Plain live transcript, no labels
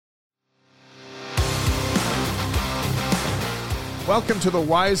Welcome to the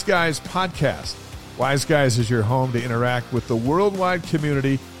Wise Guys podcast. Wise Guys is your home to interact with the worldwide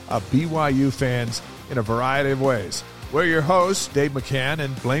community of BYU fans in a variety of ways. We're your hosts, Dave McCann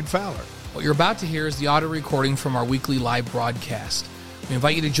and Blaine Fowler. What you're about to hear is the audio recording from our weekly live broadcast. We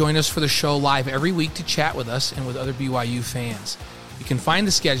invite you to join us for the show live every week to chat with us and with other BYU fans. You can find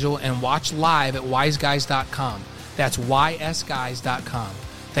the schedule and watch live at wiseguys.com. That's ysguys.com.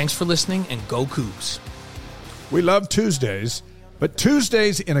 Thanks for listening, and go Cougs. We love Tuesdays, but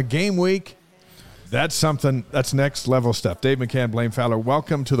Tuesdays in a game week, that's something, that's next level stuff. Dave McCann, Blaine Fowler,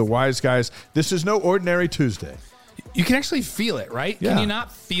 welcome to the Wise Guys. This is no ordinary Tuesday. You can actually feel it, right? Yeah. Can you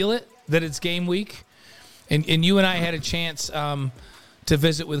not feel it that it's game week? And you and I had a chance to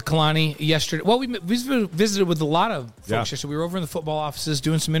visit with Kalani yesterday. Well, we visited with a lot of folks yesterday. We were over in the football offices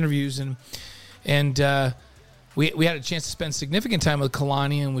doing some interviews, and we had a chance to spend significant time with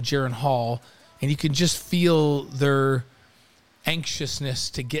Kalani and with Jaren Hall, and you can just feel their anxiousness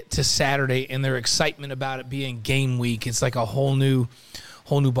to get to Saturday and their excitement about it being game week. It's like a whole new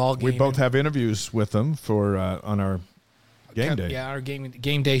ball game. We both have interviews with them for on our game day. Yeah, our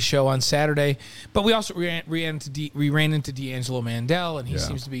game day show on Saturday. But we also ran into D'Angelo Mandel, and he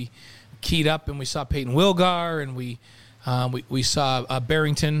seems to be keyed up. And we saw Peyton Wilgar, and we saw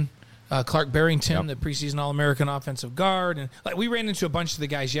Barrington. Clark Barrington, the preseason All-American offensive guard. And we ran into a bunch of the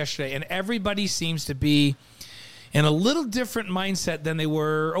guys yesterday, and everybody seems to be in a little different mindset than they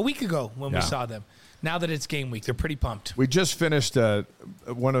were a week ago when we saw them. Now that it's game week, they're pretty pumped. We just finished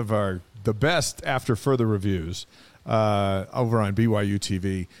one of the best after further reviews over on BYU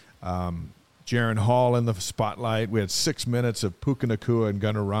TV. Jaren Hall in the spotlight. We had 6 minutes of Puka Nacua and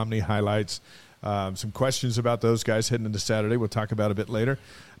Gunnar Romney highlights. Some questions about those guys heading into Saturday. We'll talk about a bit later.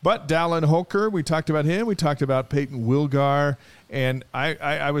 But Dallin Holker, we talked about him. We talked about Peyton Wilgar. And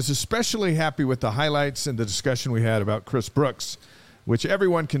I was especially happy with the highlights and the discussion we had about Chris Brooks, which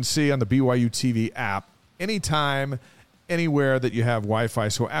everyone can see on the BYU TV app anytime, anywhere that you have Wi-Fi.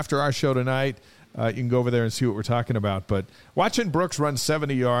 So after our show tonight, you can go over there and see what we're talking about. But watching Brooks run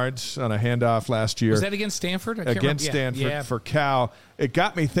 70 yards on a handoff last year. Was that against Stanford? Against Stanford for Cal. It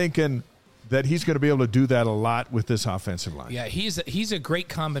got me thinking that he's going to be able to do that a lot with this offensive line. Yeah, he's a great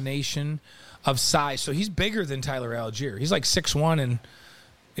combination of size. So he's bigger than Tyler Algier. He's like 6'1", and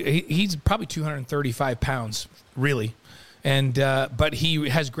he's probably 235 pounds, really. And but he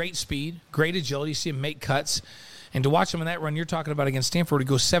has great speed, great agility. You see him make cuts. And to watch him in that run you're talking about against Stanford, he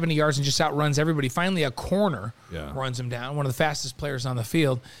goes 70 yards and just outruns everybody. Finally, a corner runs him down, one of the fastest players on the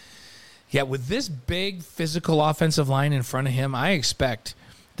field. Yeah, with this big physical offensive line in front of him, I expect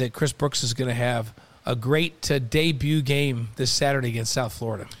that Chris Brooks is going to have a great debut game this Saturday against South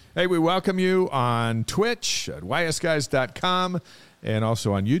Florida. Hey, we welcome you on Twitch at ysguys.com and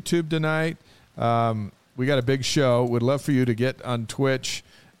also on YouTube tonight. We got a big show. We'd love for you to get on Twitch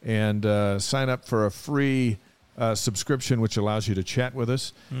and sign up for a free subscription, which allows you to chat with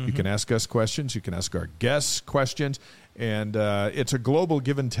us. Mm-hmm. You can ask us questions. You can ask our guests questions. And it's a global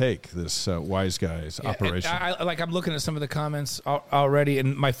give and take, this Wise Guys operation. I'm looking at some of the comments already,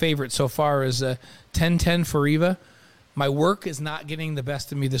 and my favorite so far is 10-10 for Eva. My work is not getting the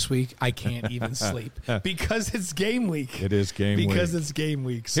best of me this week. I can't even sleep because it's game week. It is game week. Because it's game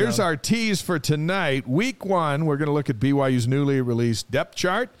week. So. Here's our tease for tonight. Week 1, we're going to look at BYU's newly released depth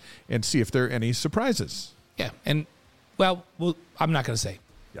chart and see if there are any surprises. Yeah, and, well I'm not going to say.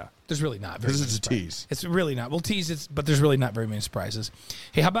 Yeah. There's really not very many surprises. This is a tease. It's really not. We'll tease it, but there's really not very many surprises.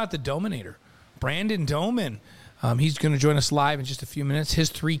 Hey, how about the Dominator? Brandon Doman. He's going to join us live in just a few minutes. His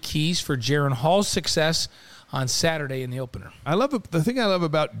 3 keys for Jaren Hall's success on Saturday in the opener. The thing I love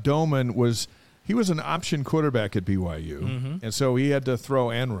about Doman was he was an option quarterback at BYU, and so he had to throw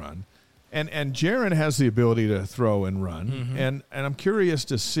and run. And Jaren has the ability to throw and run, and I'm curious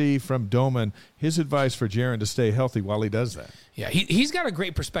to see from Doman his advice for Jaren to stay healthy while he does that. Yeah, he's got a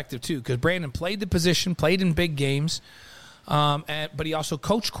great perspective, too, because Brandon played the position, played in big games, but he also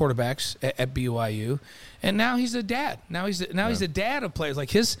coached quarterbacks at BYU, and now he's a dad. He's a dad of players.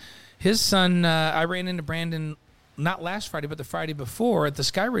 Like his son, I ran into Brandon not last Friday, but the Friday before at the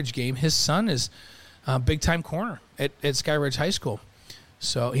Skyridge game. His son is a big-time corner at Skyridge High School.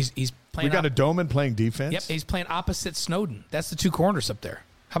 So he's playing. We got a Doman playing defense? Yep, he's playing opposite Snowden. That's the 2 corners up there.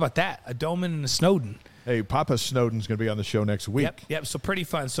 How about that? A Doman and a Snowden. Hey, Papa Snowden's going to be on the show next week. Yep, so pretty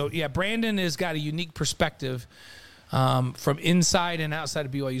fun. So, yeah, Brandon has got a unique perspective from inside and outside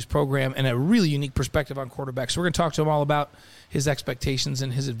of BYU's program and a really unique perspective on quarterbacks. So we're going to talk to him all about his expectations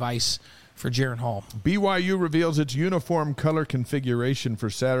and his advice for Jaren Hall. BYU reveals its uniform color configuration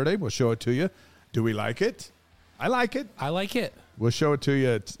for Saturday. We'll show it to you. Do we like it? I like it. I like it. We'll show it to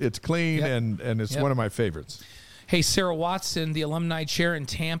you. It's clean, and it's one of my favorites. Hey, Sarah Watson, the alumni chair in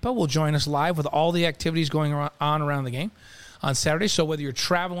Tampa, will join us live with all the activities going on around the game on Saturday. So whether you're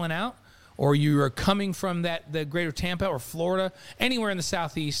traveling out or you are coming from the greater Tampa or Florida, anywhere in the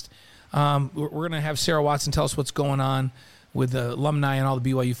Southeast, we're going to have Sarah Watson tell us what's going on with the alumni and all the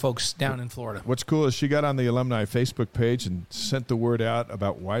BYU folks down in Florida. What's cool is she got on the alumni Facebook page and sent the word out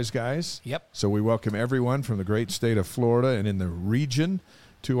about Wise Guys. Yep. So we welcome everyone from the great state of Florida and in the region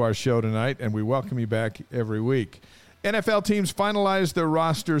to our show tonight, and we welcome you back every week. NFL teams finalized their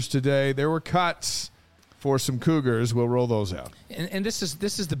rosters today. There were cuts for some Cougars. We'll roll those out. And this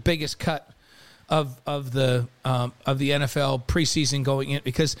is the biggest cut of the NFL preseason going in,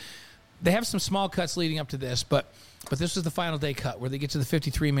 because they have some small cuts leading up to this, but this was the final day cut where they get to the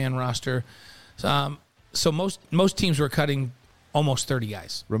 53-man roster. So most teams were cutting almost 30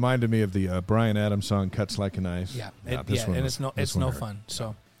 guys. Reminded me of the Bryan Adams song "Cuts Like a Knife." Yeah, it's no fun.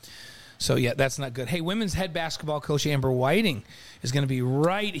 So yeah, that's not good. Hey, women's head basketball coach Amber Whiting is going to be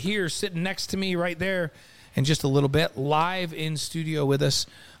right here, sitting next to me, right there, in just a little bit, live in studio with us.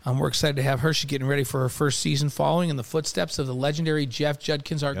 We're excited to have her. She's getting ready for her first season, following in the footsteps of the legendary Jeff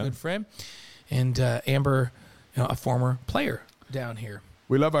Judkins, our good friend, and Amber, a former player down here.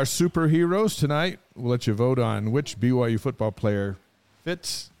 We love our superheroes tonight. We'll let you vote on which BYU football player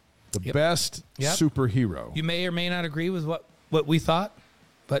fits the best superhero. You may or may not agree with what we thought,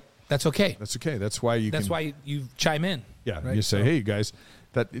 but that's okay. That's okay. That's why you chime in. Yeah, right? You say, hey, guys,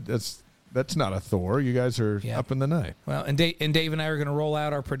 that's not a Thor. You guys are up in the night. Well, and Dave and I are going to roll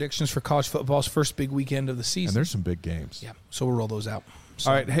out our predictions for college football's first big weekend of the season. And there's some big games. Yeah, so we'll roll those out. So.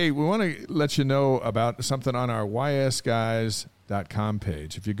 All right. Hey, we want to let you know about something on our ysguys.com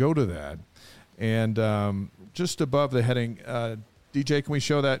page. If you go to that, and just above the heading, DJ, can we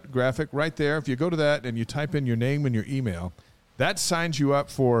show that graphic right there? If you go to that and you type in your name and your email, that signs you up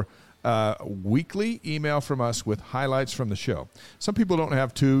for a weekly email from us with highlights from the show. Some people don't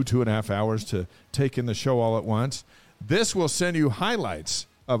have 2.5 hours to take in the show all at once. This will send you highlights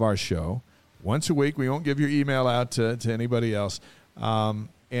of our show once a week. We won't give your email out to anybody else. And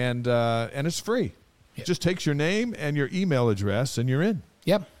it's free. It just takes your name and your email address, and you're in.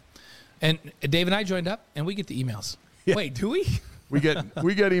 Yep. And Dave and I joined up, and we get the emails. Yeah. Wait, do we? We get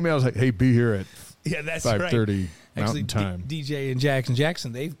emails like, "Hey, be here at 5:30 Mountain Time." DJ and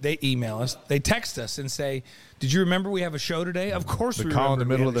Jackson, they email us. They text us and say, "Did you remember we have a show today?" Of course, we call in the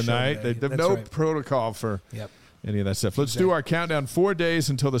middle of the night. They have no protocol for any of that stuff. Let's do our countdown. 4 days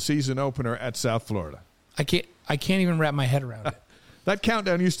until the season opener at South Florida. I can't even wrap my head around it. That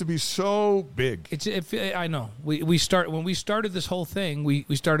countdown used to be so big. I know. When we started this whole thing, we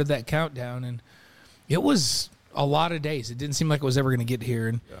started that countdown, and it was a lot of days. It didn't seem like it was ever going to get here.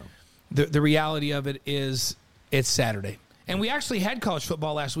 And the reality of it is it's Saturday. And we actually had college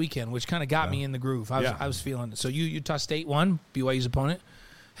football last weekend, which kind of got me in the groove. I was feeling it. So Utah State won, BYU's opponent,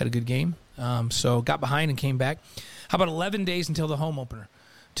 had a good game. So got behind and came back. How about 11 days until the home opener?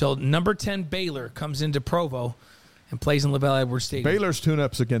 Till number 10 Baylor comes into Provo and plays in LaVell Edwards Stadium. Baylor's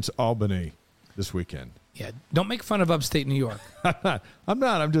tune-ups against Albany this weekend. Yeah, don't make fun of upstate New York. I'm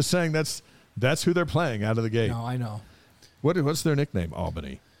not. I'm just saying that's who they're playing out of the gate. No, I know. What's their nickname?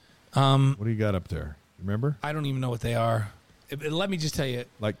 Albany. What do you got up there? Remember? I don't even know what they are. Let me just tell you.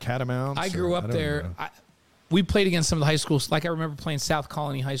 Like Catamounts? I grew up there. We played against some of the high schools. Like I remember playing South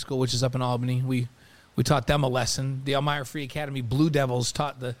Colony High School, which is up in Albany. We taught them a lesson. The Elmira Free Academy Blue Devils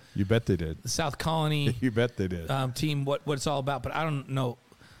taught the. You bet they did. The South Colony. You bet they did. Team what it's all about, but I don't know.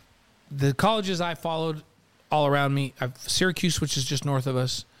 The colleges I followed all around me. Syracuse, which is just north of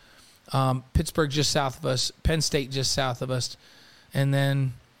us. Pittsburgh, just south of us. Penn State, just south of us. And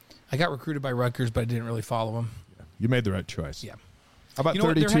then I got recruited by Rutgers, but I didn't really follow them. Yeah. You made the right choice. Yeah. How about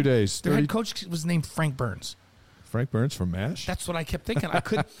 32 days? Their head coach was named Frank Burns. Frank Burns from MASH? That's what I kept thinking.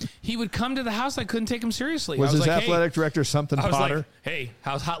 He would come to the house. I couldn't take him seriously. Was his athletic director something Potter? Like, hey,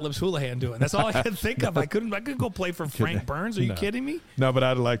 how's Hot Lips Houlihan doing? That's all I could think of. I couldn't go play for Frank Burns. Are you kidding me? No, but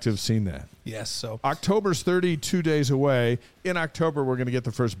I'd like to have seen that. Yes. So October's 32 days away. In October, we're going to get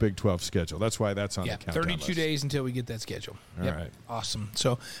the first Big 12 schedule. That's why that's on the countdown 32 list. days until we get that schedule. All right. Awesome.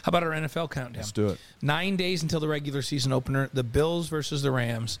 So how about our NFL countdown? Let's do it. 9 days until the regular season opener. The Bills versus the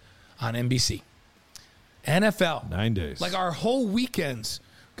Rams on NBC. NFL. 9 days. Like our whole weekends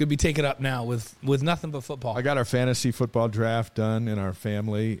could be taken up now with nothing but football. I got our fantasy football draft done in our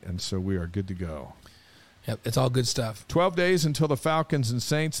family, and so we are good to go. Yep, it's all good stuff. 12 days until the Falcons and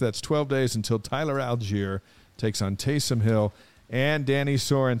Saints. That's 12 days until Tyler Algier takes on Taysom Hill and Danny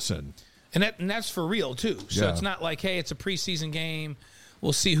Sorensen. And that's for real, too. So it's not like, hey, it's a preseason game.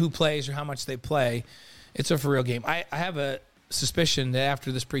 We'll see who plays or how much they play. It's a for real game. I have a suspicion that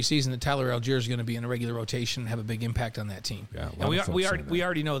after this preseason that Tyler Algier is going to be in a regular rotation and have a big impact on that team. Yeah, and we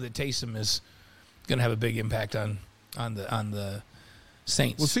already know that Taysom is going to have a big impact on the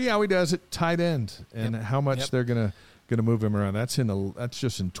Saints. We'll see how he does at tight end and how much they're going to move him around. That's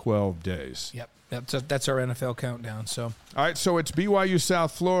just in 12 days. Yep. That's our NFL countdown. So, all right, so it's BYU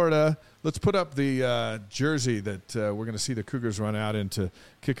South Florida. Let's put up the jersey that we're going to see the Cougars run out in to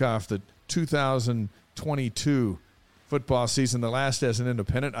kick off the 2022 football season, the last as an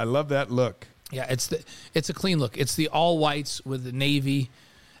independent. I love that look. Yeah, it's a clean look. It's the all whites with the navy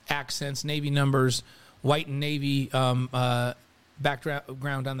accents, navy numbers, white and navy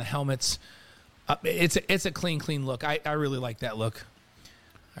background on the helmets. It's a clean look. I really like that look.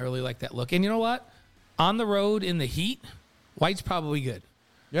 And you know what? On the road in the heat, white's probably good.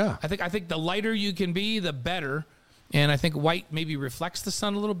 Yeah. I think the lighter you can be, the better. And I think white maybe reflects the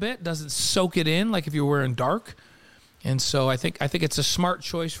sun a little bit, doesn't soak it in like if you're wearing dark. And so I think it's a smart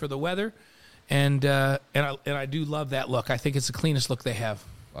choice for the weather. And I do love that look. I think it's the cleanest look they have.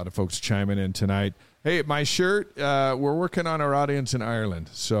 A lot of folks chiming in tonight. Hey, my shirt, we're working on our audience in Ireland.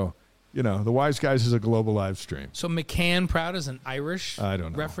 So, the Wise Guys is a global live stream. So McCann Proud is an Irish I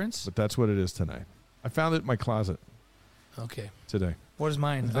don't know, reference? but that's what it is tonight. I found it in my closet today. What is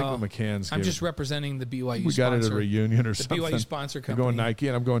mine? I think what McCann's I'm just representing the BYU we sponsor. got it at a reunion or the something. BYU sponsor You're company. going Nike,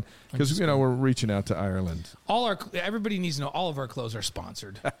 and I'm going because we're reaching out to Ireland. Everybody needs to know all of our clothes are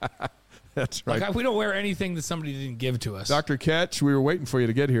sponsored. That's right. Like we don't wear anything that somebody didn't give to us. Dr. Ketch, we were waiting for you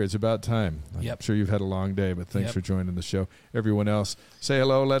to get here. It's about time. I'm sure you've had a long day, but thanks for joining the show. Everyone else, say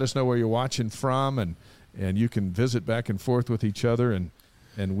hello. Let us know where you're watching from, and you can visit back and forth with each other, and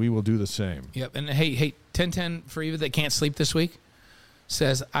we will do the same. Yep. And hey, 1010 for Eva that can't sleep this week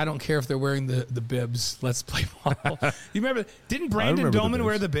says, I don't care if they're wearing the bibs. Let's play ball. You remember, didn't Brandon Doman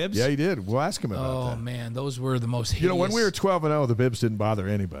wear the bibs? Yeah, he did. We'll ask him about that. Oh, man, those were the most hideous. When we were 12-0, the bibs didn't bother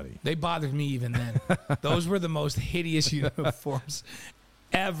anybody. They bothered me even then. Those were the most hideous uniforms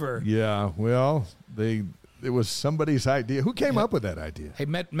ever. Yeah, well, it was somebody's idea. Who came up with that idea? Hey,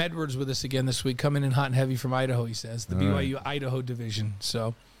 Medward's with us again this week, coming in hot and heavy from Idaho, he says. The BYU Idaho division.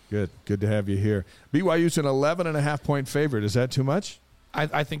 So Good to have you here. BYU's an 11.5-point favorite. Is that too much?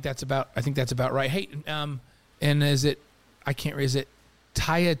 I think that's about right. Hey, and is it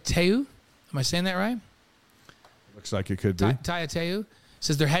Taiateu? Am I saying that right? Looks like it could be. Taiateu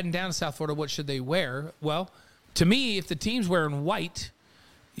says they're heading down to South Florida. What should they wear? Well, to me, if the team's wearing white,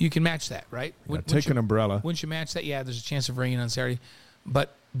 you can match that, right? Take an umbrella. Wouldn't you match that? Yeah, there's a chance of rain on Saturday,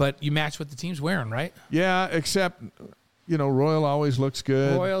 but you match what the team's wearing, right? Yeah, except Royal always looks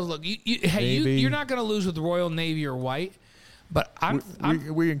good. Royals look. You're not going to lose with Royal, Navy, or white. But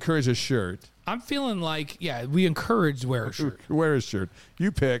we encourage a shirt. I'm feeling like, we encourage wear a shirt. Wear a shirt.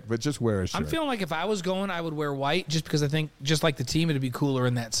 You pick, but just wear a shirt. I'm feeling like if I was going, I would wear white just because I think, just like the team, it'd be cooler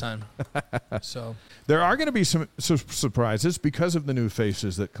in that sun. So there are going to be some surprises because of the new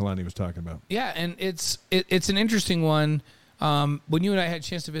faces that Kalani was talking about. Yeah, and it's an interesting one. When you and I had a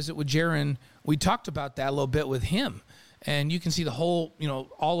chance to visit with Jaron, we talked about that a little bit with him. And you can see the whole,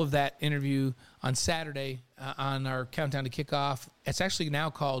 all of that interview on Saturday on our Countdown to Kickoff. It's actually now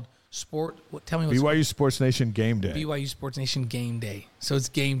called Tell me what's BYU Sports Nation Game Day. BYU Sports Nation Game Day. So it's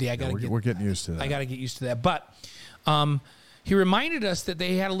game day. We're getting used to that. I got to get used to that. But he reminded us that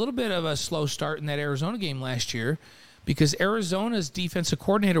they had a little bit of a slow start in that Arizona game last year because Arizona's defensive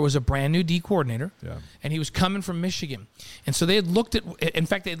coordinator was a brand new D coordinator. Yeah. And he was coming from Michigan. And so they had looked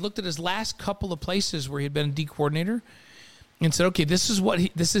at his last couple of places where he had been a D coordinator and said, okay, this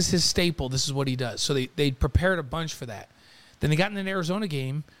is his staple. This is what he does. So they prepared a bunch for that. Then they got in an Arizona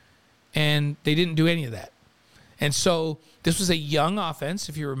game, and they didn't do any of that. And so this was a young offense,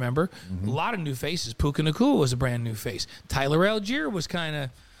 if you remember. Mm-hmm. A lot of new faces. Puka Nacua was a brand new face. Tyler Algier was kind of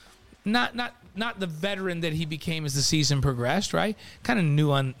not the veteran that he became as the season progressed, right? Kind of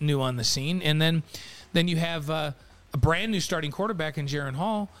new on the scene. And then you have a brand new starting quarterback in Jaron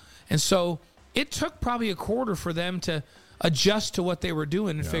Hall. And so it took probably a quarter for them to adjust to what they were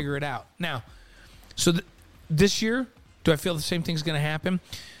doing and figure it out. Now, so this year, do I feel the same thing's going to happen?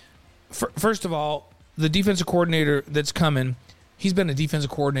 First of all, the defensive coordinator that's coming, he's been a defensive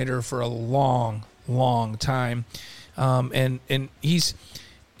coordinator for a long, long time. And his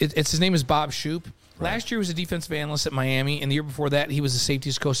name is Bob Shoop. Right. Last year he was a defensive analyst at Miami, and the year before that he was a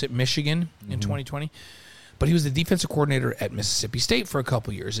safeties coach at Michigan in 2020. But he was the defensive coordinator at Mississippi State for a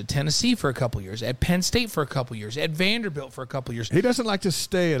couple years, at Tennessee for a couple years, at Penn State for a couple years, at Vanderbilt for a couple years. He doesn't like to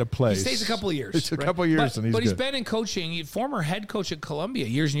stay at a place. He stays a couple of years. It's a couple of years, and he's But he's good. been in coaching. Former head coach at Columbia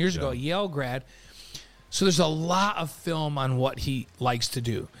years and years ago, a Yale grad. So there's a lot of film on what he likes to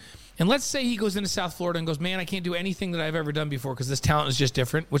do. And let's say he goes into South Florida and goes, man, I can't do anything that I've ever done before because this talent is just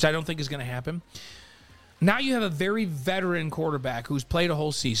different, which I don't think is going to happen. Now you have a very veteran quarterback who's played a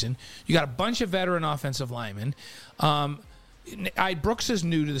whole season. You got a bunch of veteran offensive linemen. Brooks is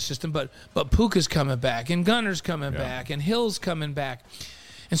new to the system, but Puka's coming back, and Gunner's coming back, and Hill's coming back.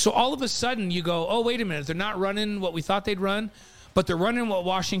 And so all of a sudden you go, oh, wait a minute, they're not running what we thought they'd run, but they're running what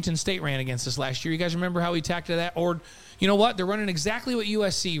Washington State ran against us last year. You guys remember how we attacked that? Or, you know what? They're running exactly what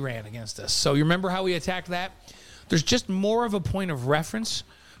USC ran against us. So you remember how we attacked that? There's just more of a point of reference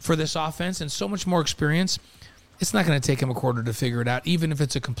for this offense and so much more experience. It's not going to take him a quarter to figure it out, even if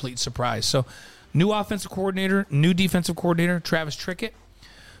it's a complete surprise. So new offensive coordinator, new defensive coordinator, Travis Trickett,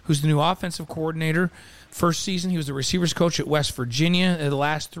 who's the new offensive coordinator. First season, he was the receivers coach at West Virginia in the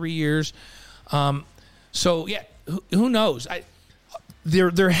last 3 years. So, yeah, who knows?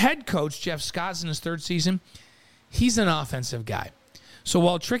 Their head coach, Jeff Scott's in his third season. He's an offensive guy. So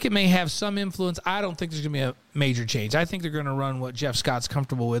while Trickett may have some influence, I don't think there's going to be a major change. I think they're going to run what Jeff Scott's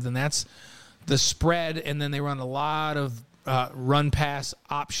comfortable with, and that's the spread, and then they run a lot of run-pass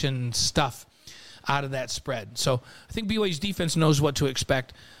option stuff out of that spread. So I think BYU's defense knows what to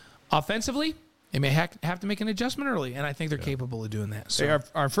expect. Offensively, they may have to make an adjustment early, and I think they're capable of doing that. So. Hey,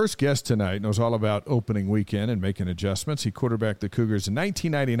 our first guest tonight knows all about opening weekend and making adjustments. He quarterbacked the Cougars in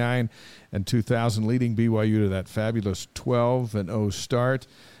 1999 and 2000, leading BYU to that fabulous 12-0 start.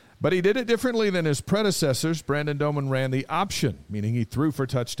 But he did it differently than his predecessors. Brandon Doman ran the option, meaning he threw for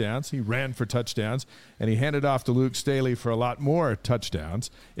touchdowns, he ran for touchdowns, and he handed off to Luke Staley for a lot more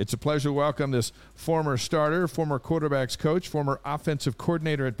touchdowns. It's a pleasure to welcome this former starter, former quarterbacks coach, former offensive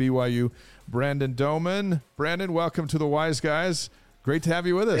coordinator at BYU, Brandon Doman. Brandon, welcome to the Wise Guys. Great to have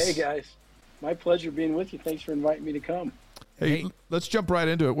you with us. Hey, guys. My pleasure being with you. Thanks for inviting me to come. Hey, let's jump right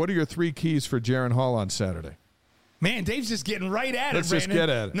into it. What are your 3 keys for Jaren Hall on Saturday? Man, Dave's just getting right at Let's it, Brandon. just get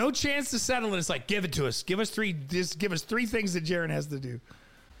at it. No chance to settle it. It's like, give it to us. Give us 3 things that Jaren has to do.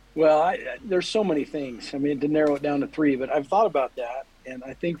 Well, there's so many things. I mean, to narrow it down to 3, but I've thought about that. And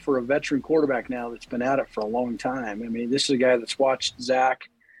I think for a veteran quarterback now that's been at it for a long time, I mean, this is a guy that's watched Zach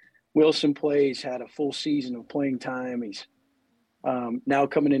Wilson play. He's had a full season of playing time. He's now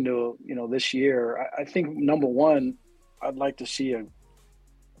coming into, this year. I think, number one, I'd like to see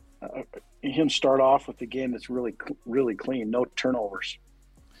him start off with a game that's really, really clean, no turnovers.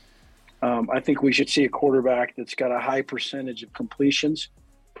 I think we should see a quarterback that's got a high percentage of completions,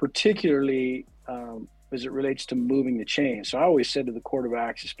 particularly as it relates to moving the chain. So I always said to the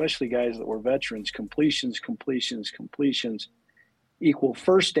quarterbacks, especially guys that were veterans, completions equal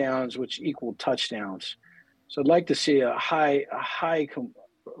first downs, which equal touchdowns. So I'd like to see a high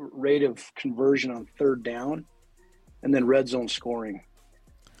rate of conversion on third down and then red zone scoring.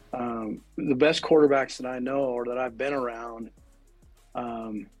 The best quarterbacks that I know or that I've been around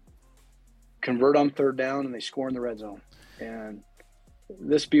convert on third down and they score in the red zone. And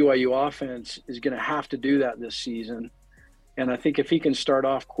this BYU offense is going to have to do that this season. And I think if he can start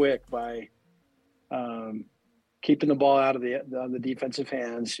off quick by keeping the ball out of the defensive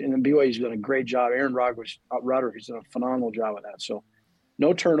hands, and then BYU's done a great job. Aaron Rodgers has done a phenomenal job of that. So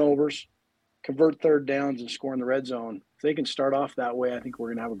no turnovers, convert third downs and score in the red zone. If they can start off that way, I think we're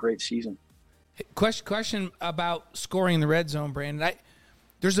going to have a great season. Question about scoring in the red zone, Brandon.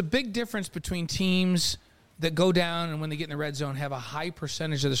 There's a big difference between teams that go down and when they get in the red zone have a high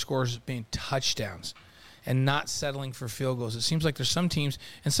percentage of the scores being touchdowns and not settling for field goals. It seems like there's some teams,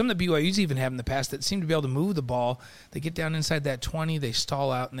 and some of the BYU's even have in the past, that seem to be able to move the ball. They get down inside that 20, they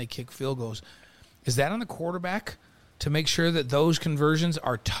stall out, and they kick field goals. Is that on the quarterback to make sure that those conversions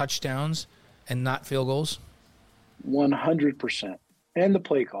are touchdowns and not field goals? 100%. And the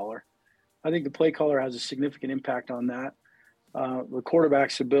play caller. I think the play caller has a significant impact on that. The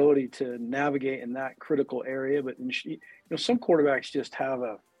quarterback's ability to navigate in that critical area. But some quarterbacks just have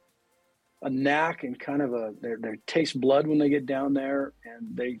a knack and kind of they taste blood when they get down there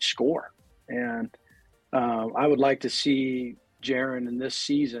and they score. And I would like to see Jaren in this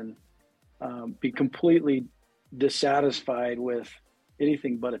season be completely dissatisfied with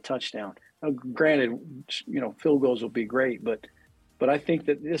anything but a touchdown. Now, granted, field goals will be great, but I think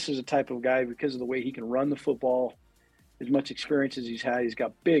that this is a type of guy, because of the way he can run the football, as much experience as he's had. He's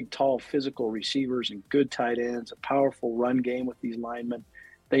got big, tall, physical receivers and good tight ends, a powerful run game with these linemen.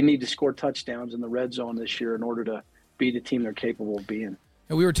 They need to score touchdowns in the red zone this year in order to be the team they're capable of being.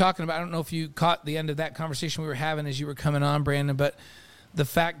 And we were talking about, I don't know if you caught the end of that conversation we were having as you were coming on, Brandon, but the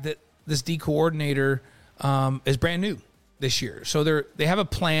fact that this D coordinator is brand new this year. So they have a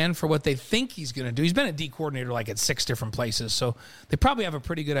plan for what they think he's going to do. He's been a D coordinator like at 6 different places, so they probably have a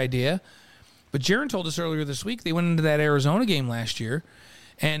pretty good idea. But Jaren told us earlier this week they went into that Arizona game last year,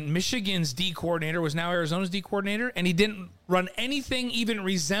 and Michigan's D coordinator was now Arizona's D coordinator, and he didn't run anything even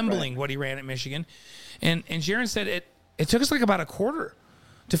resembling what he ran at Michigan. And Jaron said it took us like about a quarter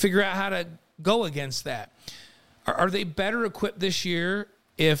to figure out how to go against that. Are they better equipped this year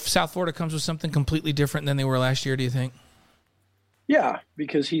if South Florida comes with something completely different than they were last year, do you think? Yeah,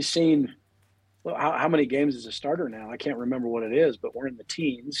 because he's seen how many games as a starter now. I can't remember what it is, but we're in the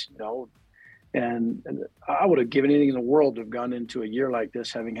teens, and I would have given anything in the world to have gone into a year like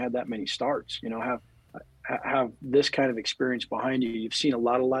this having had that many starts. Have this kind of experience behind you. You've seen a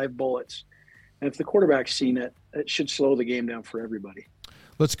lot of live bullets. And if the quarterback's seen it, it should slow the game down for everybody.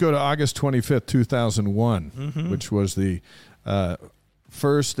 Let's go to August 25th, 2001, which was the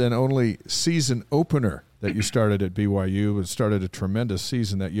first and only season opener that you started at BYU and started a tremendous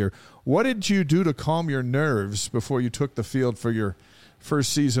season that year. What did you do to calm your nerves before you took the field for your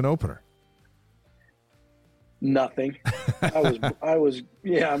first season opener? Nothing. I was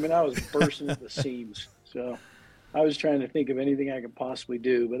bursting at the seams. So I was trying to think of anything I could possibly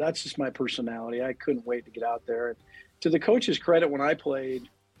do, but that's just my personality. I couldn't wait to get out there. To the coach's credit, when I played,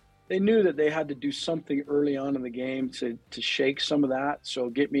 they knew that they had to do something early on in the game to shake some of that. So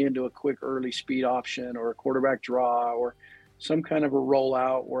get me into a quick early speed option or a quarterback draw or some kind of a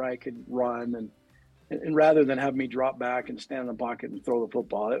rollout where I could run and rather than have me drop back and stand in the pocket and throw the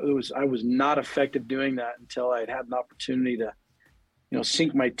football. I was not effective doing that until I had an opportunity to,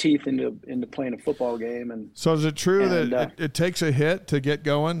 sink my teeth into playing a football game. And so is it true that it takes a hit to get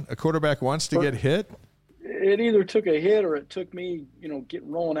going? A quarterback wants to get hit? It either took a hit or it took me,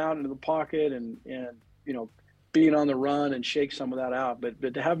 getting rolling out into the pocket and being on the run and shake some of that out.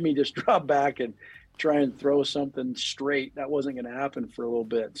 But to have me just drop back and try and throw something straight, that wasn't going to happen for a little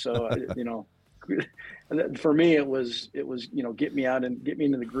bit. So, for me, it was get me out and get me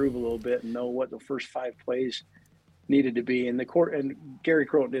into the groove a little bit and know what the first 5 plays needed to be. And Gary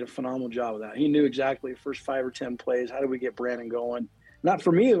Crowton did a phenomenal job of that. He knew exactly the first 5 or 10 plays. How do we get Brandon going? Not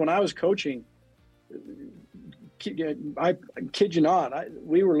for me, when I was coaching, I kid you not,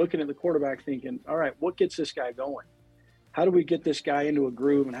 we were looking at the quarterback thinking, all right, what gets this guy going? How do we get this guy into a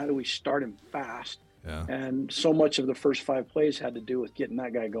groove and how do we start him fast? Yeah. And so much of the first 5 plays had to do with getting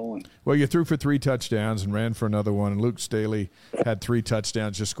that guy going. Well, you threw for 3 touchdowns and ran for another one. And Luke Staley had 3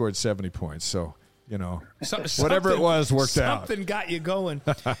 touchdowns, just scored 70 points. So, whatever it was worked out. Something got you going.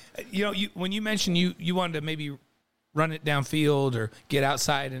 When you mentioned you wanted to maybe run it downfield or get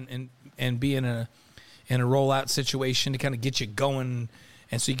outside and be in a rollout situation to kind of get you going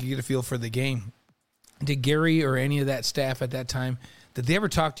and so you can get a feel for the game. Did Gary or any of that staff at that time, did they ever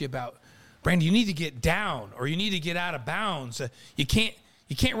talk to you about, Brandon, you need to get down or you need to get out of bounds? You can't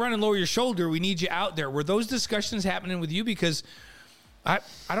run and lower your shoulder. We need you out there. Were those discussions happening with you? Because I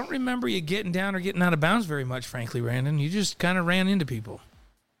don't remember you getting down or getting out of bounds very much, frankly, Brandon. You just kind of ran into people.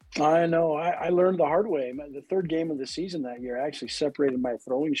 I know. I learned the hard way. The third game of the season that year, I actually separated my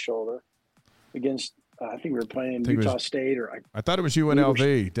throwing shoulder against, I think we were playing Utah State. I thought it was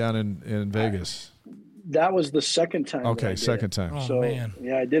UNLV down in Vegas. That was the second time. Okay, second time. Oh, man.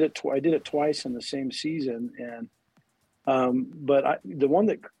 Yeah, I did it twice in the same season. And but the one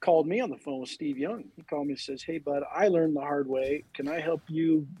that called me on the phone was Steve Young. He called me and says, "Hey, bud, I learned the hard way. Can I help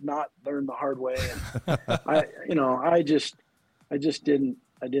you not learn the hard way?" And I just didn't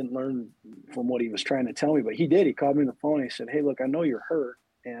learn from what he was trying to tell me, but he did. He called me on the phone and he said, "Hey, look, I know you're hurt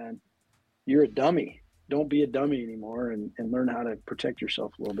and you're a dummy. Don't be a dummy anymore and learn how to protect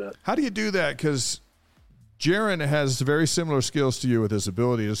yourself a little bit." How do you do that? Because Jaron has very similar skills to you with his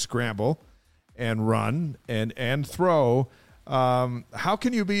ability to scramble and run and throw. How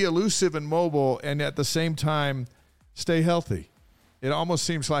can you be elusive and mobile and at the same time stay healthy? It almost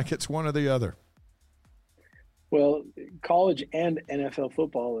seems like it's one or the other. Well, college and NFL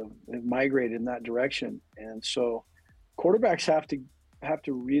football have migrated in that direction. And so quarterbacks have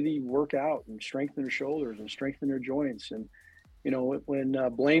to really work out and strengthen their shoulders and strengthen their joints. And, when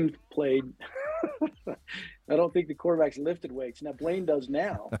Blaine played, I don't think the quarterbacks lifted weights. Now, Blaine does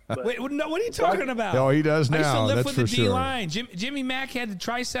now. But Wait, no, what are you talking about? Oh, he does now. I used to lift That's with for the sure. D-line. Jimmy Mack had the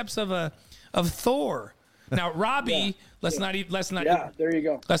triceps of Thor. Now, Robbie, let's not. Yeah, there you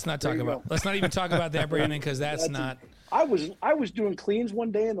go. Let's not talk about. Let's not even talk about that, Brandon, because that's not. I was doing cleans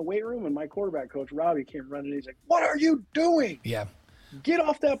one day in the weight room, and my quarterback coach Robbie came running. He's like, "What are you doing? Yeah, get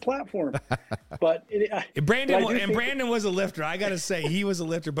off that platform." But Brandon was a lifter. I got to say, he was a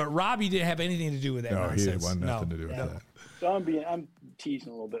lifter. But Robbie didn't have anything to do with that. No, nonsense. he had nothing to do with that. So I'm teasing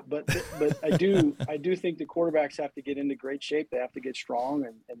a little bit, but I do think the quarterbacks have to get into great shape. They have to get strong,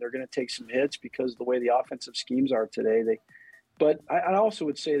 and they're going to take some hits because the way the offensive schemes are today, But I also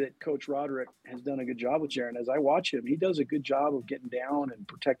would say that Coach Roderick has done a good job with Jaren. As I watch him, he does a good job of getting down and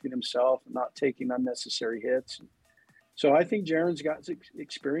protecting himself and not taking unnecessary hits. So I think Jaren's got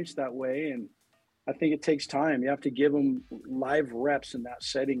experience that way, and I think it takes time. You have to give him live reps in that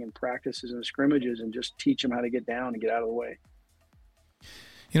setting and practices and scrimmages and just teach him how to get down and get out of the way.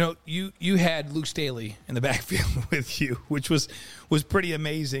 You know, you had Luke Staley in the backfield with you, which was pretty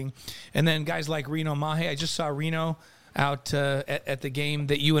amazing. And then guys like Reno Mahe. I just saw Reno out at the game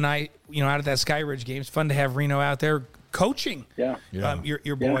that you and I, out at that Skyridge game. It's fun to have Reno out there coaching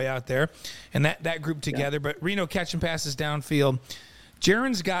your boy out there and that group together. But Reno catching passes downfield.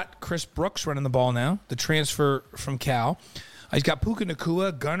 Jaren's got Chris Brooks running the ball now, the transfer from Cal. He's got Puka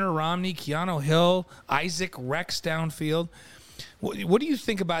Nacua, Gunnar Romney, Keanu Hill, Isaac Rex downfield. What do you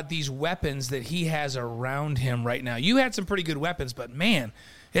think about these weapons that he has around him right now? You had some pretty good weapons, but, man,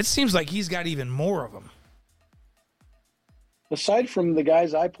 it seems like he's got even more of them. Aside from the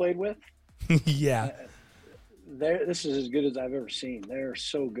guys I played with, yeah, this is as good as I've ever seen. They're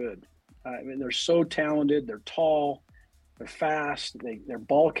so good. I mean, they're so talented. They're tall. They're fast. They're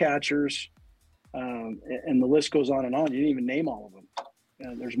ball catchers. And the list goes on and on. You didn't even name all of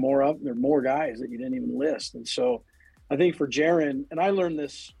them. There's more guys that you didn't even list. And so I think for Jaren, and I learned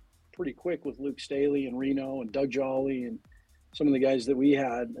this pretty quick with Luke Staley and Reno and Doug Jolly and some of the guys that we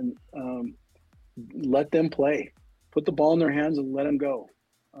had, and let them play. Put the ball in their hands and let them go.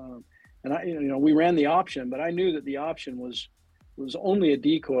 And we ran the option, but I knew that the option was only a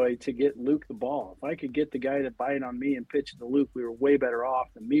decoy to get Luke the ball. If I could get the guy to bite on me and pitch it to Luke, we were way better off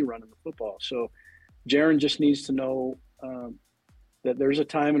than me running the football. So Jaren just needs to know that there's a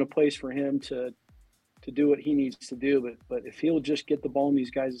time and a place for him to do what he needs to do. But if he'll just get the ball in these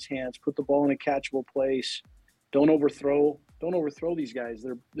guys' hands, put the ball in a catchable place, don't overthrow these guys.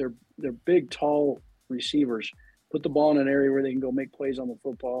 They're big, tall receivers. Put the ball in an area where they can go make plays on the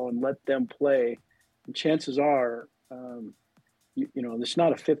football and let them play. And chances are, it's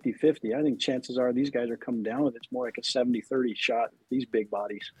not a 50-50. I think chances are these guys are coming down with it. It's more like a 70-30 shot, these big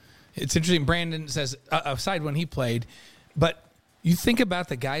bodies. It's interesting. Brandon says, aside when he played, but you think about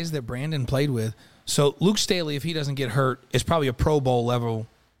the guys that Brandon played with. So Luke Staley, if he doesn't get hurt, is probably a Pro Bowl level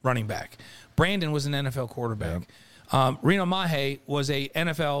running back. Brandon was an NFL quarterback. Yeah. Reno Mahe was a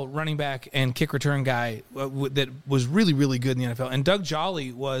NFL running back and kick return guy that was really, really good in the NFL. And Doug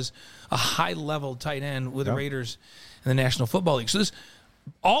Jolly was a high-level tight end with the Raiders in the National Football League. So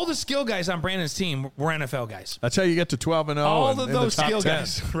all the skill guys on Brandon's team were NFL guys. That's how you get to 12-0. All of those skill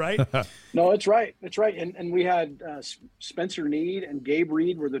guys, right? No, it's right. It's right. And we had Spencer Need and Gabe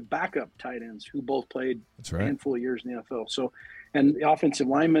Reed were the backup tight ends who both played a handful of years in the NFL. So, and the offensive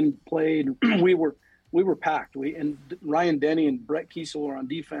linemen played. We were packed. And Ryan Denny and Brett Kiesel were on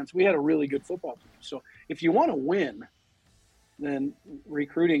defense. We had a really good football team. So if you want to win, then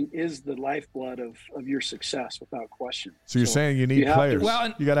recruiting is the lifeblood of your success without question. So you're saying you need players. You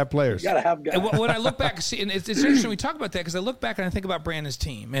got to have players. You got to have guys. When I look back, and it's interesting we talk about that because I look back and I think about Brandon's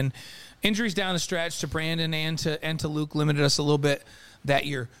team. And injuries down the stretch to Brandon and to Luke limited us a little bit that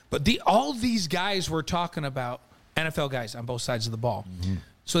year. But all these guys we're talking about, NFL guys on both sides of the ball. Mm-hmm.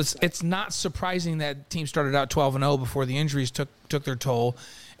 So it's not surprising that team started out 12-0 before the injuries took their toll,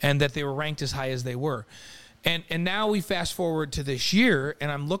 and that they were ranked as high as they were. And now we fast forward to this year,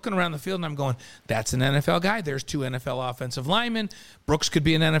 and I'm looking around the field and I'm going, that's an NFL guy. There's 2 NFL offensive linemen. Brooks could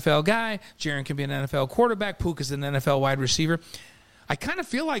be an NFL guy. Jaren can be an NFL quarterback. Puka's an NFL wide receiver. I kind of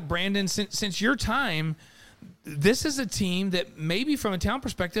feel like, Brandon, since your time, this is a team that maybe from a talent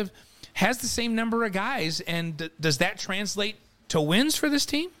perspective has the same number of guys. And does that translate to wins for this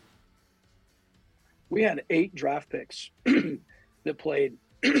team? We had 8 draft picks that played.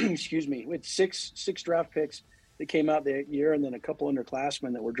 Excuse me. We had six draft picks that came out that year, and then a couple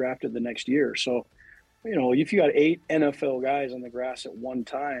underclassmen that were drafted the next year. So, if you got 8 NFL guys on the grass at one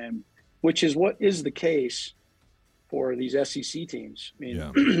time, which is what is the case for these SEC teams. I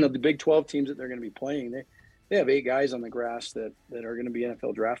mean, the Big 12 teams that they're going to be playing, they have 8 guys on the grass that are going to be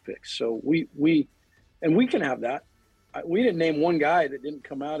NFL draft picks. So we can have that. We didn't name one guy that didn't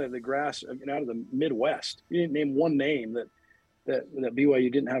come out of the grass, out of the Midwest. We didn't name one name that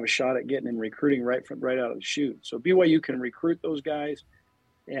BYU didn't have a shot at getting in recruiting right out of the chute. So BYU can recruit those guys,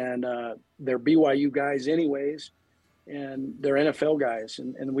 and they're BYU guys anyways, and they're NFL guys,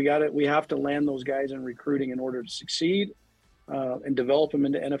 and we have to land those guys in recruiting in order to succeed and develop them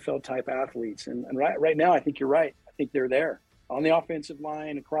into NFL type athletes. And right now, I think you're right. I think they're there on the offensive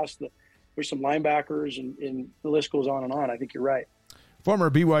line there's some linebackers, and the list goes on and on. I think you're right. Former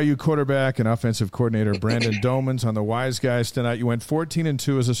BYU quarterback and offensive coordinator Brandon Domans on the Wise Guys tonight. You went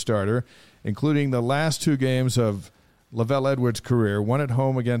 14-2 as a starter, including the last 2 games of LaVell Edwards' career, one at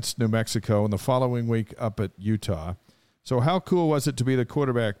home against New Mexico and the following week up at Utah. So how cool was it to be the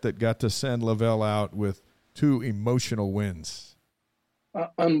quarterback that got to send LaVell out with 2 emotional wins?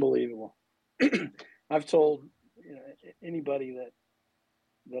 Unbelievable. I've told anybody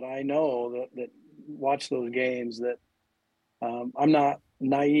that I know that watched those games that I'm not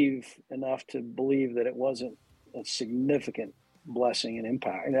naive enough to believe that it wasn't a significant blessing and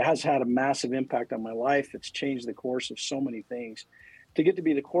impact. And it has had a massive impact on my life. It's changed the course of so many things. To get to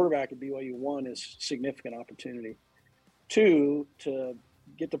be the quarterback at BYU, 1, is significant opportunity. 2, to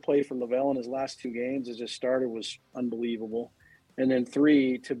get to play for LaVell in his last 2 games as a starter was unbelievable. And then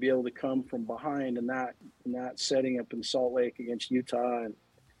 3, to be able to come from behind in that setting up in Salt Lake against Utah and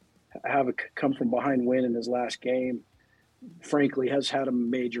have a come from behind win in his last game, frankly, has had a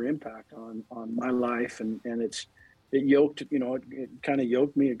major impact on my life. And it kind of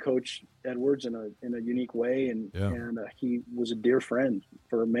yoked me to Coach Edwards in a unique way. And he was a dear friend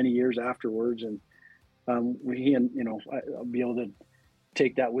for many years afterwards. And I'll be able to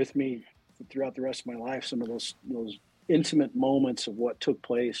take that with me throughout the rest of my life. Some of those intimate moments of what took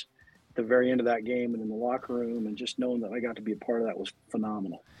place at the very end of that game and in the locker room, and just knowing that I got to be a part of that was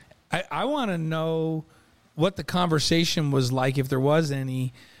phenomenal. I want to know what the conversation was like, if there was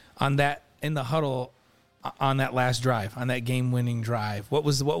any, on that in the huddle on that last drive, on that game-winning drive. What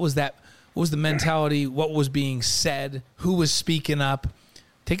was the mentality? What was being said? Who was speaking up?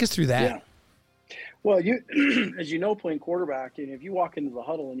 Take us through that. Yeah. Well, as you know, playing quarterback, and if you walk into the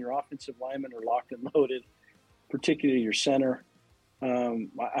huddle and your offensive linemen are locked and loaded, particularly your center. I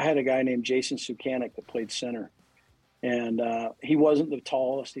had a guy named Jason Sukanik that played center, and he wasn't the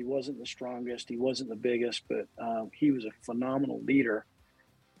tallest, he wasn't the strongest, he wasn't the biggest, but he was a phenomenal leader.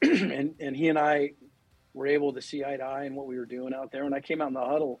 and he and I were able to see eye to eye in what we were doing out there. When I came out in the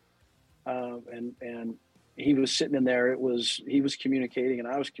huddle, and he was sitting in there, he was communicating and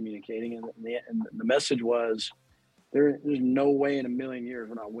I was communicating, and the message was, there's no way in a million years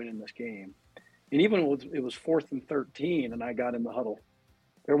we're not winning this game. And even when it was 4th and 13 and I got in the huddle,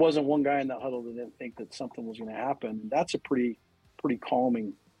 there wasn't one guy in that huddle that didn't think that something was going to happen. And that's a pretty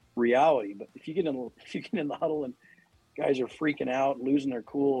calming reality. But if you get in the huddle and guys are freaking out, losing their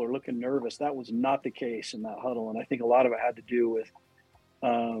cool, or looking nervous, that was not the case in that huddle. And I think a lot of it had to do with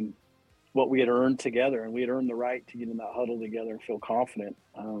what we had earned together, and we had earned the right to get in that huddle together and feel confident.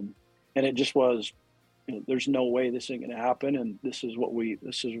 And it just was, there's no way this ain't going to happen. And this is what we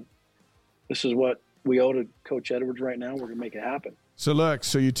owe to Coach Edwards right now. We're going to make it happen. So look,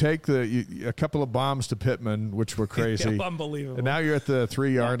 you take a couple of bombs to Pittman, which were crazy. Yeah, unbelievable. And now you're at the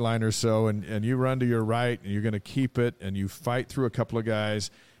 3-yard line or so, and you run to your right, and you're going to keep it, and you fight through a couple of guys,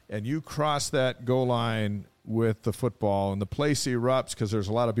 and you cross that goal line with the football, and the place erupts because there's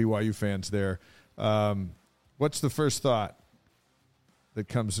a lot of BYU fans there. What's the first thought that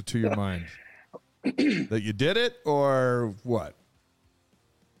comes to your mind? That you did it, or what?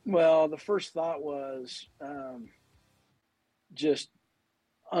 Well, the first thought was just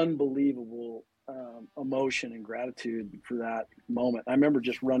unbelievable emotion and gratitude for that moment. I remember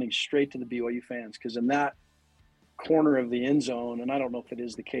just running straight to the BYU fans, because in that corner of the end zone, and I don't know if it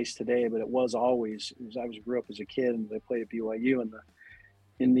is the case today, but it was always, as I grew up as a kid and they played at BYU,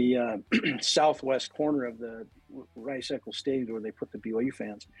 in the southwest corner of the Rice-Eccles Stadium where they put the BYU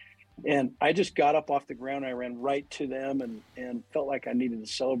fans. And I just got up off the ground. I ran right to them and felt like I needed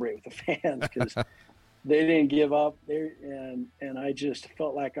to celebrate with the fans, because they didn't give up. And I just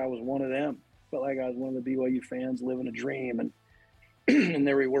felt like I was one of them. Felt like I was one of the BYU fans living a dream. And and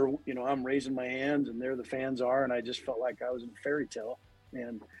there we were, I'm raising my hands, and there the fans are, and I just felt like I was in a fairy tale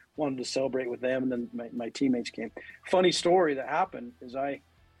and wanted to celebrate with them. And then my teammates came. Funny story that happened is I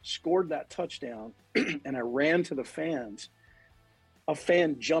scored that touchdown and I ran to the fans. A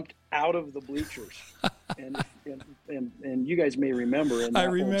fan jumped out of the bleachers, and you guys may remember. I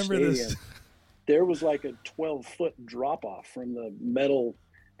remember this. There was like a 12-foot drop off from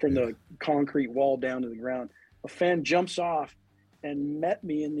the concrete wall down to the ground. A fan jumps off and met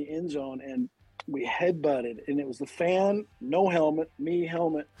me in the end zone, and we headbutted. And it was the fan, no helmet, me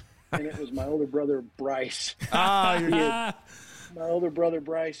helmet, and it was my older brother Bryce. My older brother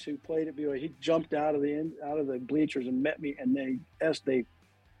Bryce, who played at BYU, he jumped out of the bleachers and met me, and they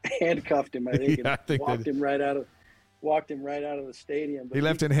handcuffed him. I think walked him right out of the stadium. But he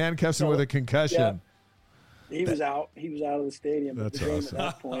left in handcuffs with a concussion. Yeah, he was out. He was out of the stadium. That's the game awesome. At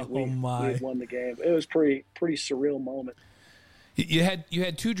that point, we had won the game. It was pretty surreal moment. You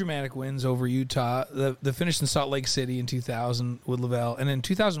had two dramatic wins over Utah. The finish in Salt Lake City in 2000 with LaVell, and in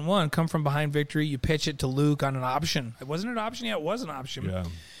 2001, come from behind victory. You pitch it to Luke on an option. It wasn't an option. Yeah, it was an option. Yeah.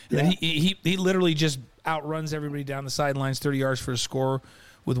 And then he literally just outruns everybody down the sidelines, 30 yards for a score,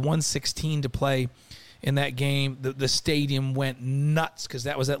 with 1:16 to play in that game. The stadium went nuts because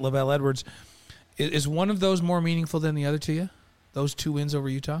that was at LaVell Edwards. Is one of those more meaningful than the other to you? Those two wins over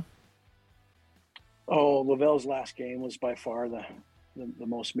Utah? Oh, LaVell's last game was by far the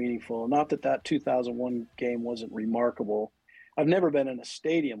most meaningful. Not that 2001 game wasn't remarkable. I've never been in a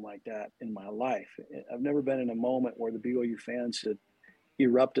stadium like that in my life. I've never been in a moment where the BYU fans had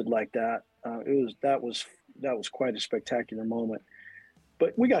erupted like that. That was quite a spectacular moment.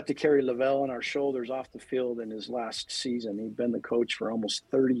 But we got to carry LaVell on our shoulders off the field in his last season. He'd been the coach for almost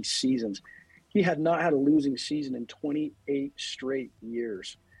 30 seasons. He had not had a losing season in 28 straight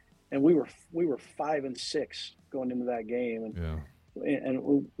years. And we were 5-6 going into that game,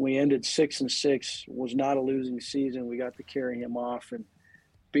 and we ended 6-6. Was not a losing season. We got to carry him off, and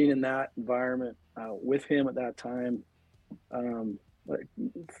being in that environment with him at that time,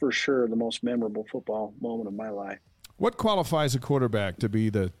 for sure, the most memorable football moment of my life. What qualifies a quarterback to be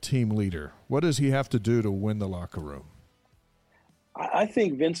the team leader? What does he have to do to win the locker room? I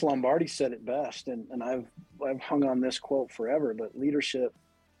think Vince Lombardi said it best, and I've hung on this quote forever. But leadership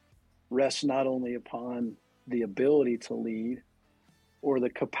rests not only upon the ability to lead or the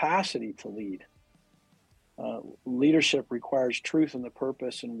capacity to lead. Leadership requires truth in the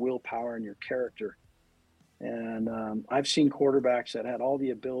purpose and willpower in your character. And I've seen quarterbacks that had all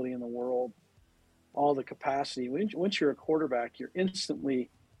the ability in the world, all the capacity. Once you're a quarterback, you're instantly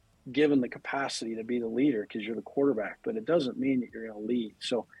given the capacity to be the leader because you're the quarterback, but it doesn't mean that you're going to lead.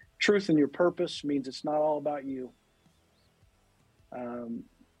 So truth in your purpose means it's not all about you.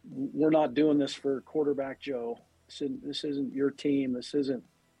 We're not doing this for quarterback Joe. This isn't your team. This isn't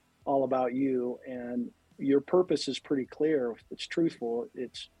all about you. And your purpose is pretty clear. If it's truthful,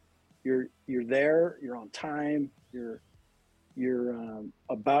 it's you're there, you're on time, you're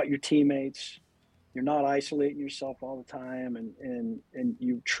about your teammates. You're not isolating yourself all the time, and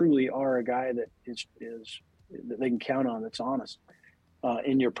you truly are a guy that is that they can count on, that's honest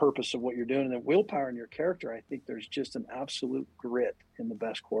in your purpose of what you're doing. And then willpower in your character, I think there's just an absolute grit in the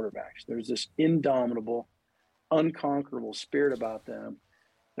best quarterbacks. There's this indomitable, unconquerable spirit about them.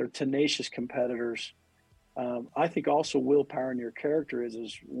 They're tenacious competitors. I think also willpower in your character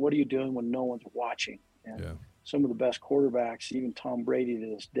is what are you doing when no one's watching? And some of the best quarterbacks, even Tom Brady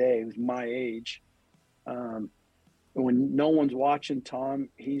to this day, who's my age, when no one's watching Tom,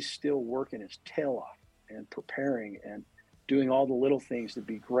 he's still working his tail off and preparing and doing all the little things to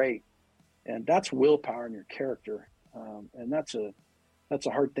be great. And that's willpower in your character. And that's a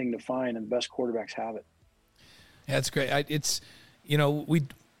hard thing to find, and the best quarterbacks have it. Yeah, that's great.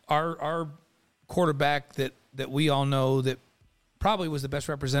 Our quarterback that we all know that probably was the best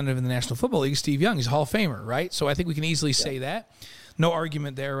representative in the National Football League, Steve Young. He's a Hall of Famer, right? So I think we can easily say that. No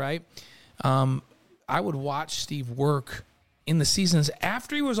argument there, right? I would watch Steve work in the seasons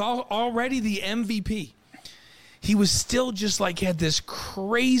after he was already the MVP. He was still just like had this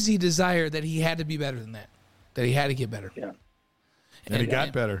crazy desire that he had to be better than that he had to get better. Yeah. And he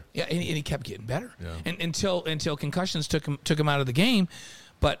got better. Yeah, and he kept getting better. Yeah. And until concussions took him out of the game.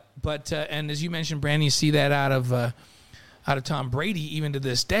 But and as you mentioned, Brandon, you see that out of Tom Brady even to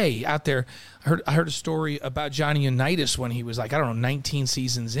this day out there. I heard a story about Johnny Unitas when he was like, 19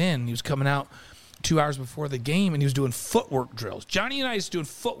 seasons in. He was coming out 2 hours before the game, and he was doing footwork drills. Johnny Unitas doing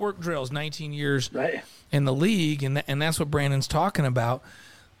footwork drills, 19 years in the league, and that's what Brandon's talking about.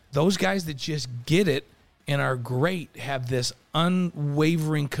 Those guys that just get it and are great have this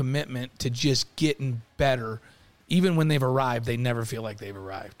unwavering commitment to just getting better. Even when they've arrived, they never feel like they've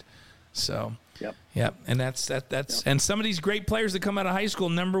arrived. So, yep. And that's and some of these great players that come out of high school,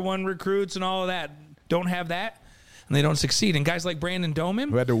 #1 recruits and all of that, don't have that. And they don't succeed. And guys like Brandon Doman,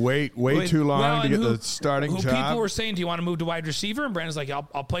 who had to wait too long to get the starting job. People were saying, do you want to move to wide receiver? And Brandon's like, I'll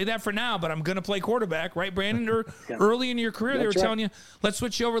play that for now, but I'm going to play quarterback, right, Brandon? Or early in your career, they were telling you, let's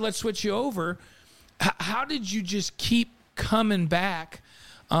switch you over. How did you just keep coming back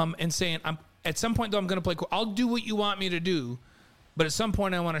and saying, at some point, though, I'm going to play I'll do what you want me to do, but at some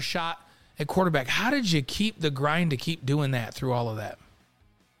point, I want a shot at quarterback. How did you keep the grind to keep doing that through all of that?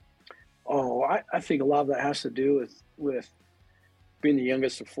 Oh, I think a lot of that has to do with being the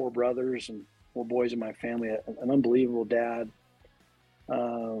youngest of 4 brothers and 4 boys in my family, an unbelievable dad,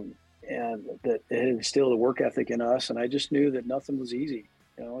 and that it instilled a work ethic in us. And I just knew that nothing was easy.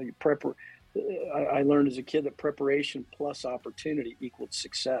 I learned as a kid that preparation plus opportunity equaled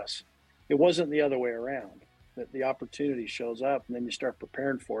success. It wasn't the other way around. that the opportunity shows up and then you start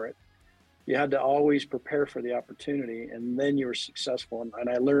preparing for it. You had to always prepare for the opportunity, and then you were successful. And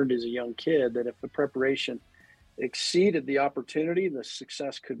I learned as a young kid that if the preparation exceeded the opportunity, the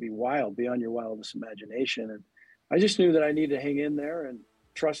success could be wild, beyond your wildest imagination. And I just knew that I needed to hang in there and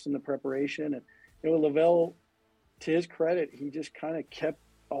trust in the preparation. And Lavelle, to his credit, he just kind of kept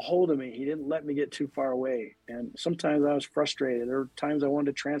a hold of me. He didn't let me get too far away. And sometimes I was frustrated. There were times I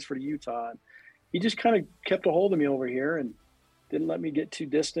wanted to transfer to Utah. And he just kind of kept a hold of me over here and didn't let me get too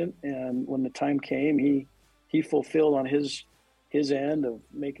distant. And when the time came, he fulfilled on his end of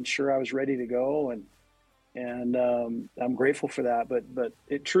making sure I was ready to go. And I'm grateful for that. But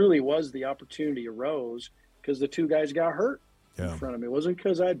it truly was the opportunity arose because the two guys got hurt in front of me. It wasn't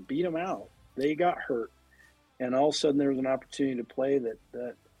because I beat them out. They got hurt. And all of a sudden there was an opportunity to play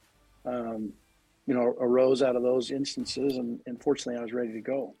that arose out of those instances, and fortunately I was ready to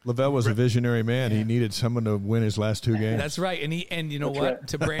go. Lavelle was a visionary man. Yeah. He needed someone to win his last two games. That's right. And you know what?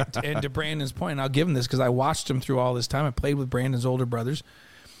 Right. To Brandon's point, and I'll give him this because I watched him through all this time. I played with Brandon's older brothers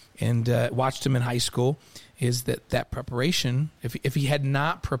and watched him in high school, is that preparation, if he had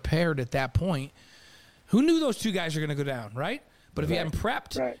not prepared at that point, who knew those two guys are going to go down, right? But if he hadn't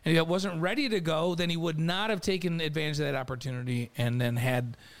prepped and he wasn't ready to go, then he would not have taken advantage of that opportunity and then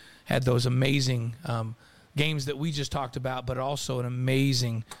had those amazing games that we just talked about, but also an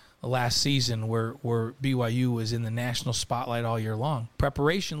amazing last season where BYU was in the national spotlight all year long.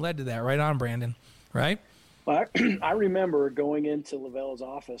 Preparation led to that. Right on, Brandon, right? Well, I remember going into Lavelle's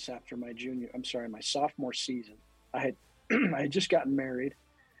office after my sophomore season. I had just gotten married,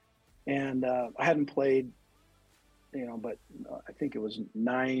 and I hadn't played, but I think it was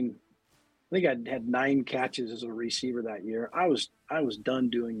 9. I think I had 9 catches as a receiver that year. I was done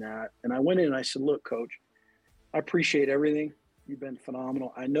doing that. And I went in and I said, look, Coach, I appreciate everything. You've been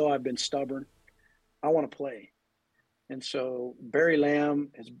phenomenal. I know I've been stubborn. I want to play. And so Barry Lamb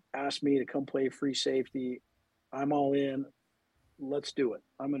has asked me to come play free safety. I'm all in. Let's do it.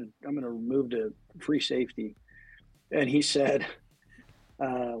 I'm gonna move to free safety. And he said,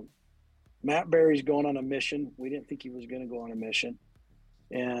 Matt Barry's going on a mission. We didn't think he was going to go on a mission.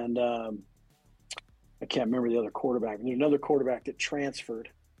 And I can't remember the other quarterback. There's another quarterback that transferred.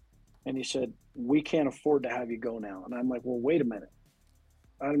 And he said, we can't afford to have you go now. And I'm like, well, wait a minute.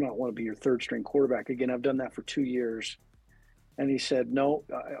 I do not want to be your third string quarterback. Again, I've done that for 2 years. And he said, no,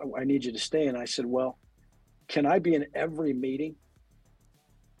 I need you to stay. And I said, well, can I be in every meeting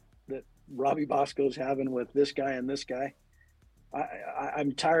that Robbie Bosco's having with this guy and this guy?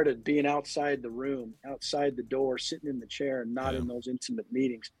 I'm tired of being outside the room, outside the door, sitting in the chair and not in those intimate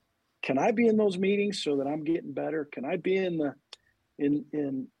meetings. Can I be in those meetings so that I'm getting better? Can I be on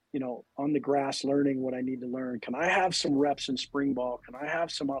the grass learning what I need to learn? Can I have some reps in spring ball? Can I have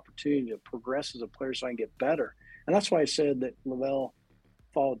some opportunity to progress as a player so I can get better? And that's why I said that Lavelle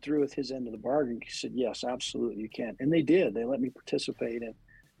followed through with his end of the bargain. He said, yes, absolutely, you can. And they did. They let me participate in.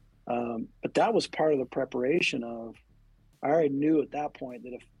 But that was part of the preparation of, I already knew at that point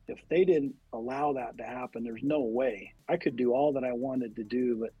that if they didn't allow that to happen, there's no way. I could do all that I wanted to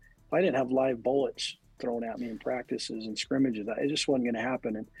do, but if I didn't have live bullets thrown at me in practices and scrimmages, it just wasn't going to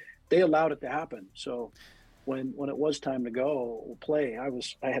happen. And they allowed it to happen. So when it was time to go play, I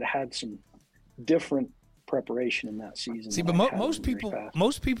had some different preparation in that season. See, but most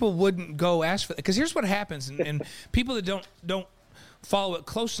people wouldn't go ask for that, because here's what happens, and people that don't follow it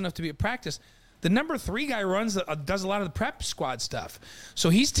close enough to be at practice. The number 3 guy does a lot of the prep squad stuff.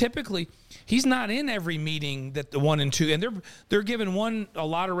 So he's not in every meeting that the 1 and 2, and they're giving 1 a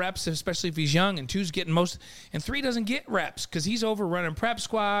lot of reps, especially if he's young, and 2's getting most, and 3 doesn't get reps because he's over running prep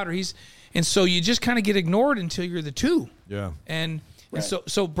squad, and so you just kind of get ignored until you're the 2. Yeah. And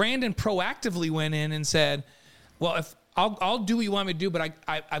so Brandon proactively went in and said, well, if I'll do what you want me to do, but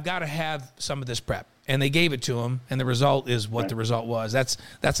I've got to have some of this prep. And they gave it to him, and the result is what the result was. That's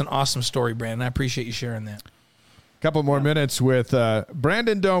an awesome story, Brandon. I appreciate you sharing that. Couple more minutes with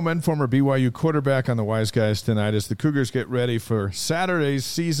Brandon Doman, former BYU quarterback, on the Wise Guys tonight as the Cougars get ready for Saturday's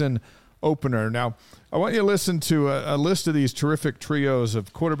season opener. Now, I want you to listen to a list of these terrific trios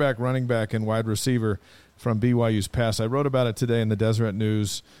of quarterback, running back, and wide receiver from BYU's past. I wrote about it today in the Deseret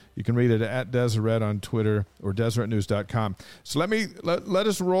News. You can read it at Deseret on Twitter or DeseretNews.com. So let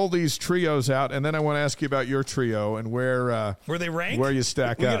us roll these trios out, and then I want to ask you about your trio and where they rank, where you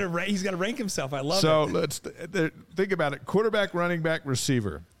stack up. He's got to rank himself. I love it. So let's think about it: quarterback, running back,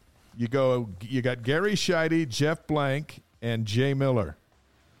 receiver. You got Gary Scheide, Jeff Blank, and Jay Miller.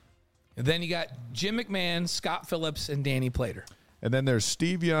 And then you got Jim McMahon, Scott Phillips, and Danny Plater. And then there's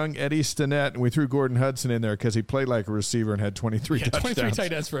Steve Young, Eddie Stinnett, and we threw Gordon Hudson in there because he played like a receiver and had 23 touchdowns. 23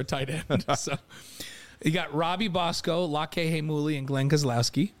 tight ends for a tight end. So, You got Robbie Bosco, Lake Hemuli, and Glenn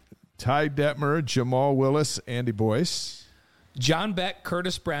Kozlowski. Ty Detmer, Jamal Willis, Andy Boyce. John Beck,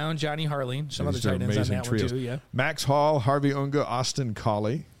 Curtis Brown, Johnny Harleen. Some These other are tight ends on amazing that trios. one, too. Yeah. Max Hall, Harvey Unga, Austin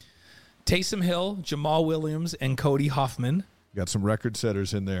Collie. Taysom Hill, Jamal Williams, and Cody Hoffman. Got some record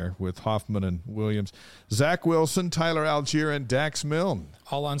setters in there with Hoffman and Williams. Zach Wilson, Tyler Algier, and Dax Milne.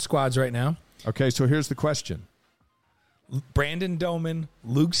 All on squads right now. Okay, so here's the question. Brandon Doman,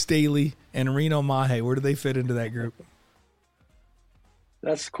 Luke Staley, and Reno Mahe. Where do they fit into that group?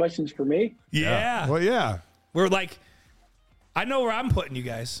 That's questions for me. Yeah. Well, yeah. We're like, I know where I'm putting you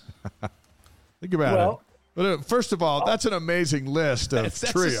guys. Think about Well- it. But first of all, that's an amazing list of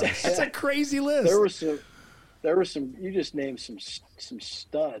trios. That's a crazy list. There were some. You just named some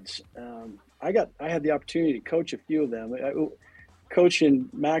studs. I had the opportunity to coach a few of them. Coaching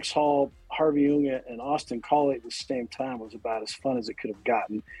Max Hall, Harvey Unga, and Austin Collie at the same time was about as fun as it could have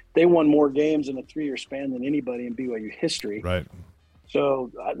gotten. They won more games in a 3-year span than anybody in BYU history. Right. So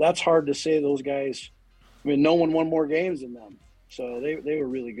that's hard to say. Those guys. I mean, no one won more games than them. So they were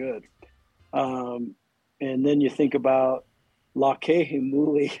really good. And then you think about Lake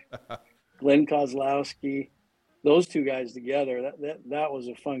Hemuli, Glenn Kozlowski, those two guys together. That was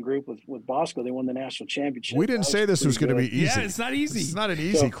a fun group with Bosco. They won the national championship. We didn't say this was going to be easy. Yeah, it's not easy. It's not an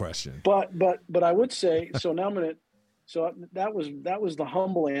easy question. But I would say so. Now I'm gonna. So that was the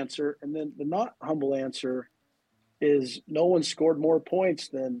humble answer, and then the not humble answer is no one scored more points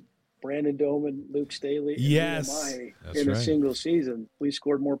than Brandon Doman, Luke Staley, and Yes. Mahe That's in a right. single season. We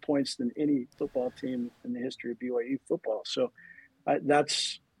scored more points than any football team in the history of BYU football. So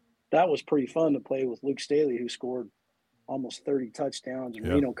that was pretty fun to play with Luke Staley, who scored almost 30 touchdowns, and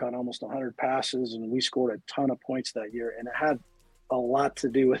Yep. Reno caught almost 100 passes, and we scored a ton of points that year. And it had a lot to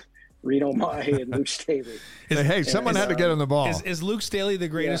do with Reno Mahe and Luke Staley. Hey, someone had to get on the ball Is Luke Staley the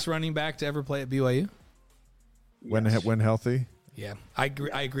greatest running back to ever play at BYU? when Yes. healthy. Yeah, I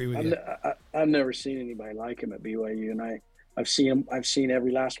agree with you. I've never seen anybody like him at BYU, and I've seen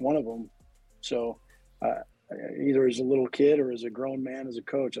every last one of them. So either as a little kid or as a grown man, as a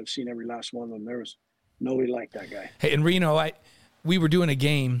coach, I've seen every last one of them. There was nobody like that guy. Hey, in Reno, we were doing a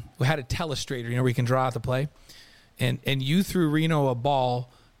game. We had a telestrator, where you can draw out the play, and you threw Reno a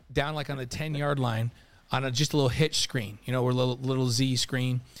ball down like on the 10-yard line on just a little hitch screen, or a little Z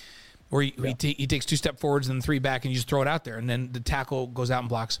screen, where he takes 2 steps forwards and then 3 back, and you just throw it out there, and then the tackle goes out and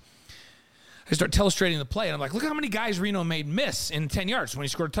blocks. I start telestrating the play, and I'm like, look how many guys Reno made miss in 10 yards when he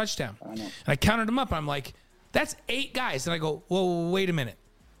scored a touchdown. And I counted them up, and I'm like, that's 8 guys. And I go, whoa, wait a minute.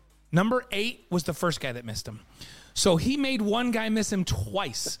 Number 8 was the first guy that missed him. So he made one guy miss him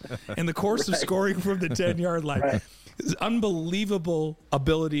twice in the course of scoring from the 10-yard line. Right. His unbelievable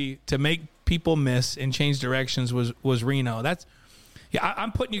ability to make people miss and change directions was Reno.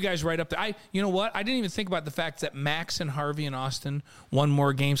 I'm putting you guys right up there. You know what? I didn't even think about the fact that Max and Harvey and Austin won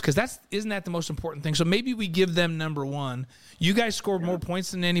more games, because isn't that the most important thing? So maybe we give them number 1. You guys scored more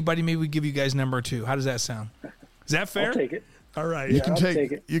points than anybody. Maybe we give you guys number 2. How does that sound? Is that fair? I'll take it. All right. You Yeah, can I'll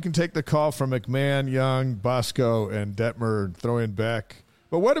take it. You can take the call from McMahon, Young, Bosco, and Detmer, throw in Beck.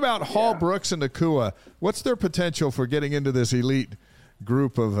 But what about Hall, Brooks, and Nakua? What's their potential for getting into this elite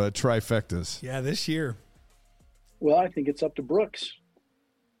group of trifectas? Yeah, this year. Well, I think it's up to Brooks.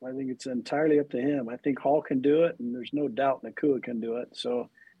 I think it's entirely up to him. I think Hall can do it, and there's no doubt Nakua can do it. So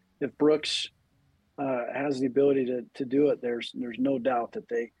if Brooks has the ability to do it, there's no doubt that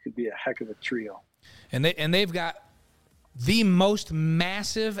they could be a heck of a trio. And they've got the most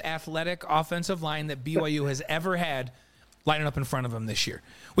massive athletic offensive line that BYU has ever had lining up in front of them this year.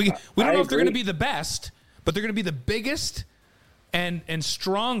 We don't know if they're going to be the best, but they're going to be the biggest and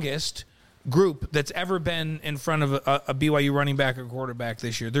strongest group that's ever been in front of a BYU running back or quarterback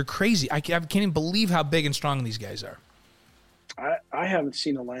this year. They're crazy. I can't even believe how big and strong these guys are. I haven't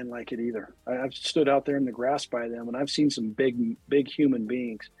seen a line like it either. I've stood out there in the grass by them, and I've seen some big human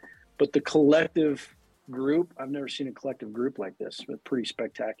beings. But the collective group, I've never seen a collective group like this. It's pretty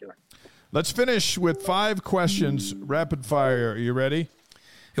spectacular. Let's finish with 5 questions, rapid fire. Are you ready?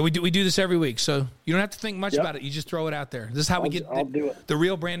 And we do this every week, so you don't have to think much about it. You just throw it out there. This is how we get I'll do it. the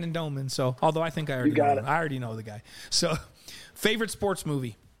real Brandon Doman. So, although I think I already got know it. I already know the guy. So, favorite sports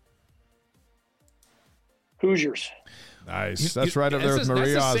movie? Hoosiers. Nice. That's right up there with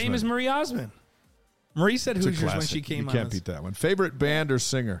Marie That's Osmond. the same as Marie Osmond. Marie said It's a Hoosiers when classic. she came You on. can't beat that one. Favorite band or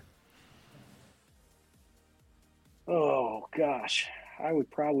singer? Oh, gosh. I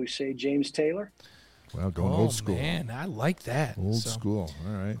would probably say James Taylor. Well, going Oh, old school. man, I like that. Old So, school.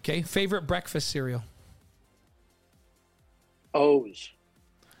 All right. Okay, favorite breakfast cereal? O's.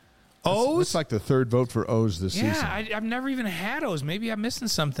 O's? It's like the third vote for O's this Yeah, season. I've never even had O's. Maybe I'm missing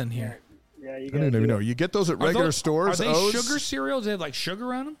something here. Yeah, Yeah, you I don't even know. You get those at regular stores. Are they O's? sugar cereals? They have like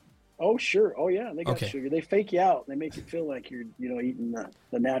sugar on them? Oh, sure. Oh, yeah. They got Okay. sugar. They fake you out. They make you feel like you're, eating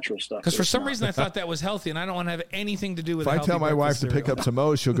the natural stuff. Because but for it's some not. reason I thought that was healthy, and I don't want to have anything to do with. If a I healthy tell my wife breakfast to pick cereal. up some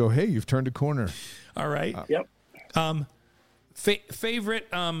O's, she'll go, "Hey, you've turned a corner." All right. Yep. Favorite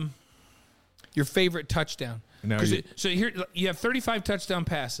your favorite touchdown. Now 'Cause you- so here you have 35 touchdown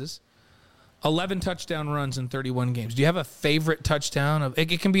passes, 11 touchdown runs in 31 games. Do you have a favorite touchdown?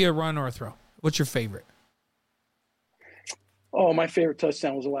 It can be a run or a throw. What's your favorite? Oh, my favorite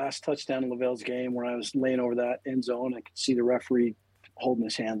touchdown was the last touchdown in Lavelle's game where I was laying over that end zone. I could see the referee holding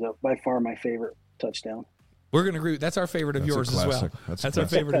his hands up. By far my favorite touchdown. We're going to agree. That's our favorite of That's a yours as well. classic. That's a That's our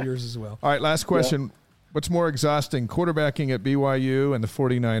classic. favorite of yours as well. All right, last question. What's more exhausting, quarterbacking at BYU and the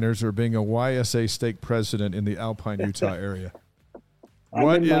 49ers or being a YSA stake president in the Alpine, Utah area? I'm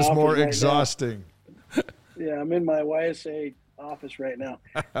What in my is office more right now. exhausting? Yeah, I'm in my YSA office right now.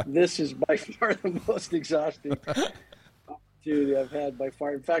 This is by far the most exhausting opportunity I've had by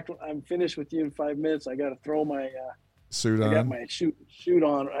far. In fact, I'm finished with you in 5 minutes. I got to throw my Suit I got on. my suit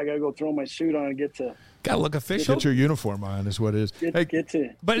on. I got to go throw my suit on and get to Got to look official. Get your uniform on is what it is. get, Hey, get to.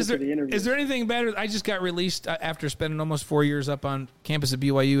 But get is to the interview. there anything better? I just got released after spending almost 4 years up on campus at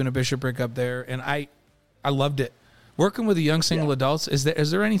BYU and a bishopric up there, and I loved it. Working with the young single adults, is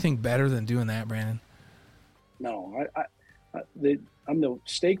there anything better than doing that, Brandon? No, I'm the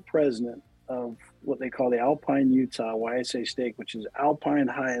stake president of what they call the Alpine, Utah YSA stake, which is Alpine,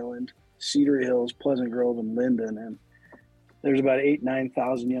 Highland, Cedar Hills, Pleasant Grove, and Linden. And there's about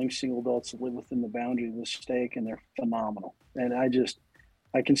 9,000 young single adults that live within the boundary of this stake, and they're phenomenal. And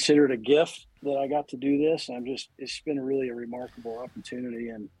I consider it a gift that I got to do this. It's been really a remarkable opportunity,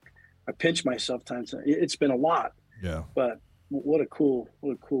 and I pinch myself times. It's been a lot, yeah. but what a cool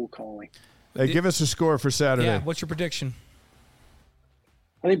calling. Hey, give us a score for Saturday. Yeah, what's your prediction?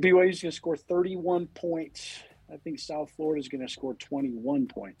 I think BYU is going to score 31 points. I think South Florida is going to score 21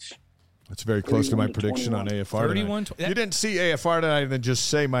 points. That's very close to my 31 to prediction on 21. AFR 31 tonight. You didn't see AFR tonight and then just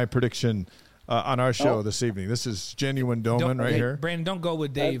say my prediction on our show this evening. This is genuine Doman right here. Brandon, don't go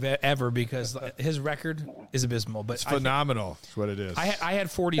with Dave ever because his record is abysmal. But It's phenomenal. That's what it is. I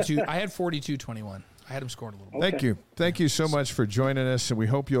had 42. I had 42-21. I had him scoring a little bit. Thank you. Thank you so much for joining us, and we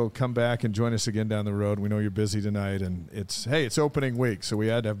hope you'll come back and join us again down the road. We know you're busy tonight, and it's opening week, so we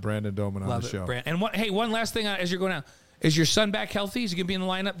had to have Brandon Doman on the show. Brandon. And one last thing as you're going out. Is your son back healthy? Is he going to be in the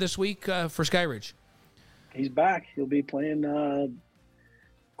lineup this week for Skyridge? He's back. He'll be playing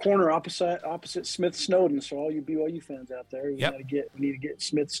corner opposite Smith Snowden. So all you BYU fans out there, we need to get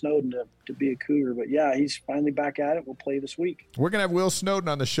Smith Snowden to be a Cougar. But yeah, he's finally back at it. We'll play this week. We're gonna have Will Snowden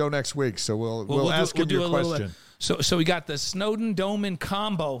on the show next week, so we'll ask him your question. So we got the Snowden Doman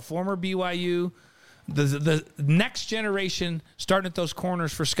combo, former BYU, the next generation starting at those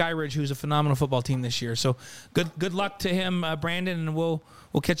corners for Skyridge, who's a phenomenal football team this year. So good luck to him, Brandon, and we'll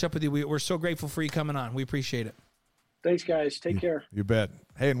catch up with you. We're so grateful for you coming on. We appreciate it. Thanks, guys. Take care. You bet.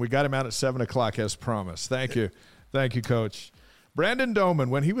 Hey, and we got him out at 7 o'clock as promised. Thank you. Thank you, Coach. Brandon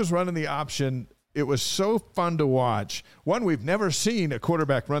Doman, when he was running the option, it was so fun to watch. One, we've never seen a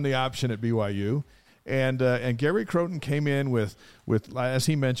quarterback run the option at BYU. And Gary Croton came in with, as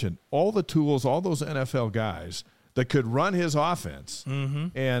he mentioned, all the tools, all those NFL guys that could run his offense.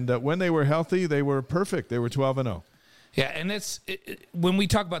 Mm-hmm. And when they were healthy, they were perfect. They were 12-0. Yeah, and when we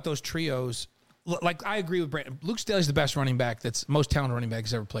talk about those trios, like I agree with Brandon. Luke Staley's the best running back. That's most talented running back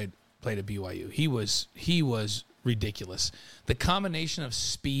he's ever played at BYU. He was ridiculous. The combination of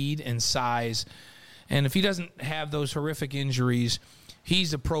speed and size, and if he doesn't have those horrific injuries,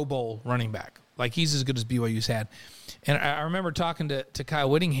 he's a Pro Bowl running back. Like, he's as good as BYU's had. And I remember talking to Kyle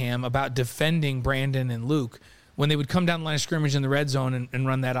Whittingham about defending Brandon and Luke when they would come down the line of scrimmage in the red zone and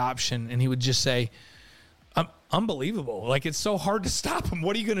run that option, and he would just say, unbelievable. Like, it's so hard to stop him.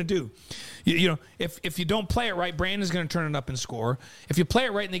 What are you going to do? You know, if you don't play it right, Brandon's going to turn it up and score. If you play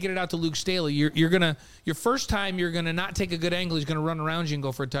it right and they get it out to Luke Staley, your first time you're going to not take a good angle. He's going to run around you and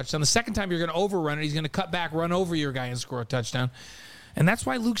go for a touchdown. The second time you're going to overrun it. He's going to cut back, run over your guy and score a touchdown. And that's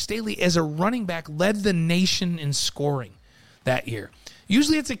why Luke Staley, as a running back, led the nation in scoring that year.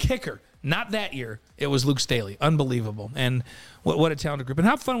 Usually it's a kicker. Not that year. It was Luke Staley. Unbelievable. And what a talented group. And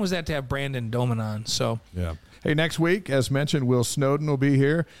how fun was that to have Brandon Doman on? So yeah. Hey, next week, as mentioned, Will Snowden will be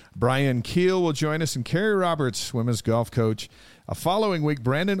here. Brian Keel will join us, and Carrie Roberts, women's golf coach. Following week,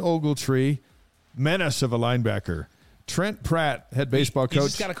 Brandon Ogletree, menace of a linebacker. Trent Pratt, head baseball coach. You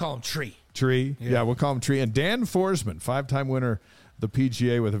just got to call him Tree. Tree. Yeah, we'll call him Tree. And Dan Forsman, 5-time winner the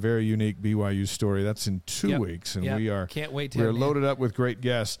PGA, with a very unique BYU story. That's in 2 weeks, and we are can't wait to we're loaded up with great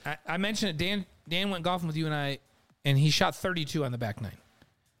guests. I mentioned it. Dan went golfing with you and I, and he shot 32 on the back nine.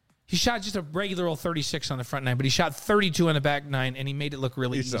 He shot just a regular old 36 on the front nine, but he shot 32 on the back nine, and he made it look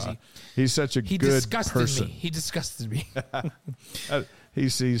really easy. He's such a good person. He disgusted me.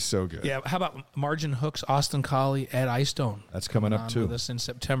 He's so good. Yeah. How about Margin Hooks, Austin Collie, Ed Eyestone? That's coming up too. With us in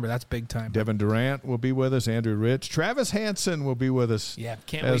September. That's big time. Devin Durant will be with us. Andrew Rich, Travis Hansen will be with us. Yeah,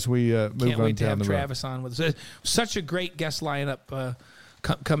 as we move on down the road. Can't wait to have Travis on with us. Such a great guest lineup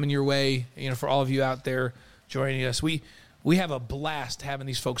coming your way. For all of you out there joining us, we have a blast having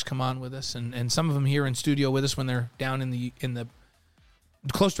these folks come on with us, and some of them here in studio with us when they're down in the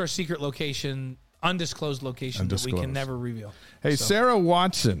close to our secret location. Undisclosed location that we can never reveal. Hey, Sarah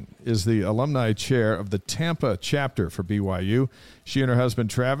Watson is the alumni chair of the Tampa chapter for BYU. She and her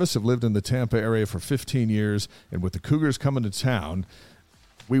husband Travis have lived in the Tampa area for 15 years, and with the Cougars coming to town,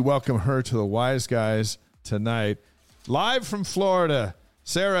 we welcome her to the Wise Guys tonight. Live from Florida.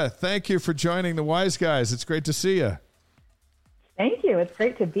 Sarah, thank you for joining the Wise Guys. It's great to see you. Thank you. It's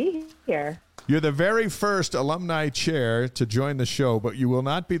great to be here. You're the very first alumni chair to join the show, but you will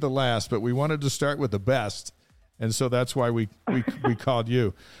not be the last. But we wanted to start with the best, and so that's why we called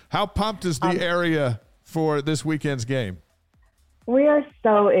you. How pumped is the area for this weekend's game? We are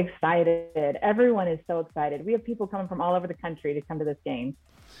so excited. Everyone is so excited. We have people coming from all over the country to come to this game.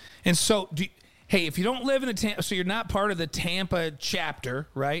 And so, hey, if you don't live in a Tampa, so you're not part of the Tampa chapter,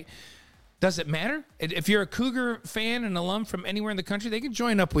 right? Does it matter? If you're a Cougar fan and alum from anywhere in the country, they can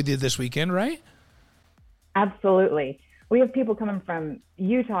join up with you this weekend, right? Absolutely. We have people coming from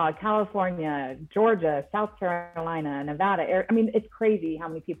Utah, California, Georgia, South Carolina, Nevada. I mean, it's crazy how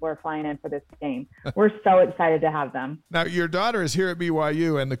many people are flying in for this game. We're so excited to have them. Now, your daughter is here at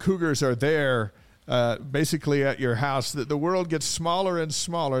BYU, and the Cougars are there basically at your house. The world gets smaller and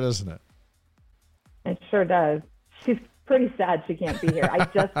smaller, doesn't it? It sure does. She's pretty sad she can't be here. I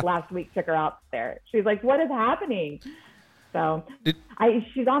just last week took her out there. She's like, what is happening? So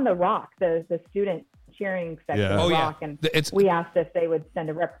she's on the Rock, the student cheering section of the Rock, and we asked if they would send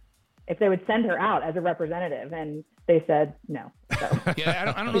her out as a representative, and they said no. So.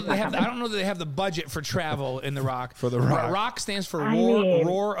 Yeah, I don't know that I don't know that they have the budget for travel in the Rock. For the Rock. Rock stands for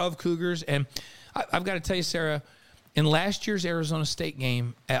Roar of Cougars, and I've got to tell you, Sarah, in last year's Arizona State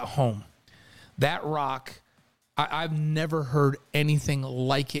game at home, that Rock, I've never heard anything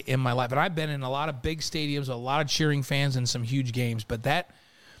like it in my life. And I've been in a lot of big stadiums, a lot of cheering fans, and some huge games. But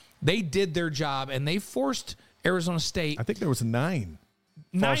they did their job, and they forced Arizona State. I think there was 9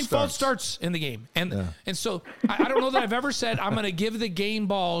 false starts in the game. And so I don't know that I've ever said I'm going to give the game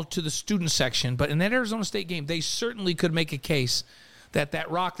ball to the student section. But in that Arizona State game, they certainly could make a case that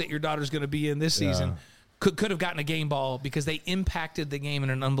Rock that your daughter's going to be in this season could have gotten a game ball because they impacted the game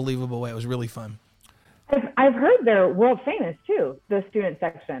in an unbelievable way. It was really fun. I've heard they're world famous too, the student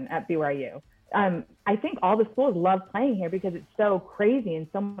section at BYU. I think all the schools love playing here because it's so crazy and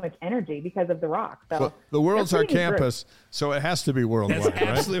so much energy because of the Rock. So well, the world's our campus, so it has to be worldwide, right?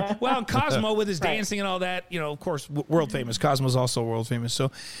 Absolutely. Well, and Cosmo with his dancing and all that, of course, world famous. Cosmo's also world famous.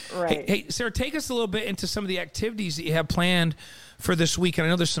 So, hey, Sarah, take us a little bit into some of the activities that you have planned for this week. And I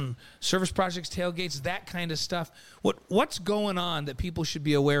know there's some service projects, tailgates, that kind of stuff. What's going on that people should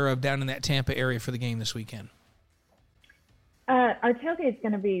be aware of down in that Tampa area for the game this weekend? Our tailgate is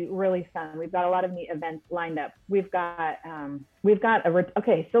going to be really fun. We've got a lot of neat events lined up. So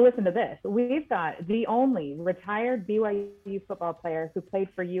listen to this. We've got the only retired BYU football player who played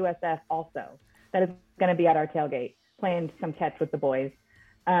for USF also that is going to be at our tailgate playing some catch with the boys.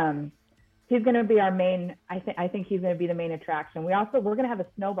 He's going to be our main. I think he's going to be the main attraction. We're going to have a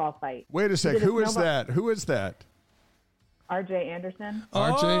snowball fight. Wait a sec. Who is that? Who is that? R.J. Anderson.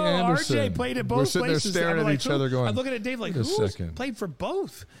 R.J. Anderson. R.J. played at both places. We're sitting there staring at each other going, I'm looking at Dave like, who's played for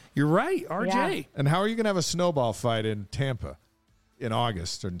both? You're right, R.J. Yeah. And how are you going to have a snowball fight in Tampa in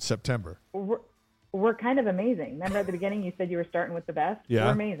August or in September? We're kind of amazing. Remember at the beginning you said you were starting with the best? Yeah.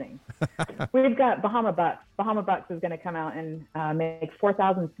 We're amazing. We've got Bahama Bucks. Bahama Bucks is going to come out and make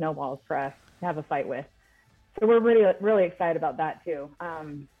 4,000 snowballs for us to have a fight with. So we're really, really excited about that too.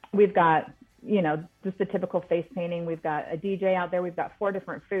 We've got, just the typical face painting. We've got a DJ out there. We've got 4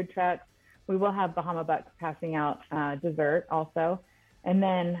 different food trucks. We will have Bahama Bucks passing out dessert also. And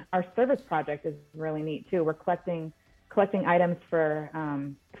then our service project is really neat too. We're collecting items for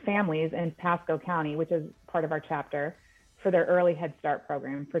families in Pasco County, which is part of our chapter, for their early Head Start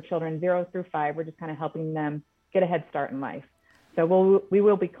program for children 0 through 5. We're just kind of helping them get a head start in life. So we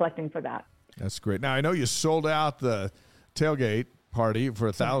will be collecting for that. That's great. Now, I know you sold out the tailgate party for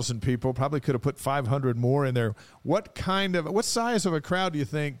 1,000 people. Probably could have put 500 more in there. What size of a crowd do you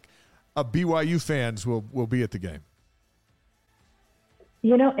think of BYU fans will be at the game?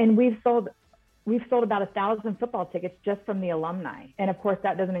 And we've sold we've sold about 1,000 football tickets just from the alumni. And of course,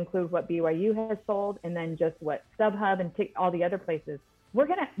 that doesn't include what BYU has sold and then just what StubHub and all the other places.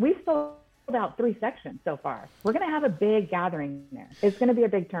 We've sold out 3 sections so far. We're going to have a big gathering there. It's going to be a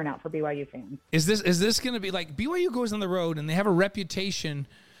big turnout for BYU fans. Is this going to be like BYU goes on the road and they have a reputation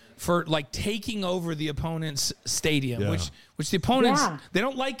for like taking over the opponent's stadium, which the opponents, they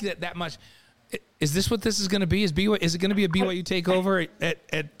don't like that much. Is this what this is going to be? Is it going to be a BYU takeover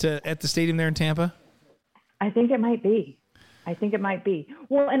at the stadium there in Tampa? I think it might be.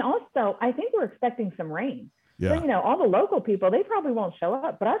 Well, and also I think we're expecting some rain. Yeah. So, all the local people, they probably won't show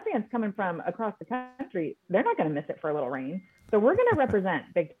up, but our fans coming from across the country, they're not going to miss it for a little rain. So we're going to represent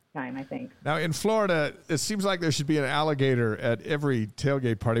big time, I think. Now, in Florida, it seems like there should be an alligator at every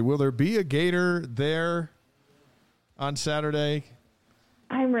tailgate party. Will there be a gator there on Saturday?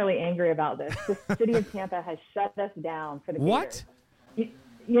 I'm really angry about this. The city of Tampa has shut us down for the What? Gators.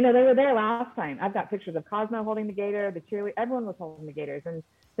 They were there last time. I've got pictures of Cosmo holding the gator, the cheerleader, everyone was holding the gators. And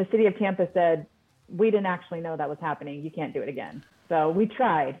the city of Tampa said, we didn't actually know that was happening. You can't do it again. So we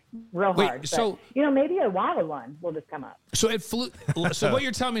tried real hard. So maybe a wild one will just come up. So it flew. So what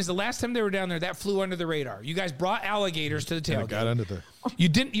you're telling me is the last time they were down there, that flew under the radar. You guys brought alligators to the tailgate. Got under the. You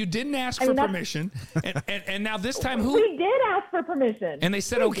didn't ask for permission, and now this time who? We did ask for permission. And they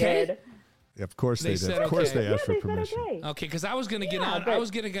said we okay. Did. Yeah, of course they did. Said Of course okay. they asked for they permission. said Okay, because I was going to get on. I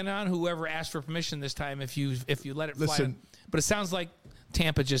was going to get on whoever asked for permission this time. If you let it fly. Listen, but it sounds like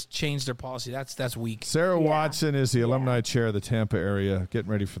Tampa just changed their policy. That's weak. Sarah Watson is the alumni chair of the Tampa area, getting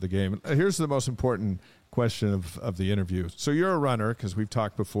ready for the game. Here's the most important question of the interview. So you're a runner, because we've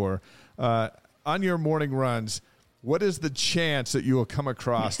talked before. On your morning runs, what is the chance that you will come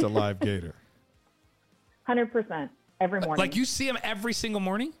across a live gator? 100% every morning. Like you see them every single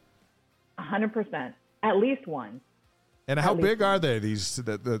morning? 100%. At least one. And how big are they, these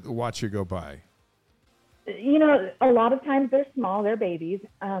that watch you go by? A lot of times they're small, they're babies.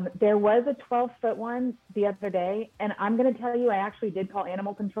 There was a 12-foot one the other day, and I'm going to tell you, I actually did call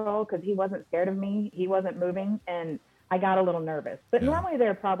animal control because he wasn't scared of me. He wasn't moving, and I got a little nervous. But normally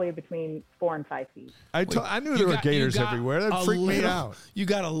they're probably between 4 and 5 feet. I knew there were gators everywhere. That freaked me out. You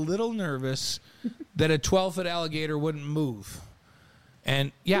got a little nervous that a 12-foot alligator wouldn't move.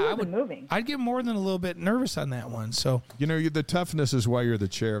 And I'd get more than a little bit nervous on that one. So the toughness is why you're the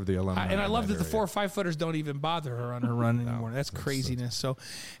chair of the alumni. And I love that the 4 or 5 footers don't even bother her on her run anymore. That's craziness. So,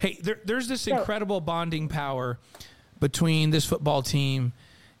 hey, there's this incredible bonding power between this football team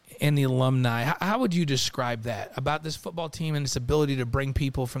and the alumni. How would you describe that about this football team and its ability to bring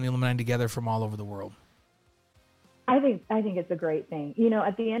people from the alumni together from all over the world? I think it's a great thing.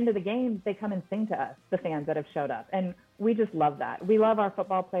 At the end of the game, they come and sing to us, the fans that have showed up. And we just love that. We love our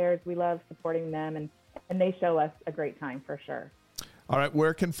football players. We love supporting them, and they show us a great time for sure. All right,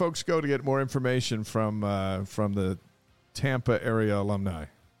 where can folks go to get more information from the Tampa area alumni?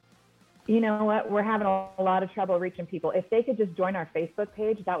 You know what? We're having a lot of trouble reaching people. If they could just join our Facebook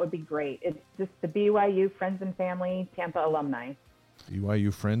page, that would be great. It's just the BYU Friends and Family Tampa Alumni.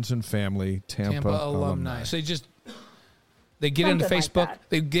 BYU Friends and Family Tampa Alumni. So they get into Facebook.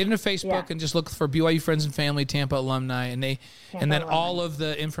 They get into Facebook and just look for BYU Friends and Family Tampa Alumni, and then all of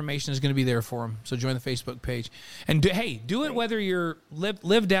the information is going to be there for them. So join the Facebook page, and do it whether you're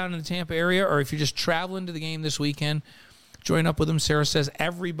live down in the Tampa area or if you're just traveling to the game this weekend. Join up with them. Sarah says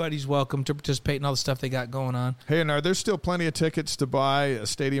everybody's welcome to participate in all the stuff they got going on. Hey, and are there still plenty of tickets to buy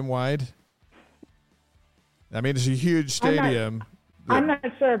stadium wide? I mean, it's a huge stadium. I'm not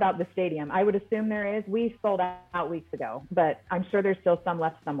sure about the stadium. I would assume there is. We sold out weeks ago, but I'm sure there's still some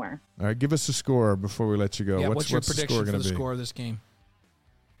left somewhere. All right, give us a score before we let you go. Yeah, what's your the prediction score for going the to be? score of this game?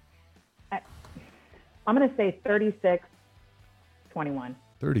 I'm going to say 36-21.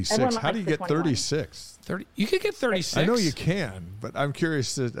 36. How do you get 36? 30. You could get 36. I know you can, but I'm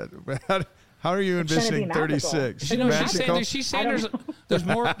curious. How are you envisioning 36? She's saying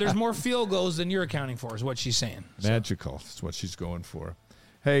there's more field goals than you're accounting for, is what she's saying. Magical is what she's going for.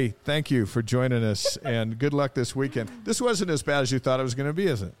 Hey, thank you for joining us, and good luck this weekend. This wasn't as bad as you thought it was going to be,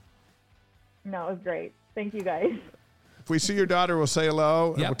 is it? No, it was great. Thank you, guys. If we see your daughter, we'll say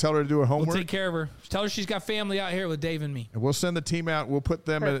hello, and we'll tell her to do her homework. We'll take care of her. Tell her she's got family out here with Dave and me. And we'll send the team out. We'll put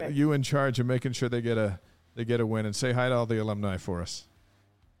them, you in charge of making sure they get a win. And say hi to all the alumni for us.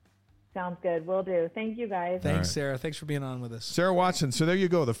 Sounds good. Will do. Thank you, guys. Thanks, Sarah. Thanks for being on with us. Sarah Watson. So there you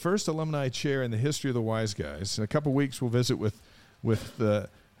go. The first alumni chair in the history of the Wise Guys. In a couple of weeks, we'll visit with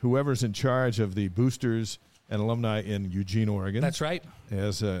whoever's in charge of the boosters and alumni in Eugene, Oregon. That's right.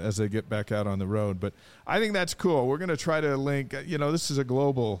 As they get back out on the road. But I think that's cool. We're going to try to link, this is a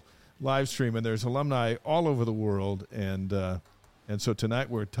global live stream, and there's alumni all over the world, and And so tonight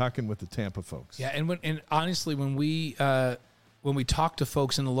we're talking with the Tampa folks. Yeah, and honestly, when we talk to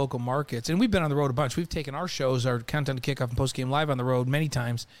folks in the local markets, and we've been on the road a bunch, we've taken our shows, our Countdown to Kickoff and Post Game Live on the road many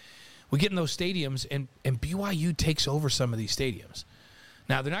times. We get in those stadiums, and BYU takes over some of these stadiums.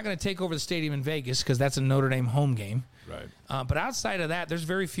 Now, they're not going to take over the stadium in Vegas because that's a Notre Dame home game. Right. But outside of that, there's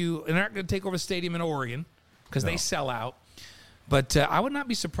very few. And they're not going to take over the stadium in Oregon because they sell out. But I would not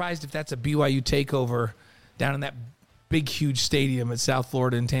be surprised if that's a BYU takeover down in that big, huge stadium at South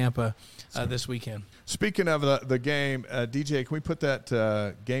Florida in Tampa this weekend. Speaking of the game, DJ, can we put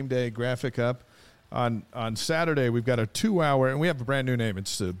that game day graphic up? On Saturday, we've got a 2-hour, and we have a brand new name.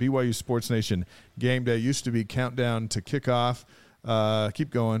 It's BYU Sports Nation Game Day. Used to be Countdown to Kickoff.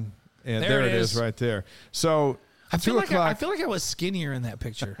 Keep going. And there it is right there. So I feel like I was skinnier in that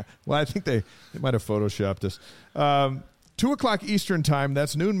picture. Well, I think they might have photoshopped us. 2 o'clock Eastern time,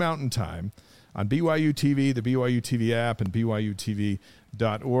 that's noon Mountain time, on BYU TV, the BYU TV app, and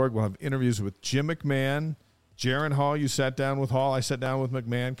BYUtv.org. We'll have interviews with Jim McMahon, Jaron Hall. You sat down with Hall. I sat down with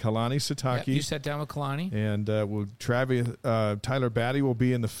McMahon. Kalani Sitake. Yep, you sat down with Kalani. And Tyler Batty will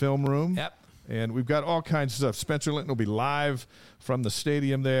be in the film room. Yep. And we've got all kinds of stuff. Spencer Linton will be live from the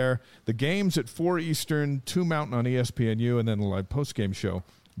stadium there. The game's at 4 Eastern, 2 Mountain on ESPNU, and then a live post-game show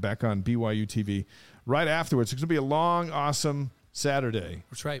back on BYU TV right afterwards. It's going to be a long, awesome Saturday.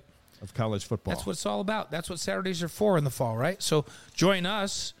 That's right. Of college football. That's what it's all about. That's what Saturdays are for in the fall, right? So join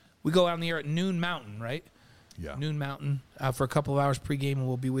us. We go out in the air at noon Mountain, right? Yeah. Noon Mountain for a couple of hours pregame, and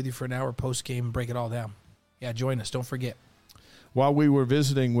we'll be with you for an hour postgame and break it all down. Yeah, join us. Don't forget. While we were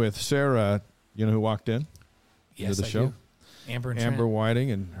visiting with Sarah, you know who walked in? Yes, to the show? do. Amber Trent. Whiting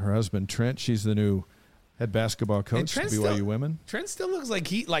and her husband Trent. She's the new head basketball coach for BYU women. Trent still looks like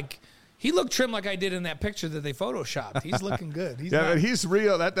he looked trim like I did in that picture that they photoshopped. He's looking good. He's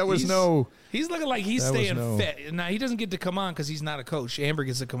real. He's looking like he's staying fit. Now he doesn't get to come on because he's not a coach. Amber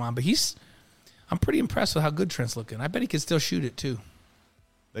gets to come on, but I'm pretty impressed with how good Trent's looking. I bet he could still shoot it too.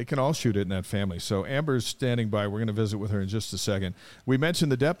 They can all shoot it in that family. So Amber's standing by. We're going to visit with her in just a second. We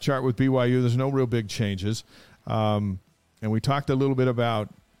mentioned the depth chart with BYU. There's no real big changes. And we talked a little bit about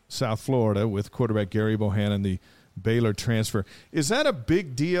South Florida with quarterback Gary Bohannon, the Baylor transfer. Is that a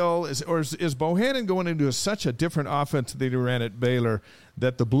big deal? Is Bohannon going into such a different offense that he ran at Baylor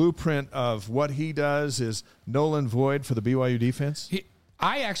that the blueprint of what he does is null and void for the BYU defense?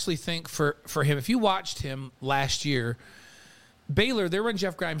 I actually think for him, if you watched him last year, Baylor, they run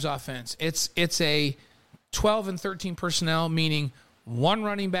Jeff Grimes' offense. It's a 12 and 13 personnel, meaning 1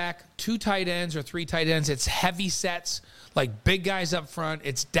 running back, 2 tight ends or 3 tight ends. It's heavy sets, like big guys up front.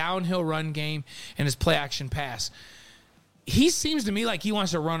 It's downhill run game, and it's play action pass. He seems to me like he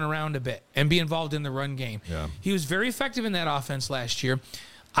wants to run around a bit and be involved in the run game. Yeah. He was very effective in that offense last year.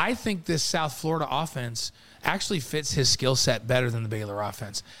 I think this South Florida offense actually fits his skill set better than the Baylor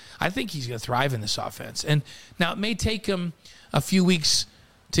offense. I think he's going to thrive in this offense. And now it may take him a few weeks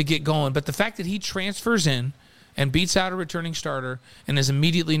to get going, but the fact that he transfers in and beats out a returning starter and is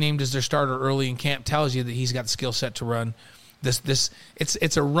immediately named as their starter early in camp tells you that he's got the skill set to run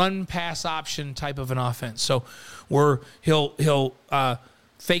it's a run pass option type of an offense. So where he'll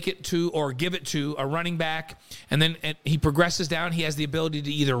fake it to or give it to a running back, and then he progresses down. He has the ability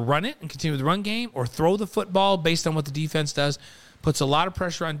to either run it and continue the run game or throw the football based on what the defense does. Puts a lot of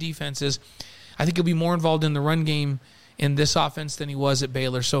pressure on defenses. I think he'll be more involved in the run game in this offense than he was at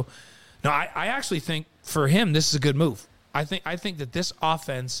Baylor. So, no, I actually think for him this is a good move. I think that this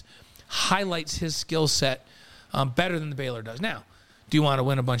offense highlights his skill set better than the Baylor does. Now, do you want to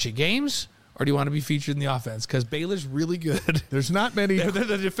win a bunch of games, or do you want to be featured in the offense? Because Baylor's really good. There's not many. They're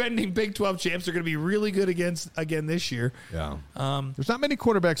the defending Big 12 champs. They're going to be really good again this year. Yeah. There's not many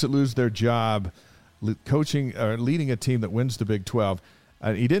quarterbacks that lose their job coaching or leading a team that wins the Big 12.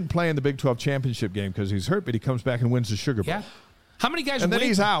 He didn't play in the Big 12 championship game because he's hurt, but he comes back and wins the Sugar Bowl. Yeah. How many guys then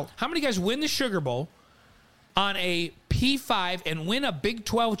he's out. How many guys win the Sugar Bowl on a P5 and win a Big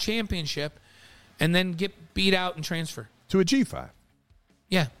 12 championship and then get beat out and transfer? To a G5.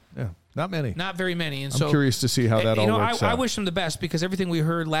 Yeah. Yeah. Not many. Not very many. And I'm curious to see how that all works out. I wish him the best because everything we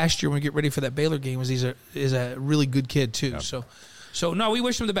heard last year when we get ready for that Baylor game was he's a really good kid too. Yep. So, no, we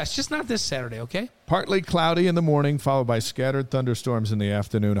wish him the best. Just not this Saturday, okay? Partly cloudy in the morning, followed by scattered thunderstorms in the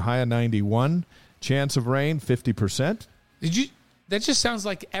afternoon. High of 91. Chance of rain, 50%. That just sounds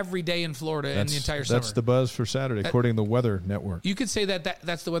like every day in Florida in the entire summer. That's the buzz for Saturday, according to the Weather Network. You could say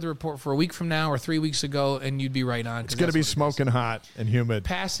that's the weather report for a week from now or 3 weeks ago, and you'd be right on. It's going to be smoking hot and humid.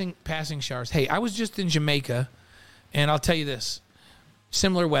 Passing showers. Hey, I was just in Jamaica, and I'll tell you this.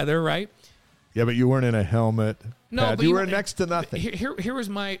 Similar weather, right? Yeah, but you weren't in a helmet. No, pad. but You were next to nothing. Here was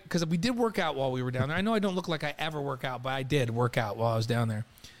my, because we did work out while we were down there. I know I don't look like I ever work out, but I did work out while I was down there.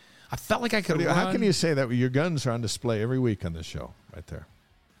 I felt like I could run. How can you say that? Your guns are on display every week on this show, right there.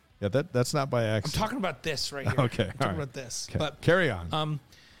 Yeah, that's not by accident. I'm talking about this right here. Okay, I'm talking about this. Okay. But carry on.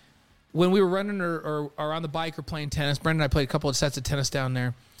 When we were running or on the bike or playing tennis, Brendan and I played a couple of sets of tennis down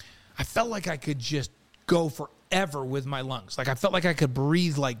there. I felt like I could just go forever with my lungs. Like I felt like I could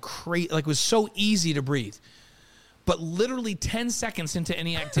breathe like crazy. Like it was so easy to breathe. But literally 10 seconds into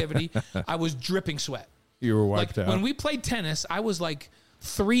any activity, I was dripping sweat. You were wiped out. When we played tennis, I was like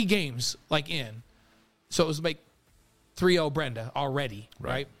 3 games in. So it was like 3-0 Brenda already,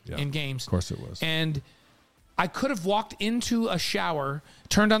 right? Yeah. In games. Of course it was. And I could have walked into a shower,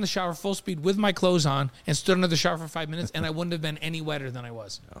 turned on the shower full speed with my clothes on, and stood under the shower for 5 minutes, and I wouldn't have been any wetter than I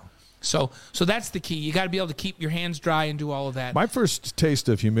was. No. So that's the key. You got to be able to keep your hands dry and do all of that. My first taste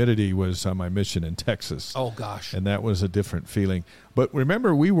of humidity was on my mission in Texas. Oh, gosh. And that was a different feeling. But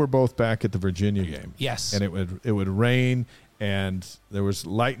remember, we were both back at the Virginia game. Yes. And it would rain, and there was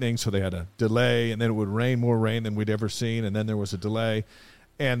lightning, so they had a delay, and then it would rain, more rain than we'd ever seen, and then there was a delay.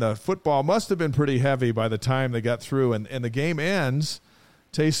 And the football must have been pretty heavy by the time they got through. And the game ends.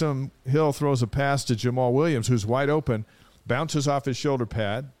 Taysom Hill throws a pass to Jamal Williams, who's wide open, bounces off his shoulder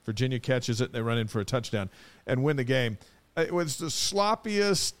pad. Virginia catches it, and they run in for a touchdown and win the game. It was the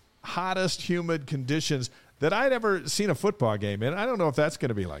sloppiest, hottest, humid conditions that I'd ever seen a football game in. I don't know if that's going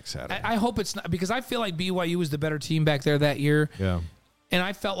to be like Saturday. I hope it's not, because I feel like BYU was the better team back there that year. Yeah. And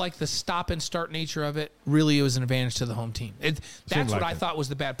I felt like the stop and start nature of it really was an advantage to the home team. That's what I thought was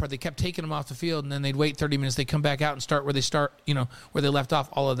the bad part. They kept taking them off the field, and then they'd wait 30 minutes. They come back out and start where they left off.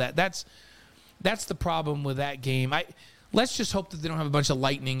 All of that. That's the problem with that game. Let's just hope that they don't have a bunch of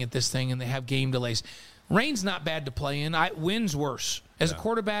lightning at this thing and they have game delays. Rain's not bad to play in. Wind's worse. As a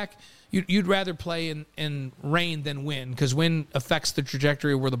quarterback, you'd rather play in rain than wind, because wind affects the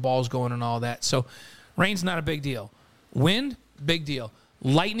trajectory of where the ball's going and all that. So rain's not a big deal. Wind, big deal.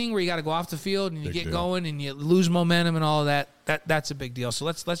 Lightning, where you got to go off the field and you get going and you lose momentum and all of that's a big deal. So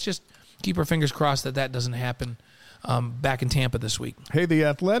let's just keep our fingers crossed that doesn't happen back in Tampa this week. Hey, The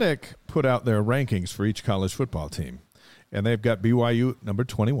Athletic put out their rankings for each college football team, and they've got BYU number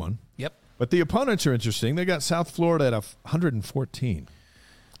 21. Yep. But the opponents are interesting. They got South Florida at 114.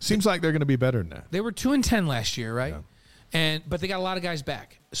 Seems like they're going to be better than that. They were 2-10 last year, right? Yeah. But they got a lot of guys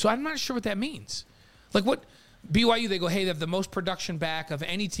back. So I'm not sure what that means. Like what BYU, they go, hey, they have the most production back of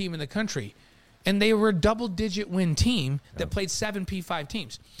any team in the country. And they were a double-digit win team that played 7 P5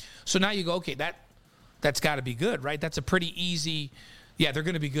 teams. So now you go, okay, that's got to be good, right? That's a pretty easy, they're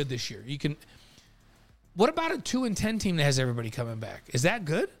going to be good this year. What about a 2-10 team that has everybody coming back? Is that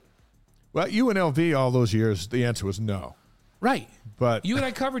good? Well, UNLV all those years, the answer was no. Right. But you and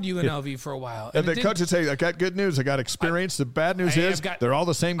I covered UNLV for a while. And the coaches say, I got good news. I got experience. The bad news is they're all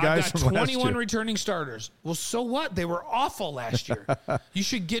the same guys from last year. 21 returning starters. Well, so what? They were awful last year. You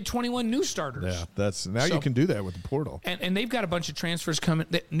should get 21 new starters. Yeah, you can do that with the portal. And they've got a bunch of transfers coming.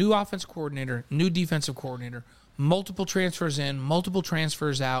 New offensive coordinator, new defensive coordinator, multiple transfers in, multiple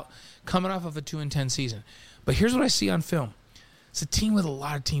transfers out, coming off of a 2-10 season. But here's what I see on film. It's a team with a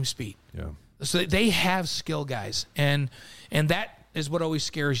lot of team speed. Yeah. So they have skill guys. And that is what always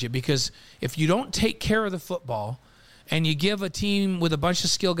scares you, because if you don't take care of the football and you give a team with a bunch of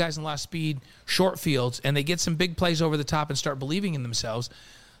skill guys and a lot of speed short fields, and they get some big plays over the top and start believing in themselves,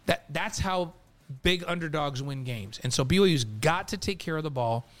 that's how big underdogs win games. And so BYU's got to take care of the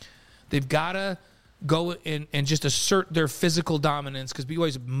ball. They've got to go and just assert their physical dominance, because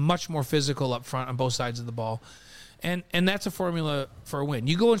BYU's much more physical up front on both sides of the ball. And that's a formula for a win.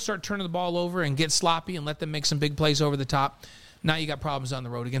 You go and start turning the ball over and get sloppy and let them make some big plays over the top, now you got problems on the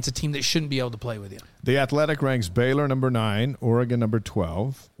road against a team that shouldn't be able to play with you. The Athletic ranks Baylor number 9, Oregon number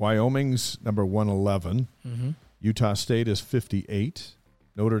 12, Wyoming's number 111, Utah State is 58,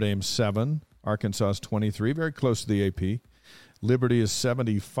 Notre Dame 7, Arkansas is 23, very close to the AP. Liberty is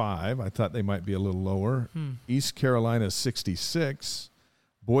 75. I thought they might be a little lower. East Carolina is 66.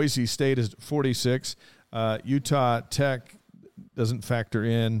 Boise State is 46. Utah Tech doesn't factor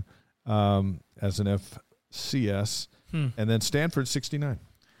in as an FCS. And then Stanford 69.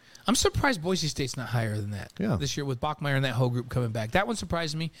 I'm surprised Boise State's not higher than that this year, with Bachmeier and that whole group coming back. That one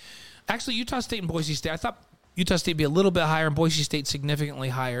surprised me. Actually, Utah State and Boise State, I thought Utah State would be a little bit higher and Boise State significantly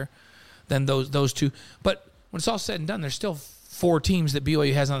higher than those two. But when it's all said and done, there's still 4 teams that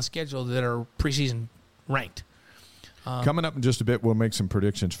BYU has on the schedule that are preseason ranked. Coming up in just a bit, we'll make some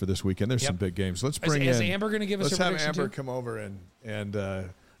predictions for this weekend. There's some big games. Let's bring is Amber going to give us a prediction? Let's have Amber too? come over and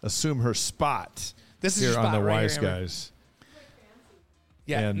assume her spot. This is here your on spot the right Wise here, Guys.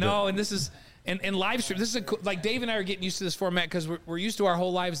 Yeah, and, and this is And live stream. This is like Dave and I are getting used to this format because we're used to our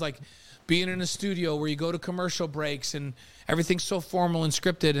whole lives like being in a studio where you go to commercial breaks and everything's so formal and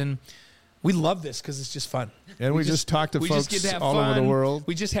scripted, and we love this because it's just fun. And we just talk to folks all over the world.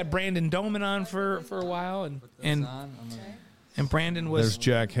 We just had Brandon Doman on for a while, and Brandon There's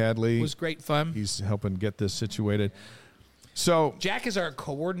Jack Hadley. Was great fun. He's helping get this situated. So Jack is our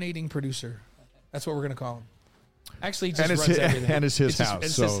coordinating producer. That's what we're going to call him. Actually, he just and runs everything. And it's his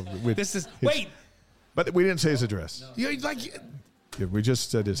house. Wait. But we didn't say his address. Yeah, we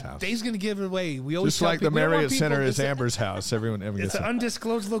just said his house. Dave's going to give it away. We always just like the Marriott Center is Amber's house. Everyone it's an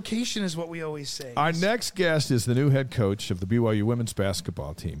undisclosed location is what we always say. Our next guest is the new head coach of the BYU women's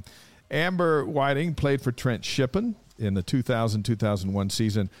basketball team. Amber Whiting played for Trent Shippen in the 2000-2001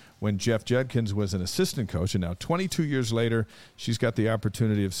 season when Jeff Judkins was an assistant coach, and now 22 years later, she's got the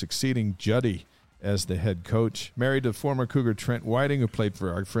opportunity of succeeding Juddy as the head coach. Married to former Cougar Trent Whiting, who played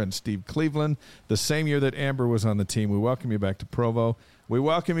for our friend Steve Cleveland the same year that Amber was on the team. We welcome you back to Provo. We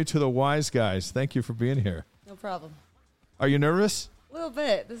welcome you to the Wise Guys. Thank you for being here. No problem. Are you nervous? A little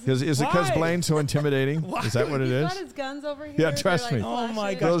bit. Is it because Blaine's so intimidating? Is that what it is? He's got his guns over here. Yeah, trust me. Oh,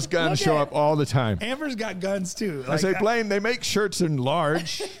 my God. Those guns show up all the time. Amber's got guns, too. I say, Blaine, they make shirts in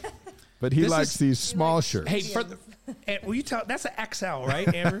large, but he likes these small shirts. Hey, will you tell? That's an XL, right,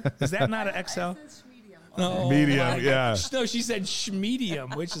 Amber? Is that not an XL? No, medium, yeah. No, she said medium,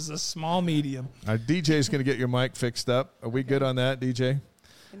 which is a small medium. DJ's going to get your mic fixed up. Are we good on that, DJ?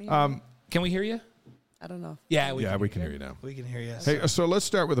 Can we hear you? I don't know. Yeah, we can hear you now. We can hear you. Hey, so let's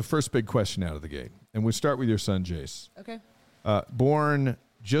start with the first big question out of the gate, and we start with your son, Jace. Okay. Born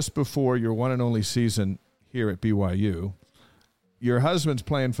just before your one and only season here at BYU. Your husband's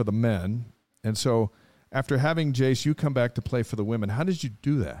playing for the men, and so after having Jace, you come back to play for the women. How did you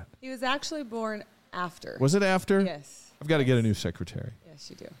do that? He was actually born after. Was it after? Yes. I've got to get a new secretary. Yes,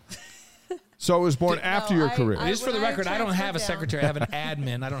 you do. So it was born after your career. Just for the record, I don't have a secretary. I have an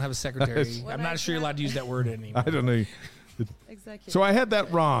admin. I don't have a secretary. I'm not sure you're allowed to use that word anymore. I don't know. Executive. So I had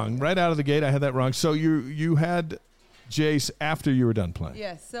that wrong. Right out of the gate, I had that wrong. So you had Jace after you were done playing.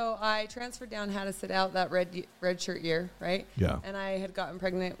 Yes. So I transferred down, had to sit out that red shirt year, right? Yeah. And I had gotten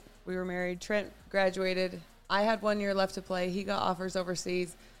pregnant. We were married. Trent graduated. I had 1 year left to play. He got offers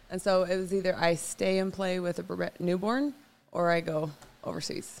overseas. And so it was either I stay and play with a newborn or I go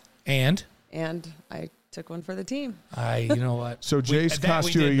overseas. And I took one for the team. You know what? So Jace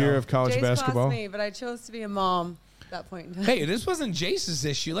cost you a year of college basketball? Jace cost me, but I chose to be a mom at that point in time. Hey, this wasn't Jace's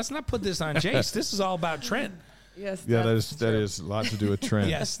issue. Let's not put this on Jace. This is all about Trent. Yes. Yeah, that is a lot to do with Trent.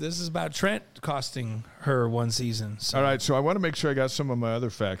 Yes, this is about Trent costing her one season. So. All right, so I want to make sure I got some of my other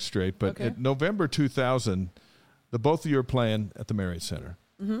facts straight. But in November 2000, the both of you are playing at the Marriott Center,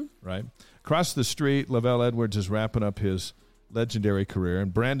 right? Across the street, Lavelle Edwards is wrapping up his legendary career,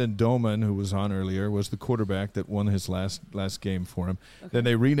 and Brandon Doman, who was on earlier, was the quarterback that won his last game for him. Then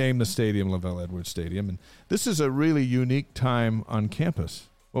they renamed the stadium Lavelle Edwards Stadium, and this is a really unique time on campus.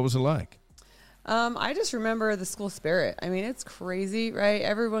 What was it like? I just remember the school spirit. I mean, it's crazy, right?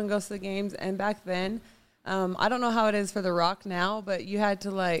 Everyone goes to the games, and back then, I don't know how it is for the Rock now, but you had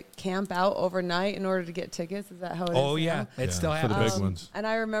to camp out overnight in order to get tickets. Is that how it is? Oh yeah, it still happens. For the big ones. And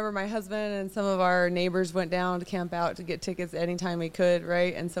I remember my husband and some of our neighbors went down to camp out to get tickets anytime we could,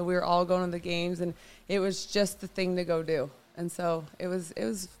 right? And so we were all going to the games, and it was just the thing to go do. And so it was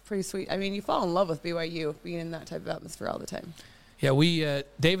pretty sweet. I mean, you fall in love with BYU being in that type of atmosphere all the time. Yeah, we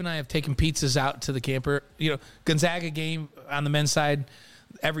Dave and I have taken pizzas out to the camper. Gonzaga game on the men's side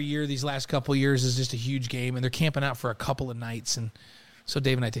every year. These last couple of years is just a huge game, and they're camping out for a couple of nights. And so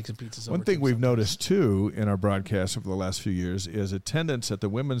Dave and I take some pizzas. One thing we've noticed too in our broadcast over the last few years is attendance at the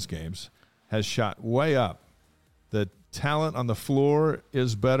women's games has shot way up. The talent on the floor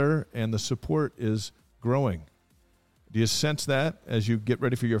is better, and the support is growing. Do you sense that as you get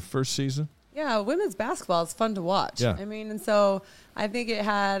ready for your first season? Yeah, women's basketball is fun to watch. Yeah. I mean, and so I think it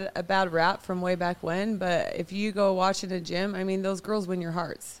had a bad rap from way back when, but if you go watch in a gym, I mean, those girls win your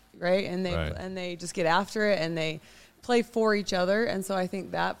hearts, right? And they just get after it, and they play for each other. And so I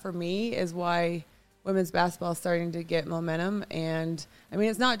think that, for me, is why women's basketball is starting to get momentum. And, I mean,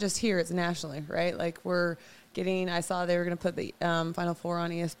 it's not just here, it's nationally, right? I saw they were going to put the Final Four on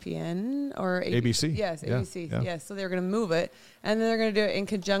ESPN or ABC. Yes, Yeah, ABC. yeah. Yes, so they were going to move it, and then they're going to do it in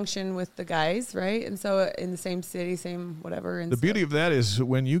conjunction with the guys, right? And so in the same city, same whatever. And The beauty of that is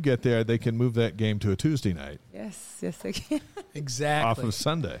when you get there, they can move that game to a Tuesday night yes, they can. exactly off of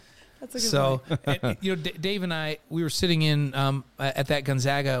Sunday. That's a good point. and, Dave and I, we were sitting in at that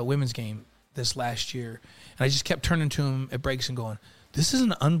Gonzaga women's game this last year, and I just kept turning to him at breaks and going, "This is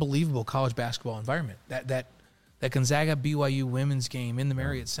an unbelievable college basketball environment. that Gonzaga BYU women's game in the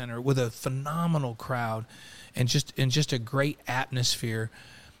Marriott Center with a phenomenal crowd and just a great atmosphere.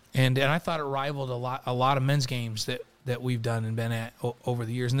 And I thought it rivaled a lot of men's games that we've done and been at over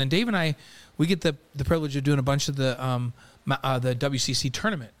the years. And then Dave and I, we get the privilege of doing a bunch of the WCC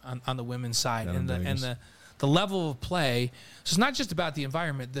tournament on the women's side, and the level of play. So it's not just about the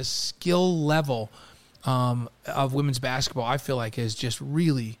environment, the skill level of women's basketball, I feel like, has just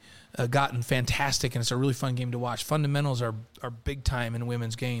really gotten fantastic, and it's a really fun game to watch. Fundamentals are big time in a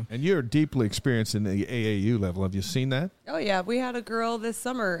women's game. And you're deeply experienced in the AAU level. Have you seen that? Oh, yeah. We had a girl this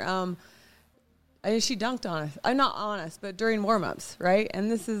summer. She dunked on us. I'm not on us, but during warm-ups, right?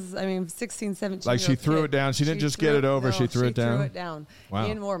 And this is, 16, 17 Like she threw it down. She didn't just get it over. She threw it down? She threw it down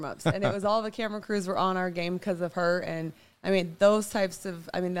in warm-ups. And it was all the camera crews were on our game because of her. And, those types of,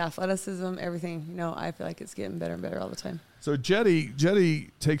 the athleticism, everything, I feel like it's getting better and better all the time. So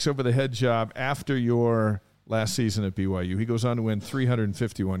Jetty takes over the head job after your last season at BYU. He goes on to win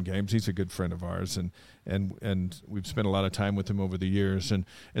 351 games. He's a good friend of ours, and we've spent a lot of time with him over the years. And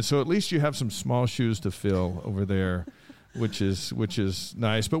so at least you have some small shoes to fill over there, which is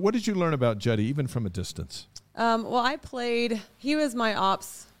nice. But what did you learn about Jetty, even from a distance? I played. He was my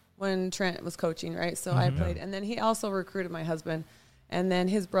ops when Trent was coaching, right? So I played, and then he also recruited my husband. And then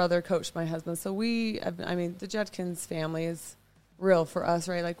his brother coached my husband. So the Judkins family is real for us,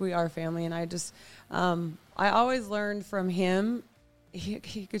 right? Like, we are family. And I just, I always learned from him,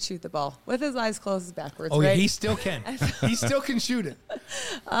 he could shoot the ball with his eyes closed backwards, right? Yeah, he still can. He still can shoot it.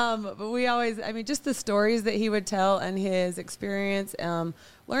 But we always, just the stories that he would tell and his experience,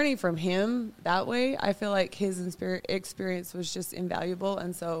 learning from him that way, I feel like his experience was just invaluable.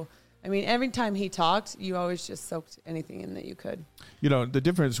 And so, every time he talked, you always just soaked anything in that you could. The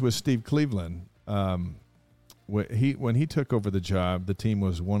difference with Steve Cleveland, when he took over the job, the team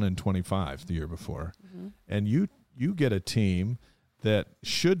was 1-25 the year before, and you get a team that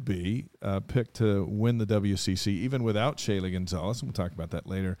should be picked to win the WCC even without Shaylee Gonzalez, and we'll talk about that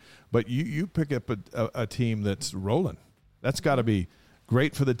later. But you pick up a team that's rolling. That's got to be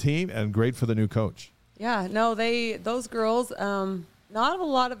great for the team and great for the new coach. Yeah, no, those girls. Not a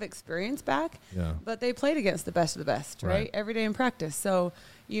lot of experience back, but they played against the best of the best, right? Every day in practice. So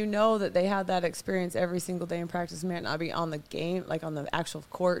that they had that experience every single day in practice. May not be on the game, like on the actual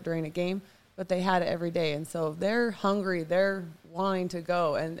court during a game, but they had it every day. And so they're hungry. They're wanting to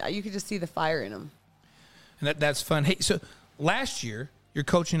go. And you could just see the fire in them. And that's fun. Hey, so last year, you're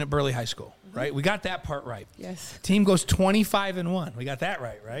coaching at Burley High School, right? We got that part right. Yes. Team goes 25-1. We got that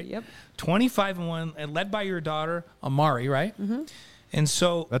right? Yep. 25-1, and led by your daughter, Amari, right? Mm-hmm. And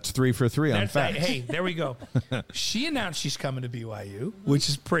so that's 3 for 3 on facts. Hey, there we go. She announced she's coming to BYU, which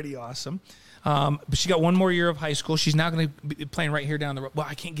is pretty awesome. But she got one more year of high school. She's now going to be playing right here down the road. Well,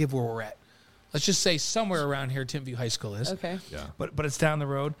 I can't give where we're at. Let's just say somewhere around here, Timpview High School is. Okay. Yeah. But it's down the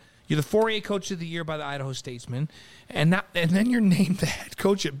road. You're the 4A Coach of the Year by the Idaho Statesman, and then you're named the head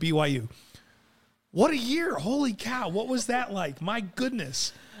coach at BYU. What a year! Holy cow! What was that like? My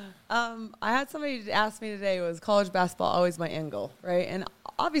goodness. I had somebody ask me today, was college basketball always my end goal, right? And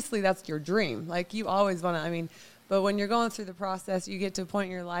obviously that's your dream. Like, you always want to, but when you're going through the process, you get to a point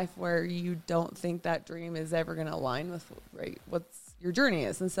in your life where you don't think that dream is ever going to align with, right, what's your journey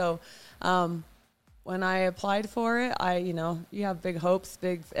is. And so when I applied for it, you have big hopes,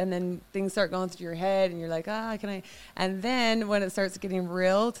 and then things start going through your head and you're like, can I? And then when it starts getting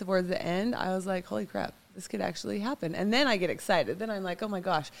real towards the end, I was like, holy crap, this could actually happen. And then I get excited. Then I'm like, oh my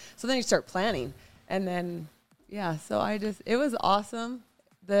gosh. So then you start planning. And then, so it was awesome.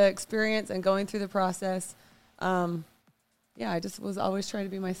 The experience and going through the process. I just was always trying to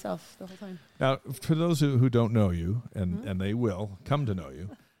be myself the whole time. Now, for those who don't know you, and they will come to know you,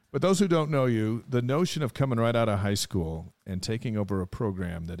 but those who don't know you, the notion of coming right out of high school and taking over a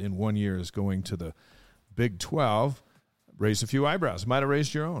program that in 1 year is going to the Big 12 raised a few eyebrows. Might have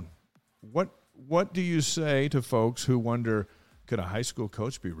raised your own. What do you say to folks who wonder, could a high school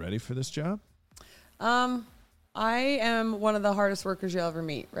coach be ready for this job? I am one of the hardest workers you'll ever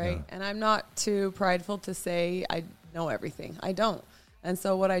meet, right? Yeah. And I'm not too prideful to say I know everything. I don't. And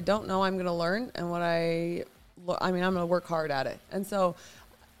so what I don't know, I'm going to learn, and I'm going to work hard at it. And so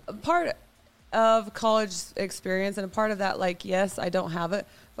a part of college experience and a part of that, like, yes, I don't have it.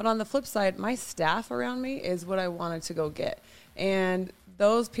 But on the flip side, my staff around me is what I wanted to go get. And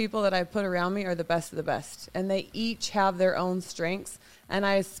those people that I put around me are the best of the best. And they each have their own strengths. And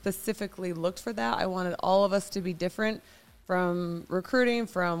I specifically looked for that. I wanted all of us to be different, from recruiting,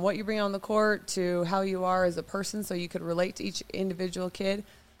 from what you bring on the court to how you are as a person, so you could relate to each individual kid.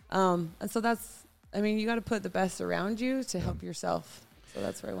 And so that's, you got to put the best around you to help yourself. So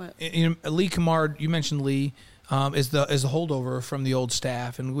that's where I went. Lee Cummard, you mentioned Lee. is the holdover from the old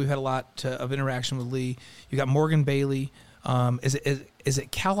staff, and we've had a lot of interaction with Lee. You got Morgan Bailey. Is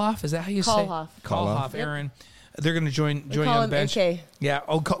it Kaloff? Is that how you say? Kaloff. Aaron. They're going to join you on the bench. AK. Yeah.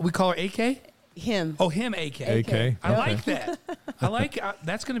 Oh, we call her AK. Him. Oh, him, AK. AK. I like that. I like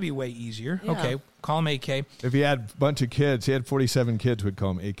that's going to be way easier. Yeah. Okay, call him AK. If he had a bunch of kids, he had 47 kids, we'd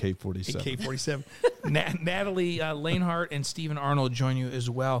call him AK-47. AK-47. Natalie Lanehart and Stephen Arnold join you as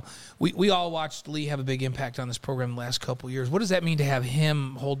well. We all watched Lee have a big impact on this program the last couple of years. What does that mean to have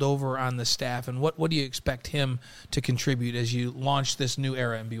him hold over on the staff, and what do you expect him to contribute as you launch this new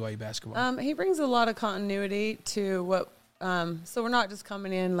era in BYU basketball? He brings a lot of continuity to what. So we're not just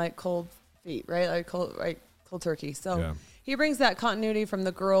coming in like cold feet, right? Like cold turkey. So he brings that continuity from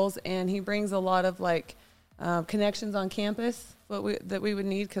the girls, and he brings a lot of connections on campus that we would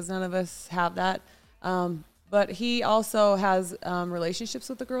need, because none of us have that. But he also has relationships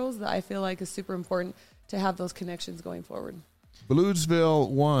with the girls that I feel like is super important to have those connections going forward. Bluesville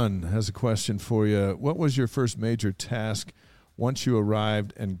 1 has a question for you. What was your first major task once you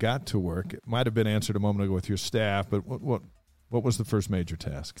arrived and got to work? It might have been answered a moment ago with your staff, but what was the first major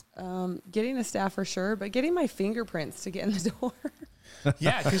task? Getting a staff for sure, but getting my fingerprints to get in the door.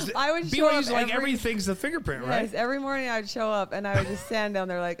 Yeah, because I would show up everything's the fingerprint, right? Yes, every morning I would show up and I would just stand down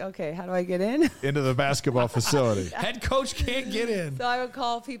there like, okay, how do I get in? Into the basketball facility. Head coach can't get in. So I would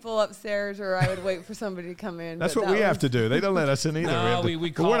call people upstairs, or I would wait for somebody to come in. That's what we have to do. They don't let us in either. No, we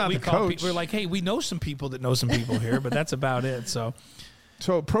call coach. We're like, hey, we know some people that know some people here, but that's about it. So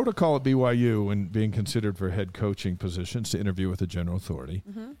protocol at BYU when being considered for head coaching positions to interview with the general authority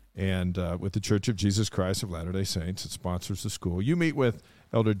and with the Church of Jesus Christ of Latter-day Saints that sponsors the school. You meet with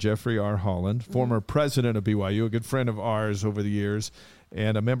Elder Jeffrey R. Holland, former president of BYU, a good friend of ours over the years,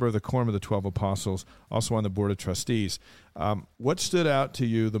 and a member of the Quorum of the 12 Apostles, also on the Board of Trustees. What stood out to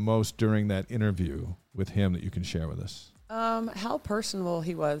you the most during that interview with him that you can share with us? How personable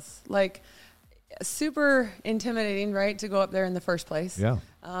he was. Super intimidating, right, to go up there in the first place. Yeah.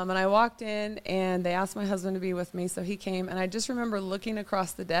 And I walked in, and they asked my husband to be with me, so he came. And I just remember looking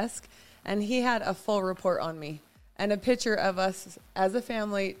across the desk, and he had a full report on me and a picture of us as a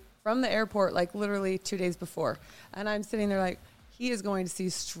family from the airport, literally 2 days before. And I'm sitting there like, he is going to see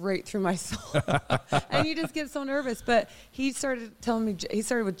straight through my soul. And you just get so nervous. But he started telling me, he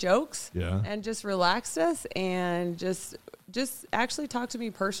started with jokes and just relaxed us and just actually talked to me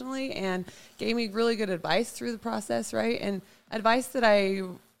personally and gave me really good advice through the process, right? And advice that I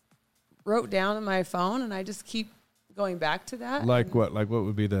wrote down on my phone, and I just keep going back to that. Like what? Like what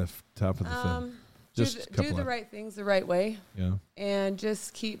would be the top of the thing? Do the right things the right way. Yeah. And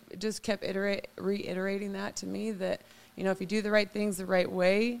just kept reiterating that to me, that, if you do the right things the right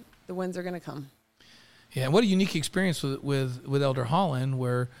way, the wins are going to come. Yeah, and what a unique experience with Elder Holland,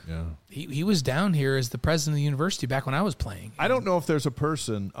 where he was down here as the president of the university back when I was playing. I don't know if there's a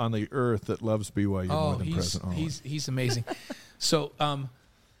person on the earth that loves BYU more than President Holland. He's amazing. So,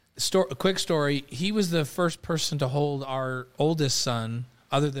 a quick story. He was the first person to hold our oldest son,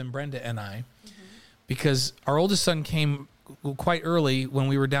 other than Brenda and I, because our oldest son came quite early when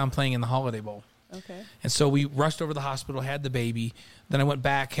we were down playing in the Holiday Bowl. Okay. And so we rushed over to the hospital, had the baby. Then I went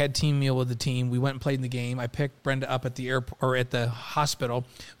back, had team meal with the team. We went and played in the game. I picked Brenda up at the airport or at the hospital.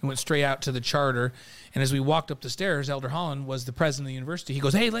 We went straight out to the charter. And as we walked up the stairs, Elder Holland was the president of the university. He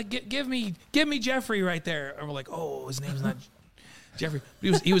goes, "Hey, give me Jeffrey right there." And we're like, "Oh, his name's not Jeffrey."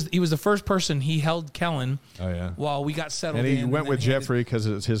 He was the first person. He held Kellen. Oh yeah. While we got settled. And he in, went with Jeffrey because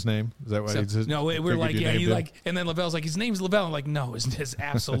it's his name. Is that why? No, we're like, yeah. He and then Lavelle's like, his name's Lavelle. I'm like, no, it's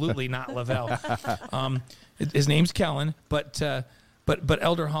absolutely not Lavelle. His name's Kellen, but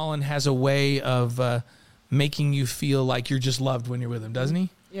Elder Holland has a way of making you feel like you're just loved when you're with him, doesn't he?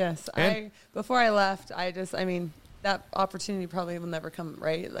 Yes. Before I left, that opportunity probably will never come,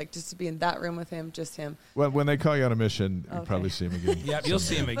 right? Just to be in that room with him, just him. Well, when they call you on a mission, you'll probably see him again. Yeah, you'll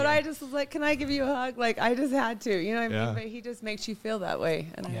see him again. But I just was like, can I give you a hug? I just had to, you know what I mean? But he just makes you feel that way,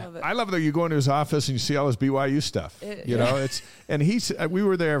 and I love it. I love that you go into his office and you see all his BYU stuff. We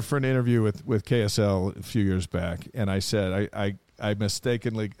were there for an interview with KSL a few years back, and I said, I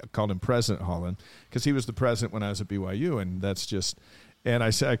mistakenly called him President Holland because he was the president when I was at BYU, and that's just, and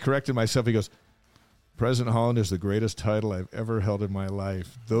I corrected myself. He goes, President Holland is the greatest title I've ever held in my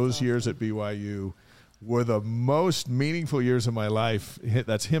life. Those years at BYU were the most meaningful years of my life.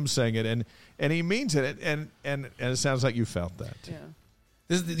 That's him saying it, and he means it, and it sounds like you felt that.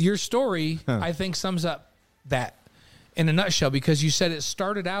 Yeah. Your story, I think, sums up that in a nutshell, because you said it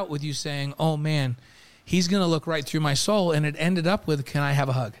started out with you saying, "Oh man, he's going to look right through my soul," and it ended up with, "Can I have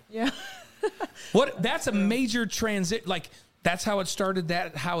a hug?" Yeah. That's a major transit. that's how it started,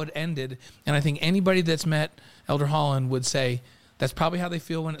 that's how it ended. And I think anybody that's met Elder Holland would say that's probably how they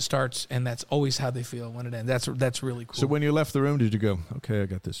feel when it starts, and that's always how they feel when it ends. That's really cool. So when you left the room, did you go, okay, I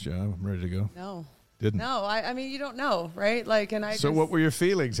got this job, I'm ready to go? No. Didn't? No, I mean, you don't know, right? Like, and I So what were your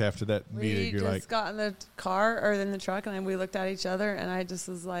feelings after that meeting? We just got in the car or in the truck, and then we looked at each other, and I just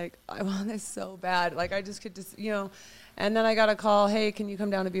was like, I want this so bad. Like, I just could just, and then I got a call, hey, can you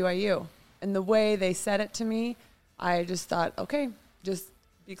come down to BYU? And the way they said it to me, I just thought, okay, just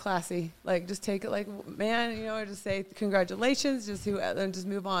be classy. Like, just take it like, man, just say congratulations, and just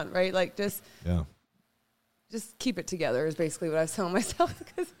move on, right? Like, just keep it together is basically what I was telling myself.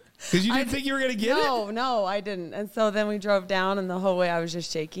 Because you didn't think you were going to get it? No, I didn't. And so then we drove down, and the whole way I was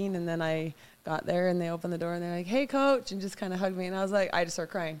just shaking. And then I got there, and they opened the door, and they're like, hey, coach, and just kind of hugged me. And I was like, I just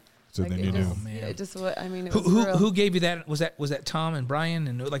started crying. So like, then you knew. It just, it was real. Who gave you that? Was that Tom and Brian?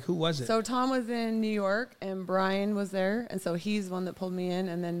 And like, who was it? So Tom was in New York, and Brian was there. And so he's the one that pulled me in.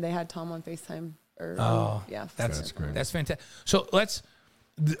 And then they had Tom on FaceTime. That's great. That's fantastic. So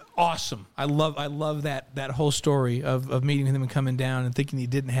awesome. I love that whole story of meeting him and coming down and thinking he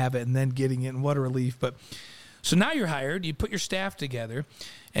didn't have it and then getting it, and what a relief. But so now you're hired, you put your staff together,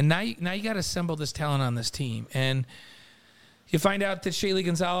 and now you got to assemble this talent on this team. And you find out that Shaylee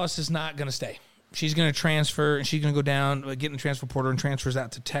Gonzalez is not going to stay. She's going to transfer, and she's going to go down, get in the transfer portal, and transfers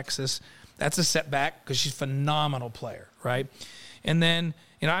out to Texas. That's a setback because she's a phenomenal player, right? And then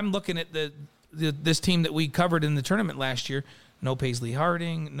I'm looking at this team that we covered in the tournament last year. No Paisley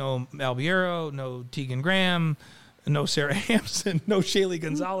Harding, no Albiero, no Tegan Graham, no Sarah Hampson, no Shaylee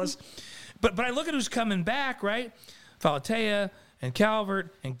Gonzalez. But I look at who's coming back, right? Falatea and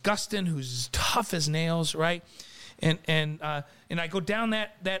Calvert and Gustin, who's tough as nails, right? And I go down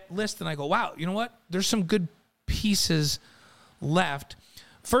that list, and I go, wow, you know what? There's some good pieces left.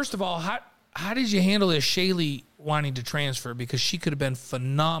 First of all, how did you handle this Shaylee wanting to transfer? Because she could have been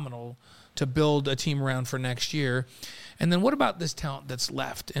phenomenal to build a team around for next year. And then what about this talent that's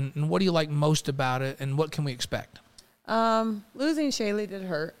left? And what do you like most about it? And what can we expect? Losing Shaylee did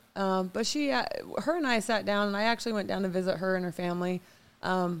hurt. But her and I sat down, and I actually went down to visit her and her family.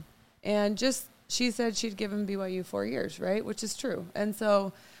 And she said she'd given BYU 4 years, right? Which is true. And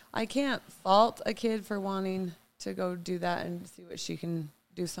so I can't fault a kid for wanting to go do that and see what she can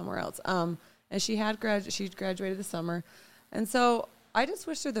do somewhere else. And she graduated this summer. And so I just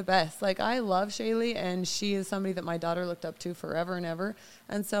wish her the best. Like, I love Shaylee, and she is somebody that my daughter looked up to forever and ever.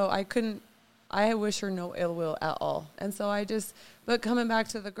 And so I wish her no ill will at all. And so but coming back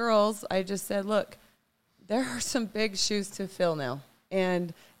to the girls, I just said, look, there are some big shoes to fill now.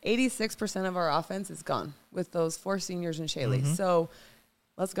 And 86% of our offense is gone with those 4 seniors and Shaylee. Mm-hmm. So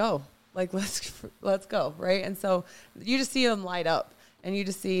let's go. Like, let's go, right? And so you just see them light up. And you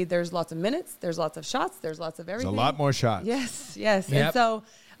just see there's lots of minutes, there's lots of shots, there's lots of everything. There's a lot more shots. Yes. Yep. And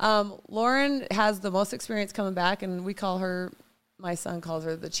so Lauren has the most experience coming back, and my son calls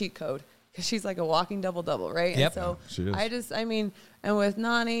her the cheat code, because she's like a walking double-double, right? Yep. And so she is. And with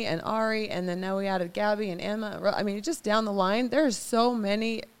Nani and Ari, and then now we added Gabby and Emma. I mean, just down the line, there's so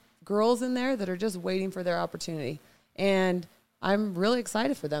many girls in there that are just waiting for their opportunity. And I'm really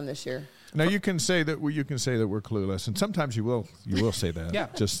excited for them this year. Now you can say that we're clueless, and sometimes you will say that. Yeah.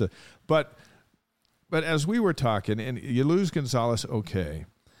 But as we were talking, and you lose Gonzalez, okay,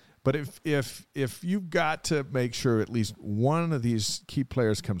 but if you've got to make sure at least one of these key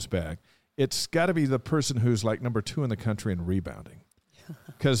players comes back, it's got to be the person who's like number 2 in the country in rebounding,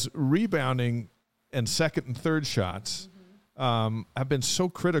 because rebounding and second and third shots have been so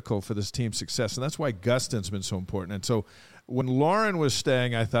critical for this team's success, and that's why Gustin's been so important. And so when Lauren was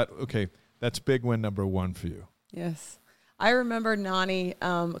staying, I thought, okay, that's big win number 1 for you. Yes. I remember Nani,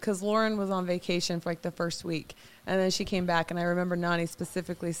 because Lauren was on vacation for like the first week, and then she came back, and I remember Nani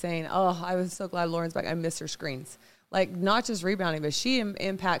specifically saying, oh, I was so glad Lauren's back. I miss her screens. Like, not just rebounding, but she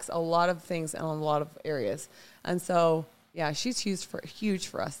impacts a lot of things in a lot of areas. And so, yeah, she's huge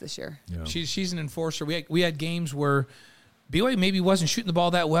for us this year. Yeah. She's an enforcer. We had games where BYU maybe wasn't shooting the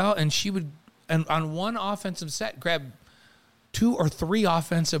ball that well, and she would, and on one offensive set, grab 2 or 3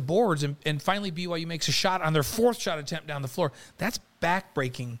 offensive boards, and finally BYU makes a shot on their 4th shot attempt down the floor. That's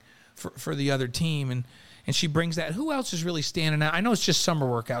backbreaking for the other team, and she brings that. Who else is really standing out? I know it's just summer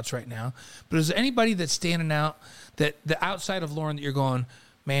workouts right now, but is there anybody that's standing out that the outside of Lauren that you're going,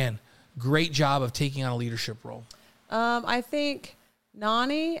 man, great job of taking on a leadership role? I think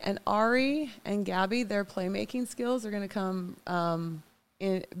Nani and Ari and Gabby, their playmaking skills are going to come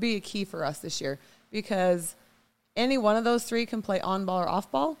be a key for us this year, because any one of those 3 can play on ball or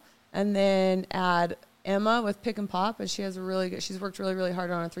off ball, and then add Emma with pick and pop, and she's worked really, really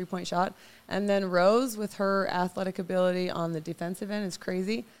hard on a 3-point shot. And then Rose with her athletic ability on the defensive end is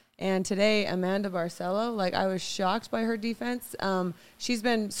crazy. And today, Amanda Barcelo, like, I was shocked by her defense. She's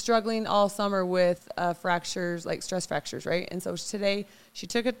been struggling all summer with fractures, like stress fractures, right? And so today, she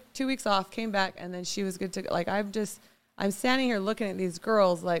took 2 weeks off, came back, and then she was good to, like, I'm standing here looking at these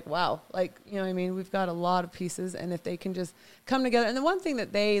girls like, wow, like, you know what I mean? We've got a lot of pieces, and if they can just come together. And the one thing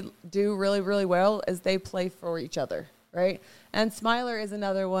that they do really, really well is they play for each other, right? And Smiler is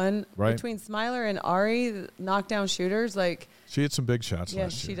another one. Right. Between Smiler and Ari, the knockdown shooters, like. She hit some big shots yes,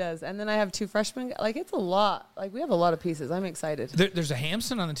 last year. she does. And then I have 2 freshmen. Like, it's a lot. Like, we have a lot of pieces. I'm excited. There's a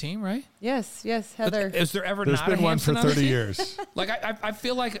Hampson on the team, right? Yes, Heather. Is there ever There's not a been one for Hampson on the 30 team? years. Like, I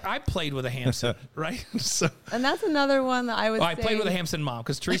feel like I played with a Hampson, right? So And that's another one that I would say. I played with a Hampson mom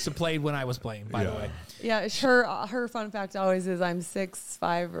because Teresa played when I was playing, by the way. Yeah, her fun fact always is I'm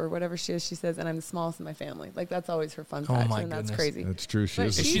 6'5" or whatever she is, she says, and I'm the smallest in my family. Like, that's always her fun fact, my and that's goodness. crazy. That's true. She But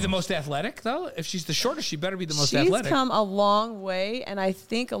is. Is she the most athletic, though? If she's the shortest, she better be the most She's athletic. come a long way, and I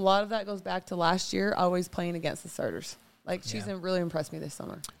think a lot of that goes back to last year, always playing against the starters. Like, she's really impressed me this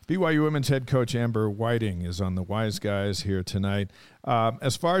summer. BYU women's head coach Amber Whiting is on the Wise Guys here tonight.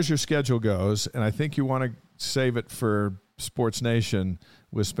 As far as your schedule goes, and I think you want to save it for Sports Nation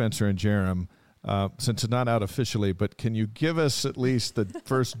with Spencer and Jerem, since it's not out officially, but can you give us at least the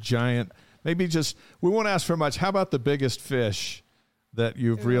first giant, maybe just, we won't ask for much. How about the biggest fish that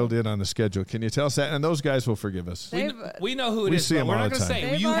you've reeled in on the schedule? Can you tell us that? And those guys will forgive us. We know who it We is, see but them we're all not the going to time.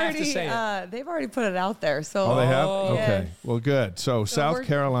 say it. You have to say it. They've already put it out there. So Oh, they have? yes. Okay. Well, good. So South we're-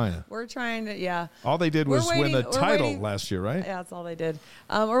 Carolina. We're trying to, All they did was win the we're title waiting- last year, right? Yeah, that's all they did.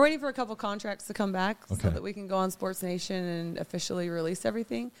 We're waiting for a couple contracts to come back Okay. so that we can go on Sports Nation and officially release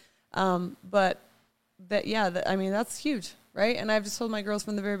everything. But I mean, that's huge, right? And I've just told my girls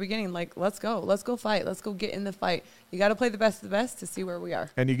from the very beginning, like, let's go fight. Let's go get in the fight. You got to play the best of the best to see where we are.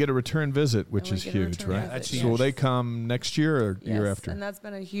 And you get a return visit, which And we is get a huge, return right? visit, That's yes. So will they come next year or the year Yes, after? and that's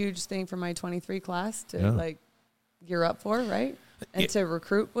been a huge thing for my 23 class to Yeah. like gear up for, right? And Yeah. to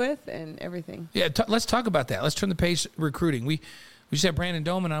recruit with and everything. Yeah, let's talk about that. Let's turn the page recruiting. We just had Brandon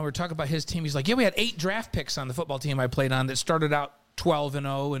Doman on. We were talking about his team. He's like, yeah, we had 8 draft picks on the football team I played on that started out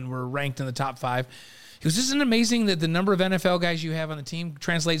 12-0 and were ranked in the top 5. He goes, isn't it amazing that the number of NFL guys you have on the team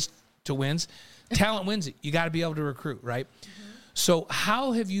translates to wins? Talent wins it. You got to be able to recruit, right? Mm-hmm. So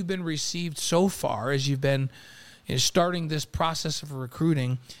how have you been received so far as you've been starting this process of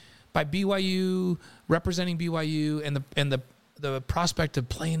recruiting by BYU, representing BYU, and the prospect of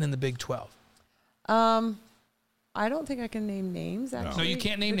playing in the Big 12? I don't think I can name names, actually. No, you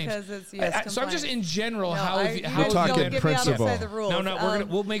can't name names. Because it's, so I'm just in general, how have you We're talking don't get me principle. outside the rules. No,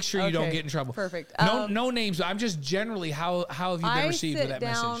 we'll make sure you don't okay, get in trouble. Perfect. No names. I'm just generally, how have you been received with that I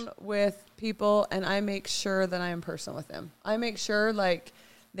sit down message? with people, and I make sure that I am personal with them. I make sure, like,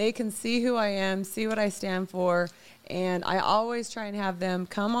 they can see who I am, see what I stand for, and I always try and have them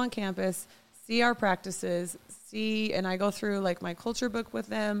come on campus, see our practices, and I go through, like, my culture book with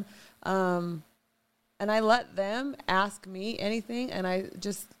them, and I let them ask me anything, and I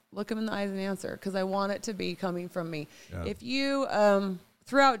just look them in the eyes and answer because I want it to be coming from me. Yeah. If you,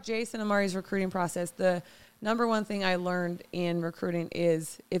 throughout Jason Amari's recruiting process, the number one thing I learned in recruiting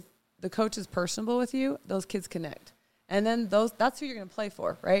is if the coach is personable with you, those kids connect. And then that's who you're going to play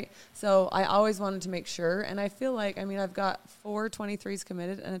for, right? So I always wanted to make sure, and I feel like, I mean, I've got 4 23s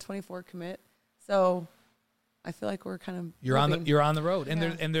committed and a 24 commit. So I feel like we're kind of You're on the road, and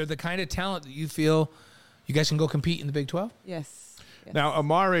Yeah. they're the kind of talent that you feel you guys can go compete in the Big 12. Yes. Now,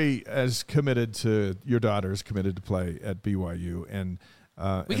 Amari is committed to, your daughter is committed to play at BYU, and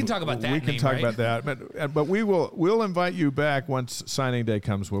We can talk about that We can name, talk right? about that, but we'll invite you back once signing day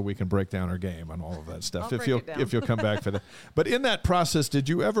comes, where we can break down our game and all of that stuff. I'll break it down. If you'll come back for that. But in that process, did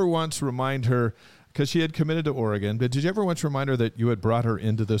you ever once remind her, because she had committed to Oregon, but did you ever once remind her that you had brought her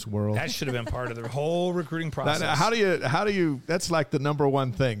into this world? That should have been part of the whole recruiting process. Now, how do you? That's like the number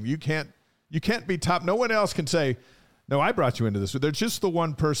one thing. You can't be top. No one else can say, no, I brought you into this. There's just the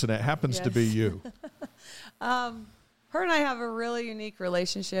one person. It happens to be Yes. you. Her and I have a really unique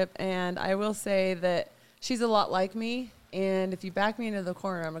relationship, and I will say that she's a lot like me. And if you back me into the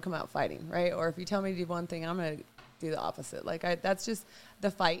corner, I'm gonna come out fighting, right? Or if you tell me to do one thing, I'm gonna do the opposite. Like that's just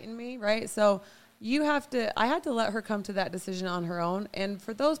the fight in me, right? So I had to let her come to that decision on her own, and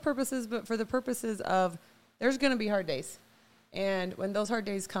for those purposes, but for the purposes of there's gonna be hard days, and when those hard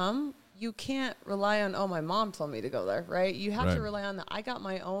days come, you can't rely on, oh, my mom told me to go there, right? You have Right. to rely on that. I got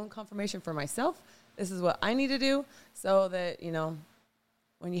my own confirmation for myself. This is what I need to do so that,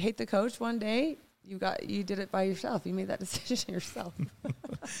 when you hate the coach one day, you did it by yourself. You made that decision yourself.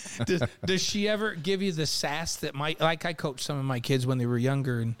 Does she ever give you the sass that I coached some of my kids when they were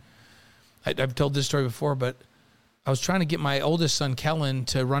younger, and I've told this story before, but I was trying to get my oldest son, Kellen,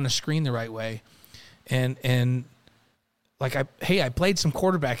 to run a screen the right way. And like, I played some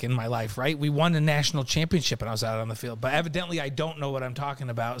quarterback in my life, right? We won a national championship and I was out on the field, but evidently I don't know what I'm talking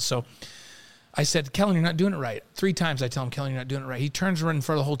about. So I said, Kellen, you're not doing it right. 3 times I tell him, Kellen, you're not doing it right. He turns around in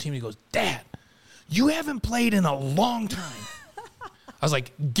front of the whole team and he goes, Dad, you haven't played in a long time. I was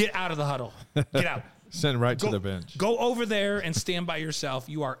like, get out of the huddle. Get out. Send right to the bench. Go over there and stand by yourself.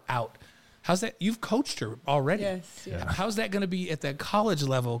 You are out. How's that? You've coached her already. Yes. Yeah. How's that going to be at the college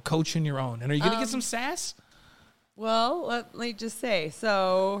level, coaching your own? And are you going to get some sass? Well, let me just say,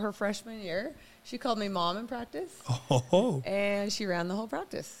 so her freshman year, she called me mom in practice. Oh. And she ran the whole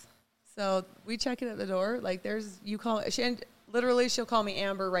practice. So we check it at the door. Like she'll call me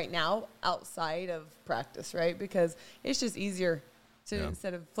Amber right now outside of practice, right? Because it's just easier to,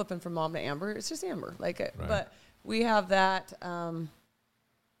 instead of flipping from mom to Amber, it's just Amber. But we have that,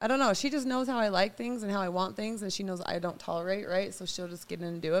 I don't know. She just knows how I like things and how I want things, and she knows I don't tolerate, right? So she'll just get in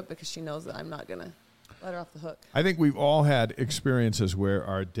and do it because she knows that I'm not going to let her off the hook. I think we've all had experiences where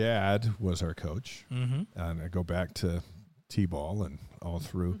our dad was our coach, and I go back to T-ball and all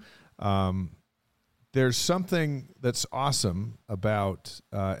through. There's something that's awesome about,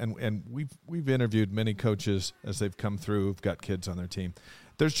 and we've interviewed many coaches as they've come through, who've got kids on their team.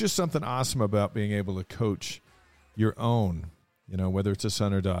 There's just something awesome about being able to coach your own, whether it's a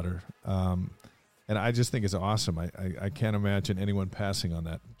son or daughter. And I just think it's awesome. I can't imagine anyone passing on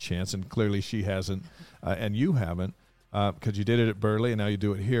that chance, and clearly she hasn't, and you haven't, because you did it at Burley and now you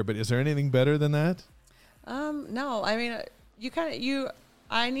do it here. But is there anything better than that? No. I mean,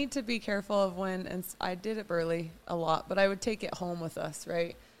 I need to be careful of and I did at Burley a lot, but I would take it home with us,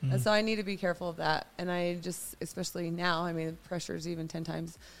 right? Mm-hmm. And so I need to be careful of that. And I just, especially now, I mean, the pressure is even 10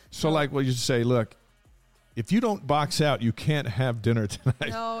 times. So you say, look, if you don't box out, you can't have dinner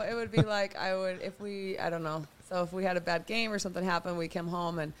tonight. No, it would be like I don't know. So if we had a bad game or something happened, we come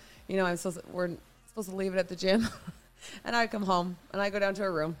home and, we're supposed to leave it at the gym. And I'd come home and I'd go down to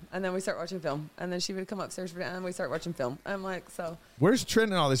her room and then we start watching film. And then she would come upstairs and then we start watching film. I'm like, so. Where's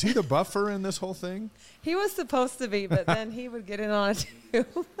Trent in all this? Is he the buffer in this whole thing? He was supposed to be, but then he would get in on it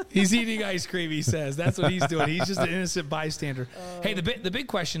too. He's eating ice cream, he says. That's what he's doing. He's just an innocent bystander. Hey, the big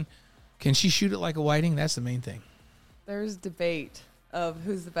question, can she shoot it like a Whiting? That's the main thing. There's debate of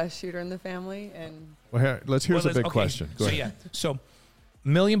who's the best shooter in the family. And here's a big question. Go ahead. So $1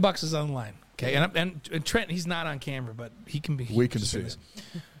 million is on the line. Okay, and Trent, he's not on camera, but he can be. We can see it.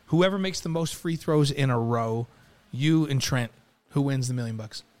 Whoever makes the most free throws in a row, you and Trent, who wins the $1 million?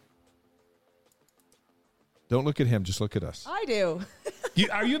 Don't look at him. Just look at us. I do.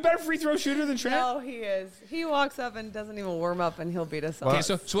 Are you a better free throw shooter than Trent? No, he is. He walks up and doesn't even warm up, and he'll beat us. Okay,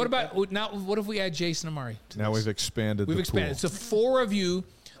 so what about now? What if we add Jason Amari? Now we've expanded. We've expanded. Pool. So 4 of you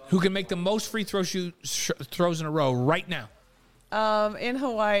who can make the most free throws in a row right now. In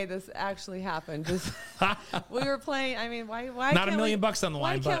Hawaii, this actually happened. We were playing. I mean, why not $1 million on the line?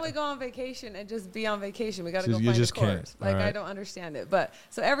 Why can't we go on vacation and just be on vacation? We got to go find the court. Can't. Like I don't understand it. But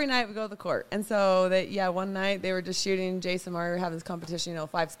so every night we go to the court, and so one night they were just shooting. Jason Murray have this competition,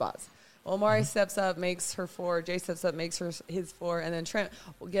 5 spots. Well, Mari steps up, makes her 4. Jay steps up, makes his 4, and then Trent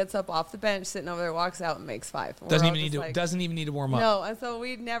gets up off the bench, sitting over there, walks out, and makes 5. Doesn't even need to warm up. No, and so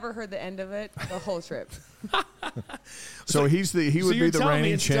we never heard the end of it the whole trip. So he would be the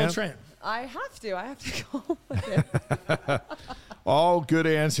reigning champ. Trent. I have to go with it. All good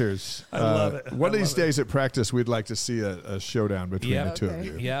answers. I love it. One of these days at practice, we'd like to see a showdown between the two of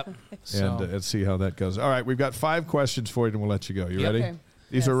you. Yep. And see how that goes. All right, we've got 5 questions for you, and we'll let you go. You ready? Okay.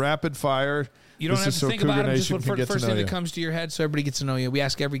 These are rapid fire. You don't have to think about them. Just what first thing that comes to your head, so everybody gets to know you. We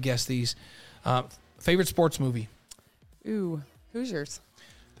ask every guest these. Favorite sports movie? Ooh, Hoosiers.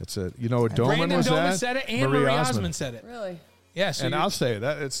 That's it. Doman Brandon was Doman that. said it, and Marie Osmond said it. Really? Yeah. So and I'll say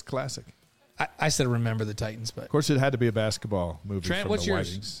that it's classic. I said Remember the Titans, but of course it had to be a basketball movie. Trent, from what's the yours?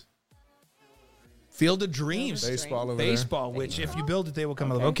 Whitings. Field of Dreams. Baseball. Baseball. Which, if you build it, they will come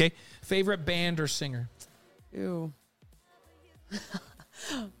alive. Okay. Favorite band or singer? Ooh.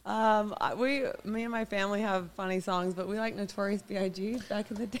 Me and my family have funny songs, but we like Notorious B.I.G.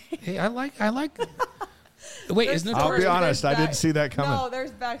 back in the day. Hey, I like. Wait, is Notorious? I'll be honest, I didn't see that coming. No,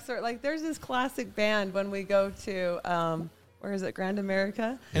 there's backstory. Like, there's this classic band when we go to where is it, Grand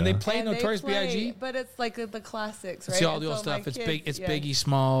America, and they play Notorious B.I.G. But it's like the classics, right? See all the old stuff. It's big. It's Biggie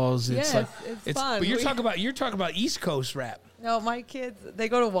Smalls. It's it's fun. But you're talking about East Coast rap. No, my kids, they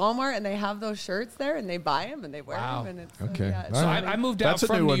go to Walmart and they have those shirts there and they buy them and they wear them. And it's, okay. So I moved out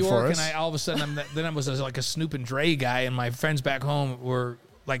from New York and all of a sudden I was like a Snoop and Dre guy, and my friends back home were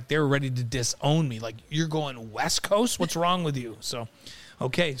like they were ready to disown me. Like, you're going West Coast? What's wrong with you? So,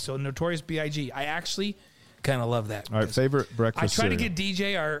 okay, so Notorious B.I.G. I actually kind of love that. All right, favorite breakfast I try to cereal. get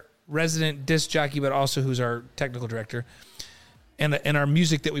DJ, our resident disc jockey, but also who's our technical director, and our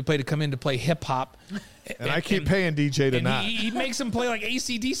music that we play to come in to play hip hop. And I keep paying DJ to not. He makes them play like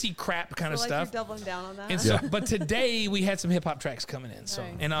AC/DC crap kind of like stuff. You're doubling down on that. And so, but today we had some hip hop tracks coming in, so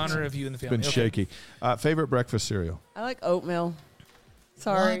Nice. in honor of you and the family. Been shaky. Favorite breakfast cereal? I like oatmeal.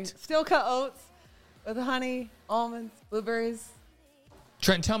 Sorry. What? Steel cut oats with honey, almonds, blueberries.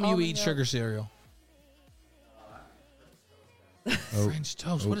 Trent, tell me you Almond eat milk. sugar cereal. French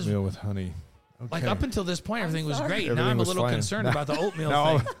toast. What is Oatmeal with honey. Okay. like up until this point? Everything was sorry. great. Now Everything I'm a was little fine. concerned about the oatmeal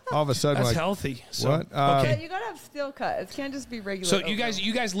now thing. all of a sudden, That's like, healthy. So, what? Yeah, Okay. you gotta have steel cut. It can't just be regular. So oatmeal.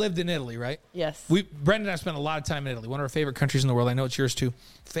 you guys lived in Italy, right? Yes. Brendan and I spent a lot of time in Italy. One of our favorite countries in the world. I know it's yours too.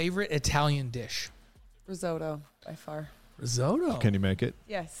 Favorite Italian dish? risotto by far. Risotto. Can you make it?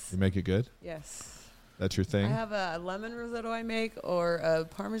 Yes. You make it good? Yes. That's your thing? I have a lemon risotto I make or a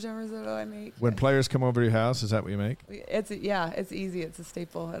Parmesan risotto I make. When players come over to your house, is that what you make? It's easy. It's a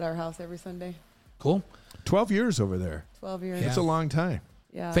staple at our house every Sunday. Cool. 12 years over there. 12 years. That's a long time.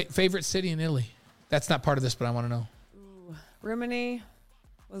 Yeah. Favorite city in Italy? That's not part of this, but I want to know. Rimini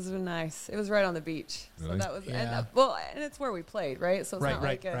was nice. It was right on the beach. Really? So that was Yeah. and it's where we played, right? So it's not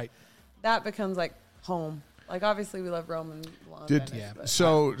like Right. that becomes like home. Like obviously we love Rome and Milan. Venice, Yeah. but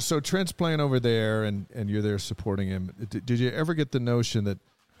So Trent's playing over there, and you're there supporting him. Did you ever get the notion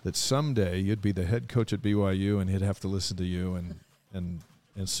that someday you'd be the head coach at BYU and he'd have to listen to you and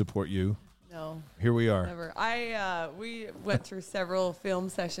support you? no, Here we are. never. We went through several film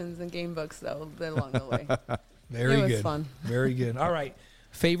sessions and game books though along the way. Very It was good. fun. Very good. All right.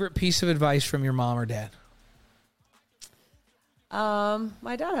 Favorite piece of advice from your mom or dad?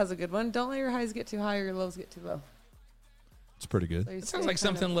 My dad has a good one. Don't let your highs get too high or your lows get too low. It's pretty good. So you It stay sounds like kind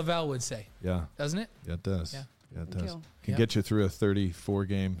something of- Lavelle would say, Yeah, doesn't it? it does. Yeah. Yeah, it Thank does. you. Can Yep. get you through a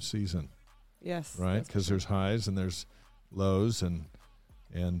 34-game season, Yes. right? that's Because there's highs and there's lows, and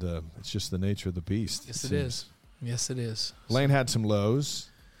it's just the nature of the beast. Yes, seems. it is. Yes, it is. Lane had some lows,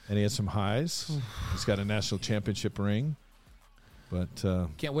 and he had some highs. He's got a national championship ring, but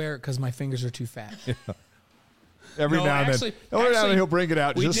Can't wear it because my fingers are too fat. every No, now and actually- then, every now and actually, then he'll bring it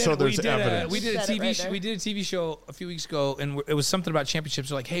out just so there's we did evidence. we did a Said it TV right show. there. We did a TV show a few weeks ago, and it was something about championships.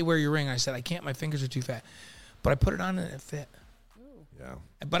 They're like, "Hey, wear your ring." I said, "I can't. My fingers are too fat." But I put it on and it fit. Yeah.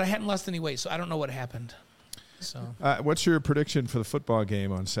 But I hadn't lost any weight, so I don't know what happened. So What's your prediction for the football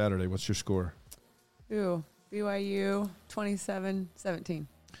game on Saturday? What's your score? Ooh, BYU 27-17.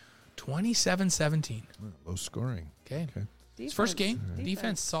 27-17. Low scoring. Okay. Okay. It's first game.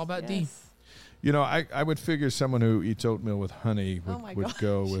 Defense. It's all about D. Yes. You know, I would figure someone who eats oatmeal with honey Oh my would gosh.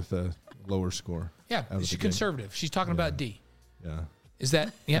 go with a lower score. Yeah, of she's the game. conservative. She's talking about D. Yeah, Is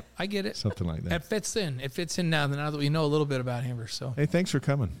that? Yep, I get it. something like that. That fits in. It fits in now that we know a little bit about Amber. So Hey, thanks for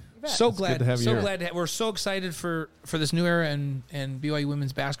coming. so It's glad good to have you so here. glad we're so excited for this new era and BYU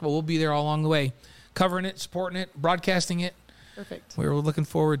women's basketball. We'll be there all along the way, covering it, supporting it, broadcasting it. Perfect. We're looking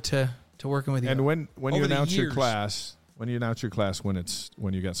forward to working with you. And when you Over the announce your years. class, when you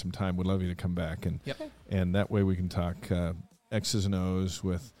got some time, we'd love you to come back Yep. and that way we can talk X's and O's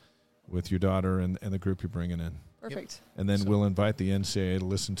with your daughter and the group you're bringing in. Perfect. And then So- we'll invite the NCAA to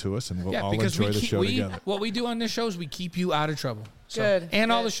listen to us, and we'll all because enjoy the show together. what we do on this show is we keep you out of trouble. So, Good,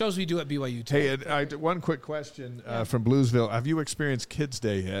 And all good. the shows we do at BYU too. Hey, one quick question from Bluesville. Have you experienced Kids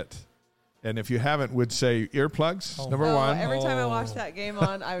Day yet? And if you haven't, would say earplugs, Oh. number No, one. every time I Oh. watch that game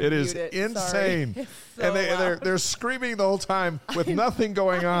on, I would It is mute it. insane. Sorry. It's so And they're loud. they're screaming the whole time with nothing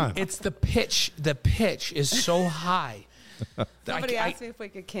going on. It's the pitch. The pitch is so high. Somebody I, asked me if we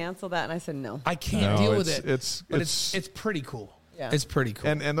could cancel that, and I said no. I can't No, deal with it's- it. But it's- it's pretty cool. Yeah. It's pretty cool.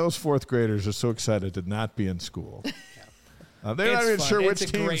 And those fourth graders are so excited to not be in school. They're not It's even fun. sure which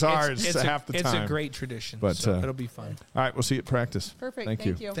It's a teams great- are it's half the time. It's a great tradition. But, So it'll be fun. All right, we'll see you at practice. Perfect. Thank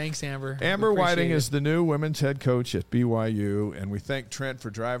you. Thanks, Amber. Amber Appreciate Whiting it. is the new women's head coach at BYU, and we thank Trent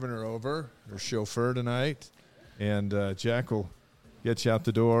for driving her over, her chauffeur tonight. And Jack will get you out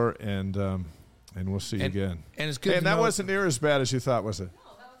the door, and we'll see you again. And it's good. And to that know- wasn't near as bad as you thought, was it?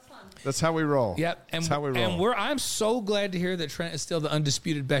 That's how we roll. Yep. And, That's how we roll. and I'm so glad to hear that Trent is still the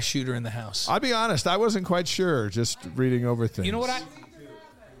undisputed best shooter in the house. I'll be honest, I wasn't quite sure just reading over things. You know what?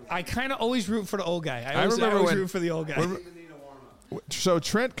 I kind of always root for the old guy. I remember always when- root for the old guy. So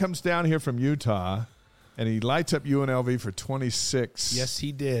Trent comes down here from Utah, and he lights up UNLV for 26. Yes,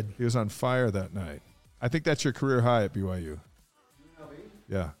 he did. He was on fire that night. I think that's your career high at BYU.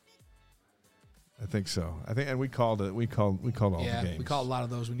 Yeah. I think so. And we called it. We called all Yeah, the games. we call a lot of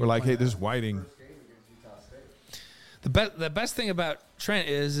those. When We're you're like, hey, playing. this is Whiting. The best thing about Trent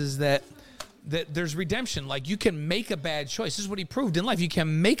is that there's redemption. Like, you can make a bad choice. This is what he proved in life. You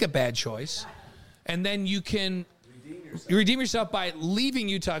can make a bad choice, and then you can redeem yourself by leaving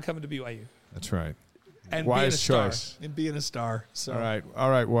Utah and coming to BYU. That's right. And wise being a choice. Star. And being a star. So. All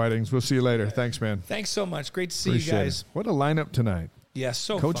right, Whitings. We'll see you later. Thanks, man. Thanks so much. Great to see Appreciate you guys. it. What a lineup tonight. Yeah,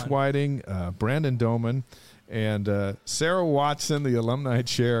 so Coach fun. Whiting, Brandon Doman, and Sarah Watson, the alumni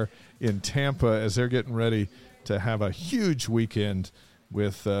chair in Tampa, as they're getting ready to have a huge weekend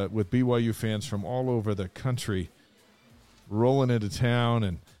with BYU fans from all over the country rolling into town.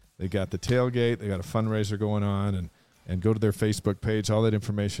 And they got the tailgate. They got a fundraiser going on. And go to their Facebook page. All that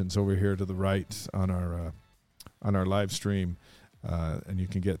information's over here to the right on our live stream. And you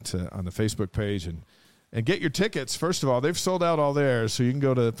can get on the Facebook page and get your tickets. First of all, they've sold out all theirs, so you can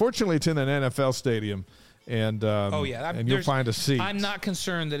go to. Fortunately, it's in an NFL stadium, and and you'll find a seat. I'm not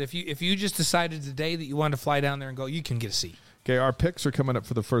concerned that if you just decided today that you wanted to fly down there and go, you can get a seat. Okay, our picks are coming up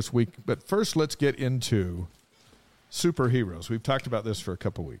for the first week, but first let's get into superheroes. We've talked about this for a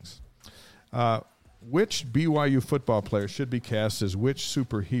couple weeks. Which BYU football player should be cast as which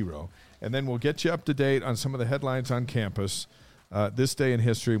superhero? And then we'll get you up to date on some of the headlines on campus this day in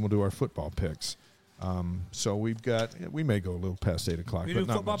history, and we'll do our football picks. So we may go a little past 8 o'clock. You but do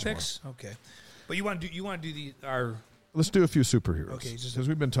not football much picks? more. Okay. But you want to do our. Let's do a few superheroes. Okay, because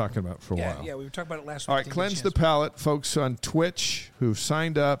we've been talking about it for a while. Yeah, we were talking about it last week. All right, cleanse the palate, folks on Twitch who've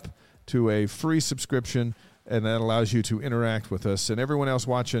signed up to a free subscription, and that allows you to interact with us. And everyone else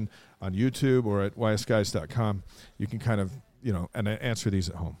watching on YouTube or at ysguys.com, you can kind of, and answer these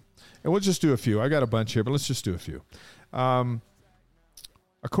at home. And we'll just do a few. I got a bunch here, but let's just do a few.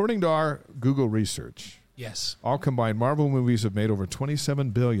 According to our Google research, yes, all combined Marvel movies have made over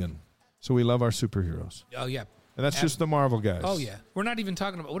 $27 billion. So we love our superheroes. Oh, yeah. And that's just the Marvel guys. Oh, yeah. We're not even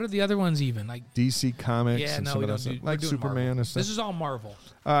talking about, what are the other ones even? Like DC Comics yeah, and no, some we of don't that stuff. do, Like Superman Marvel. and stuff. This is all Marvel.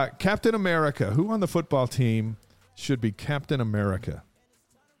 Captain America. Who on the football team should be Captain America?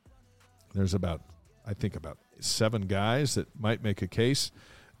 There's about 7 guys that might make a case.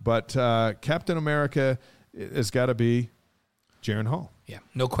 But Captain America has got to be Jaren Hall. Yeah,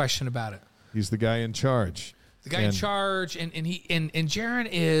 no question about it. He's the guy in charge. The guy in charge, and Jaren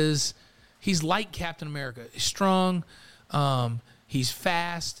is, he's like Captain America. He's strong. He's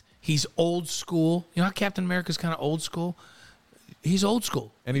fast. He's old school. You know how Captain America's kind of old school? He's old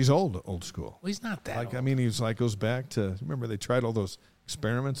school. And he's old school. Well, he's not that old. I mean, he's goes back to, remember they tried all those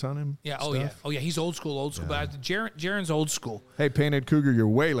experiments on him? Yeah, stuff? Oh, yeah, he's old school. Yeah. But Jaren's old school. Hey, Painted Cougar, you're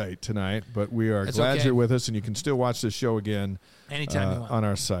way late tonight, but we are glad you're with us, and you can still watch this show again anytime you want on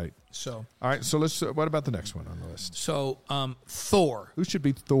our site. So, all right, so let's. What about the next one on the list? So, Thor. Who should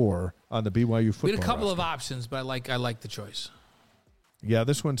be Thor on the BYU football? We had a couple roster? of options, but I like the choice. Yeah,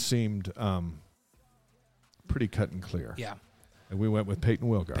 this one seemed pretty cut and clear. Yeah, and we went with Peyton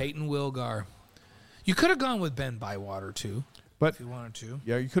Wilgar. Peyton Wilgar. You could have gone with Ben Bywater too, but if you wanted to.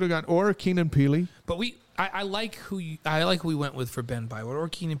 Yeah, you could have gone or Keenan Peely. But I like who we went with for Ben Bywater or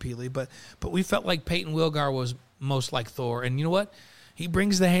Keenan Peely, but we felt like Peyton Wilgar was most like Thor, and you know what? He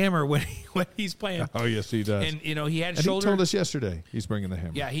brings the hammer when he's playing. Oh yes, he does. And he had and shoulder. He told us yesterday he's bringing the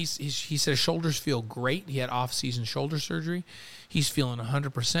hammer. Yeah, he said shoulders feel great. He had off-season shoulder surgery. He's feeling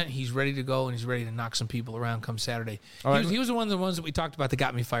 100%. He's ready to go, and he's ready to knock some people around come Saturday. He was one of the ones that we talked about that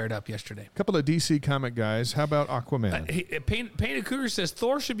got me fired up yesterday. A couple of DC comic guys. How about Aquaman? Painted Cougar says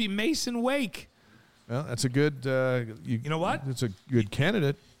Thor should be Mason Wake. Well, that's a good. You know what? It's a good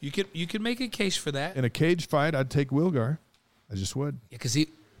candidate. You could make a case for that. In a cage fight, I'd take Wilgar. I just would. Yeah, because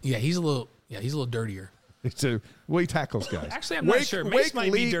he's a little dirtier. He tackles guys. Actually, I'm not sure. Mace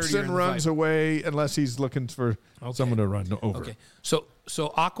might be dirtier and runs away unless he's looking for someone to run over. Okay, so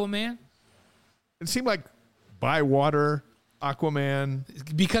Aquaman. It seemed like Bywater, Aquaman,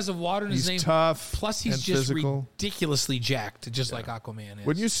 because of water in his name. He's tough. Plus, he's just physical. Ridiculously jacked, just like Aquaman is.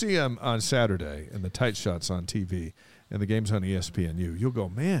 When you see him on Saturday and the tight shots on TV and the games on ESPNU, you'll go,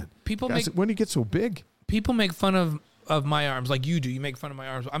 man. When he gets so big, people make fun of my arms like you do. You make fun of my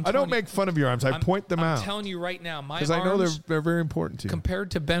arms. I don't make fun of your arms. I point them out. I'm telling you right now, my arms. Because I know they're very important to you.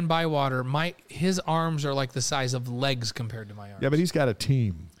 Compared to Ben Bywater, his arms are like the size of legs compared to my arms. Yeah, but he's got a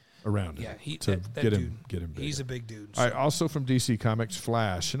team around him to get him bigger. He's a big dude. So. All right, also from DC Comics,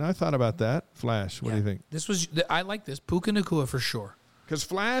 Flash. And I thought about that. Flash, what do you think? I like this. Puka Nacua for sure. Because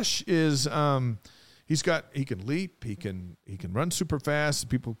Flash is he can leap, he can run super fast.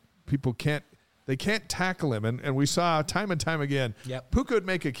 People can't tackle him, and we saw time and time again. Yep. Puka would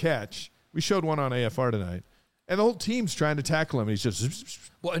make a catch. We showed one on AFR tonight, and the whole team's trying to tackle him. And he's just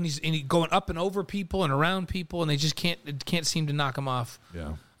and he's going up and over people and around people, and they just can't seem to knock him off.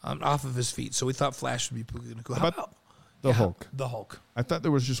 Yeah. Off of his feet. So we thought Flash would be Puka Nacua. The Hulk. The Hulk. I thought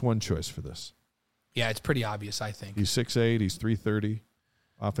there was just one choice for this. Yeah, it's pretty obvious, I think. He's 6'8", he's 330,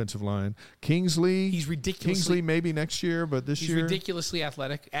 offensive line. Kingsley. He's ridiculously. Kingsley maybe next year, but this year. He's ridiculously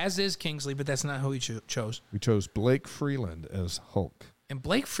athletic, as is Kingsley, but that's not who he chose. We chose Blake Freeland as Hulk. And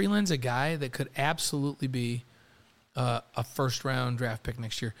Blake Freeland's a guy that could absolutely be a first-round draft pick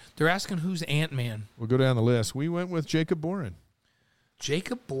next year. They're asking who's Ant-Man. We'll go down the list. We went with Jacob Boren.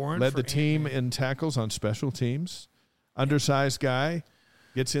 Jacob Boren led the team in tackles on special teams. Undersized guy.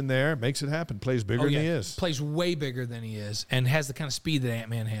 Gets in there, makes it happen, plays bigger than he is. Plays way bigger than he is, and has the kind of speed that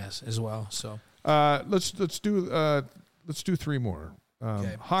Ant-Man has as well. So let's do three more.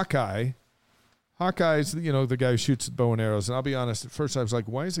 Okay. Hawkeye's the guy who shoots bow and arrows. And I'll be honest, at first I was like,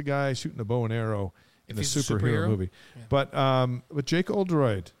 why is a guy shooting a bow and arrow in a superhero movie? Yeah. But Jake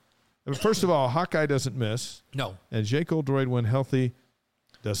Oldroyd. First of all, Hawkeye doesn't miss. No. And Jake Oldroyd, when healthy,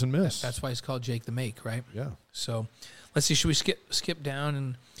 doesn't miss. That's why he's called Jake the Make, right? Yeah. So let's see. Should we skip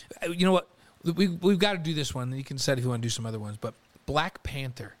down? And you know what? We've got to do this one. You can decide if you want to do some other ones. But Black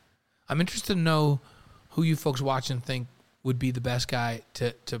Panther. I'm interested to know who you folks watching think would be the best guy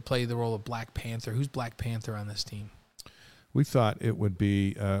to play the role of Black Panther. Who's Black Panther on this team? We thought it would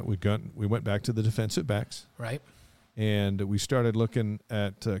be we went back to the defensive backs. Right. And we started looking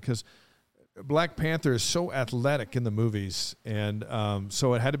at because Black Panther is so athletic in the movies, and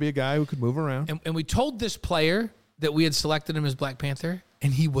so it had to be a guy who could move around. And we told this player that we had selected him as Black Panther,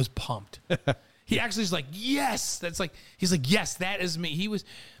 and he was pumped. He actually is like, yes, he's like, yes, that is me.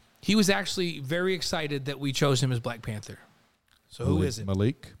 He was actually very excited that we chose him as Black Panther. So who is it?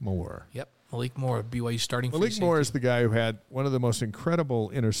 Malik Moore. Yep, Malik Moore, BYU starting. Malik Moore is the guy who had one of the most incredible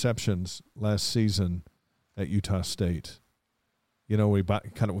interceptions last season at Utah State. You know, we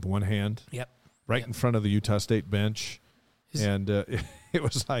cut it with one hand. Yep. Right in front of the Utah State bench. It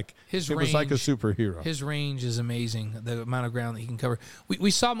was like a superhero. His range is amazing. The amount of ground that he can cover.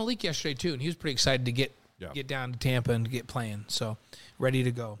 We saw Malik yesterday too, and he was pretty excited to get down to Tampa and get playing. So ready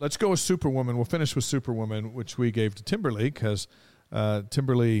to go. Let's go with Superwoman. We'll finish with Superwoman, which we gave to Timberly because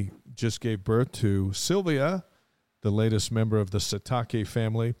Timberly just gave birth to Sylvia, the latest member of the Satake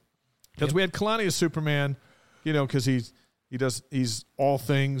family. Because we had Kalani as Superman, because he's all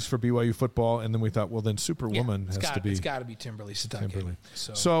things for BYU football, and then we thought, well, then Superwoman has to be. It's got to be Timberly Satake.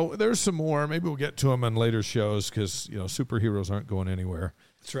 So there's some more. Maybe we'll get to them on later shows because superheroes aren't going anywhere.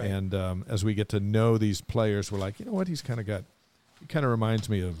 That's right. And as we get to know these players, we're like, you know what? He kind of reminds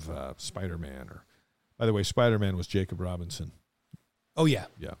me of Spider-Man. Or, by the way, Spider-Man was Jacob Robinson. Oh yeah,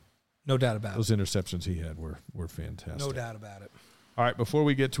 yeah, no doubt about Those interceptions he had were fantastic. No doubt about it. All right, before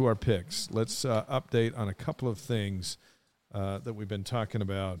we get to our picks, let's update on a couple of things that we've been talking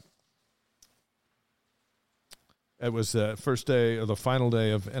about. It was the first day or the final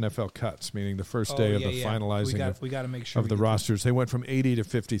day of NFL cuts, meaning the first day of the finalizing we got to make sure of the rosters. They went from 80 to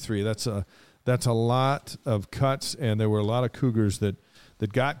 53. That's a lot of cuts, and there were a lot of Cougars that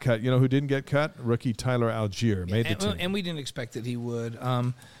got cut. You know who didn't get cut? Rookie Tyler Algier made the team. And we didn't expect that he would.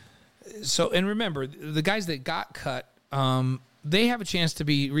 And remember, the guys that got cut, they have a chance to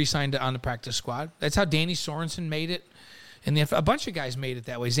be re-signed on the practice squad. That's how Danny Sorensen made it. And a bunch of guys made it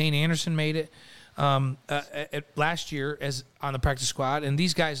that way. Zane Anderson made it last year as on the practice squad. And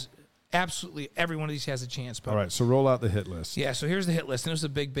these guys, absolutely every one of these has a chance. But, all right, so roll out the hit list. Yeah, so here's the hit list. And it was a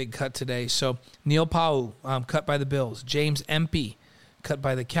big cut today. So Neil Pau, cut by the Bills. James Empey, cut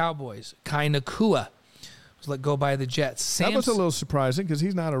by the Cowboys. Kai Nakua was let go by the Jets. That was a little surprising because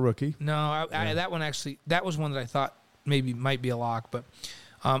he's not a rookie. No, that was one that I thought maybe might be a lock, but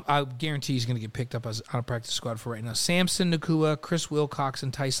I guarantee he's going to get picked up on a practice squad for right now. Samson Nakua, Chris Wilcox,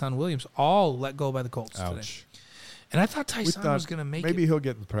 and Tyson Williams all let go by the Colts today. And I thought Tyson was going to make maybe he'll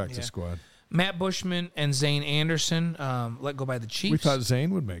get the practice squad. Matt Bushman and Zane Anderson let go by the Chiefs. We thought Zane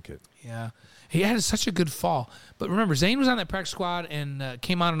would make it. Yeah. He had such a good fall. But remember, Zane was on that practice squad and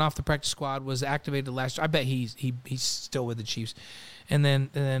came on and off the practice squad, was activated last year. I bet he's still with the Chiefs. And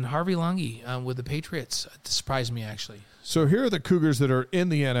then Harvey Lungi with the Patriots. It surprised me, actually. So here are the Cougars that are in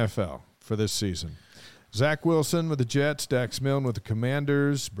the NFL for this season. Zach Wilson with the Jets, Dax Milne with the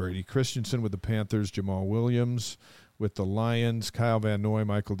Commanders, Brady Christensen with the Panthers, Jamal Williams with the Lions, Kyle Van Noy,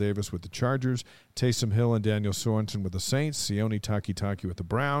 Michael Davis with the Chargers, Taysom Hill and Daniel Sorensen with the Saints, Sione Takitaki with the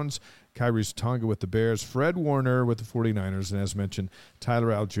Browns, Kyrie Tonga with the Bears, Fred Warner with the 49ers, and as mentioned,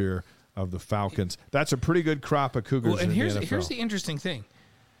 Tyler Algier of the Falcons. That's a pretty good crop of Cougars in the NFL. Here's the interesting thing.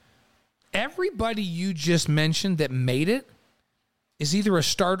 Everybody you just mentioned that made it is either a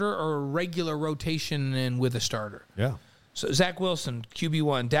starter or a regular rotation and with a starter. Yeah. So Zach Wilson,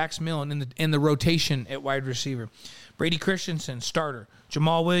 QB1, Dax Milne in the rotation at wide receiver. Brady Christensen, starter.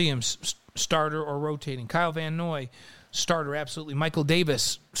 Jamal Williams, starter or rotating. Kyle Van Noy, starter, absolutely. Michael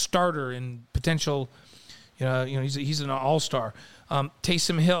Davis, starter and potential. He's an all-star.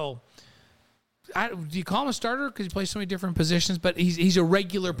 Taysom Hill. Do you call him a starter because he plays so many different positions? But he's a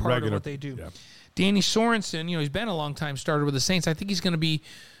regular part of what they do. Yeah. Danny Sorensen, he's been a long-time starter with the Saints. I think he's going to be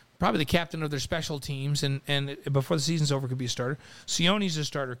probably the captain of their special teams, and before the season's over, could be a starter. Sione's a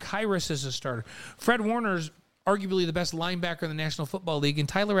starter. Kyrus is a starter. Fred Warner's arguably the best linebacker in the National Football League, and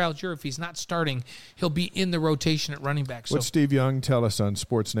Tyler Algier, if he's not starting, he'll be in the rotation at running back. So, what Steve Young tell us on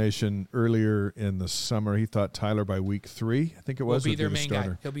Sports Nation earlier in the summer? He thought Tyler by week 3, I think it was, will be their main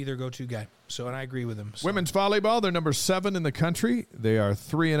guy. He'll be their go-to guy. So, and I agree with him. So. Women's volleyball, they're number 7 in the country. They are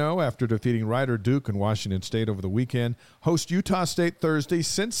 3-0 after defeating Ryder Duke and Washington State over the weekend. Host Utah State Thursday,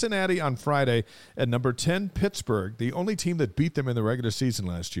 Cincinnati on Friday, and number 10 Pittsburgh, the only team that beat them in the regular season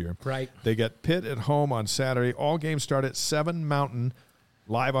last year. Right. They get Pitt at home on Saturday. All games start at 7 Mountain,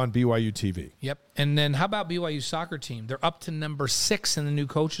 live on BYU TV. Yep. And then how about BYU soccer team? They're up to number 6 in the new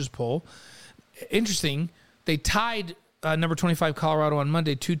coaches poll. Interesting. They tied number 25 Colorado on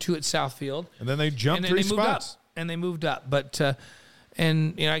Monday, 2-2 at Southfield. And then they jumped 3 spots. And they moved up. But,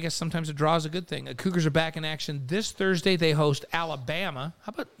 I guess sometimes a draw is a good thing. The Cougars are back in action. This Thursday, they host Alabama.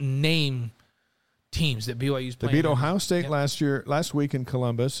 How about name teams that BYU's playing? They beat Ohio State last week in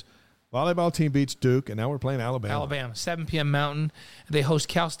Columbus. Volleyball team beats Duke, and now we're playing Alabama. 7 p.m. Mountain. They host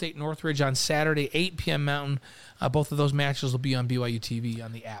Cal State Northridge on Saturday, 8 p.m. Mountain. Both of those matches will be on BYU TV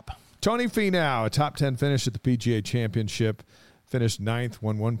on the app. Tony Finau, a top 10 finish at the PGA Championship, finished 9th,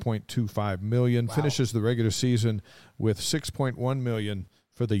 won $1.25 million, finishes the regular season with $6.1 million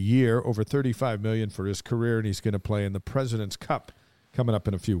for the year, over $35 million for his career, and he's going to play in the President's Cup coming up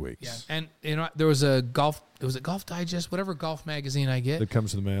in a few weeks. Yeah, and there was a Golf Digest, whatever golf magazine I get. That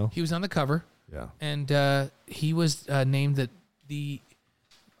comes in the mail. He was on the cover. Yeah. And he was named the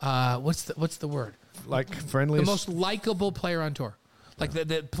what's the word? Like friendliest? The most likable player on tour. Like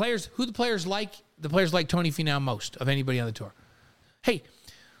the players like Tony Finau most of anybody on the tour. Hey,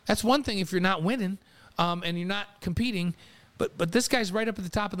 that's one thing if you're not winning and you're not competing, but this guy's right up at the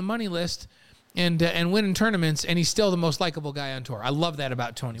top of the money list and winning tournaments, and he's still the most likable guy on tour. I love that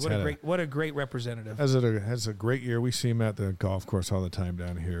about Tony. What a great representative. Has a great year. We see him at the golf course all the time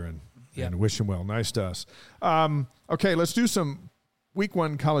down here, and wish him well. Nice to us. Okay, let's do some Week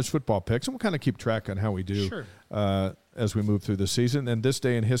 1 college football picks, and we'll kind of keep track on how we do as we move through the season. And this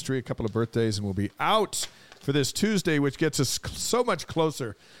day in history, a couple of birthdays, and we'll be out for this Tuesday, which gets us so much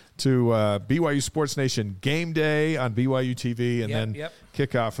closer to BYU Sports Nation game day on BYU TV, and then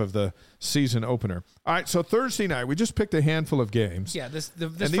kickoff of the season opener. All right, so Thursday night, we just picked a handful of games. Yeah, this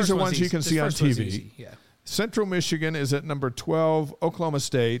and these are ones you can see on TV. Yeah. Central Michigan is at number 12, Oklahoma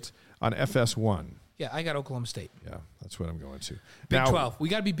State on FS1. Yeah, I got Oklahoma State. Yeah, that's what I'm going to. Big 12. We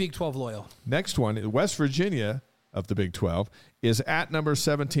got to be Big 12 loyal. Next one, West Virginia of the Big 12 is at number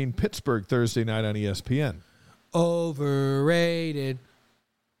 17, Pittsburgh, Thursday night on ESPN. Overrated.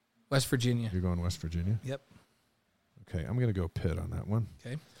 West Virginia. You're going West Virginia? Yep. Okay, I'm going to go Pitt on that one.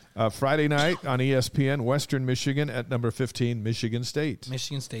 Okay. Friday night on ESPN, Western Michigan at number 15, Michigan State.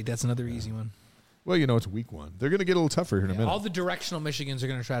 Michigan State, that's another easy one. Well, it's week 1. They're going to get a little tougher here in a minute. All the directional Michigans are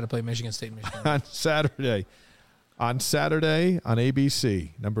going to try to play Michigan State, Michigan. On Saturday on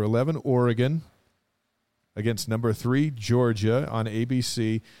ABC, number 11, Oregon against number 3, Georgia on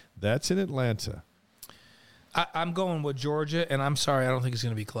ABC. That's in Atlanta. I'm going with Georgia, and I'm sorry, I don't think it's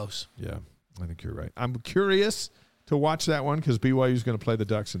going to be close. Yeah, I think you're right. I'm curious to watch that one because BYU is going to play the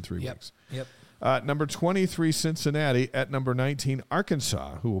Ducks in 3 weeks. Yep. Number 23, Cincinnati at number 19,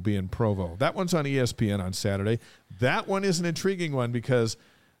 Arkansas, who will be in Provo. That one's on ESPN on Saturday. That one is an intriguing one because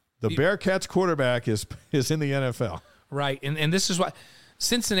the Bearcats quarterback is in the NFL. Right, and this is why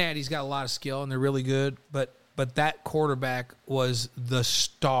Cincinnati's got a lot of skill, and they're really good, but that quarterback was the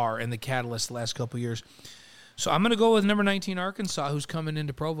star and the catalyst the last couple of years. So I'm going to go with number 19, Arkansas, who's coming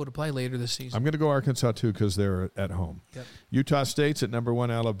into Provo to play later this season. I'm going to go Arkansas, too, because they're at home. Yep. Utah State's at number 1,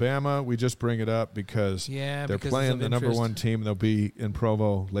 Alabama. We just bring it up because they're playing the number 1 team. They'll be in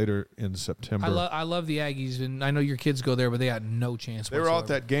Provo later in September. I love the Aggies, and I know your kids go there, but they got no chance whatsoever. They were all at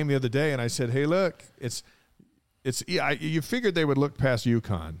that game the other day, and I said, hey, look, you figured they would look past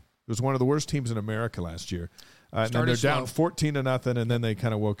UConn. It was one of the worst teams in America last year. And then they're down 14-0, and then they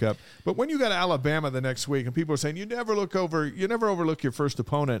kind of woke up. But when you got Alabama the next week, and people are saying you never overlook your first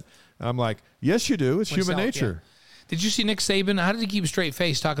opponent, I'm like, yes, you do. It's human nature. Yeah. Did you see Nick Saban? How did he keep a straight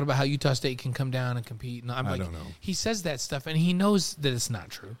face talking about how Utah State can come down and compete? And I don't know. He says that stuff, and he knows that it's not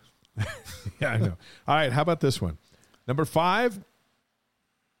true. Yeah, I know. All right, how about this one? Number 5,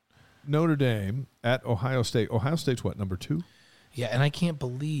 Notre Dame at Ohio State. Ohio State's what, number 2? Yeah, and I can't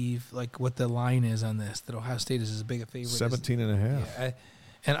believe what the line is on this, that Ohio State is as big a favorite. 17.5. Yeah,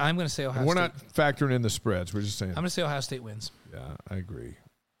 and I'm going to say Ohio State. We're not factoring in the spreads. We're just saying. I'm going to say Ohio State wins. Yeah, I agree.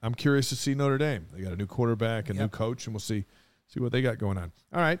 I'm curious to see Notre Dame. They got a new quarterback, a new coach, and we'll see what they got going on.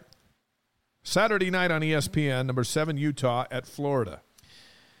 All right. Saturday night on ESPN, number 7 Utah at Florida.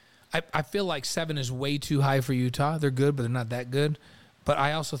 I feel like 7 is way too high for Utah. They're good, but they're not that good. But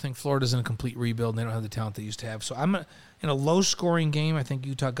I also think Florida's in a complete rebuild, and they don't have the talent they used to have. So in a low-scoring game, I think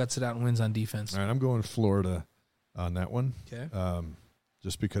Utah guts it out and wins on defense. All right, I'm going Florida on that one. Okay.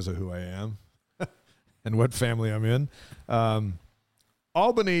 Just because of who I am and what family I'm in.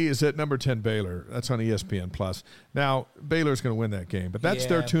 Albany is at number 10 Baylor. That's on ESPN+. Now, Baylor's going to win that game, but that's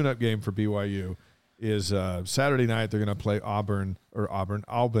their tune-up game for BYU. Is Saturday night they're going to play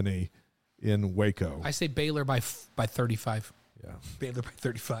Albany in Waco. I say Baylor by 35. Yeah. Baylor by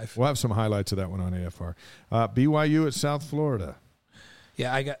 35. We'll have some highlights of that one on AFR. BYU at South Florida.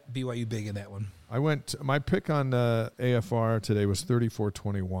 Yeah, I got BYU big in that one. My pick on AFR today was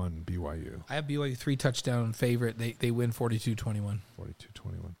 34-21 BYU. I have BYU 3-touchdown favorite. They win 42-21.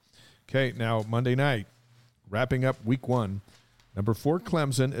 42-21. Okay, now Monday night, wrapping up week 1. Number 4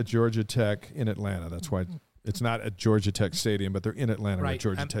 Clemson at Georgia Tech in Atlanta. That's why it's not at Georgia Tech Stadium, but they're in Atlanta where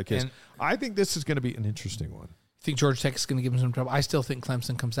Georgia Tech is. I think this is going to be an interesting one. I think Georgia Tech is going to give them some trouble. I still think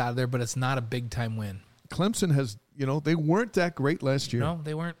Clemson comes out of there, but it's not a big-time win. Clemson has, they weren't that great last year. No,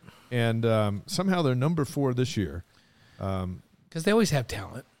 they weren't. And somehow they're number 4 this year. Because they always have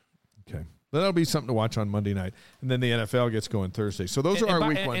talent. Okay. That'll be something to watch on Monday night. And then the NFL gets going Thursday. So those are our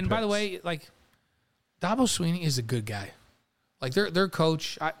week 1 And picks. by the way, Dabo Swinney is a good guy. Their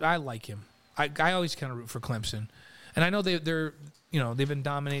coach, I like him. I always kind of root for Clemson. And I know they've been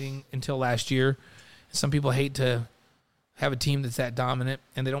dominating until last year. Some people hate to have a team that's that dominant,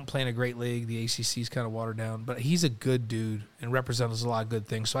 and they don't play in a great league. The ACC's kind of watered down. But he's a good dude and represents a lot of good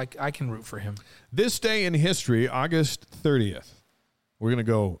things, so I can root for him. This day in history, August 30th, we're going to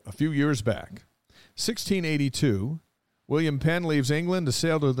go a few years back. 1682, William Penn leaves England to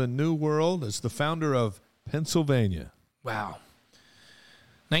sail to the New World as the founder of Pennsylvania. Wow.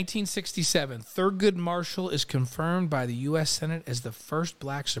 1967, Thurgood Marshall is confirmed by the U.S. Senate as the first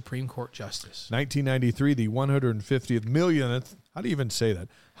black Supreme Court justice. 1993, the 150th millionth, how do you even say that?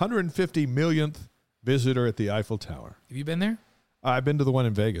 150 millionth visitor at the Eiffel Tower. Have you been there? I've been to the one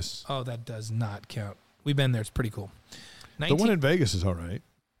in Vegas. Oh, that does not count. We've been there. It's pretty cool. The one in Vegas is all right.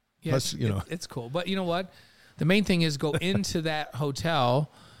 Yeah, plus, it's cool. But you know what? The main thing is go into that hotel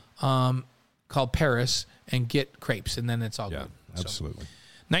called Paris and get crepes, and then it's all good. Absolutely.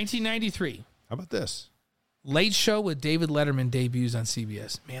 1993. How about this? Late Show with David Letterman debuts on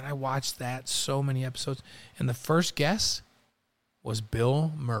CBS. Man, I watched that so many episodes. And the first guest was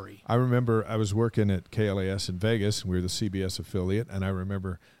Bill Murray. I remember I was working at KLAS in Vegas, and we were the CBS affiliate, and I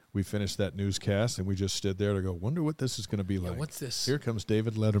remember we finished that newscast, and we just stood there to go, wonder what this is going to be like. What's this? Here comes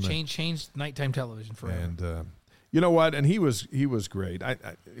David Letterman. Changed nighttime television forever. And you know what? And he was great.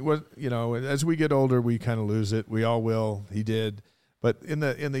 It was, as we get older, we kind of lose it. We all will. He did. But in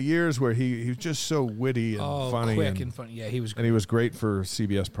the years where he was just so witty and funny. Quick and funny. Yeah, he was great. And he was great for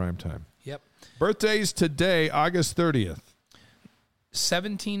CBS primetime. Yep. Birthdays today, August 30th.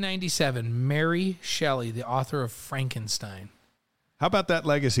 1797, Mary Shelley, the author of Frankenstein. How about that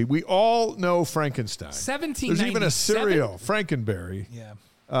legacy? We all know Frankenstein. 1797. There's even a cereal, Frankenberry. Yeah.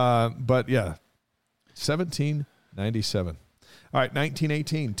 But, yeah, 1797. All right,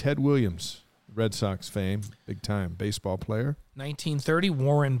 1918, Ted Williams, Red Sox fame, big-time baseball player. 1930,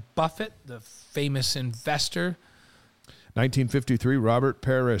 Warren Buffett, the famous investor. 1953, Robert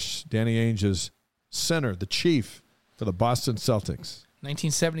Parrish, Danny Ainge's center, the chief for the Boston Celtics.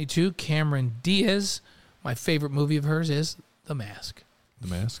 1972, Cameron Diaz. My favorite movie of hers is The Mask. The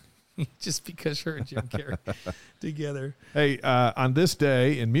Mask? Just because her and Jim Carrey together. Hey, on this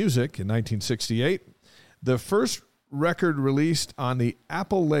day in music in 1968, the first record released on the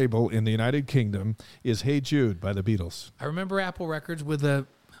Apple label in the United Kingdom is Hey Jude by the Beatles. I remember Apple records with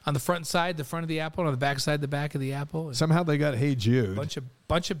on the front side, the front of the Apple, and on the back side, the back of the Apple. Somehow they got Hey Jude.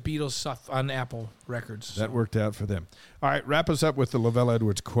 Bunch of Beatles stuff on Apple records. That worked out for them. All right, wrap us up with the Lavelle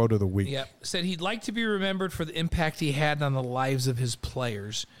Edwards quote of the week. Yeah, said he'd like to be remembered for the impact he had on the lives of his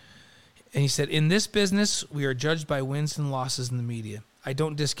players. And he said, in this business, we are judged by wins and losses in the media. I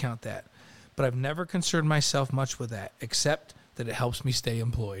don't discount that. But I've never concerned myself much with that, except that it helps me stay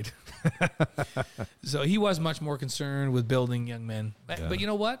employed. So he was much more concerned with building young men. Yeah. But you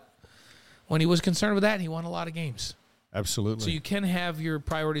know what? When he was concerned with that, he won a lot of games. Absolutely. So you can have your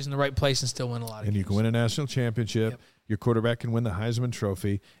priorities in the right place and still win a lot of games. And you can win a national championship. Yep. Your quarterback can win the Heisman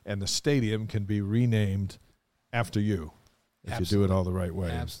Trophy, and the stadium can be renamed after you. if you do it all the right way.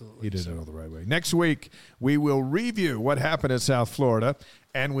 Absolutely. He did it all the right way. Next week, we will review what happened at South Florida,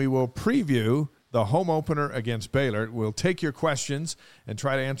 and we will preview the home opener against Baylor. We'll take your questions and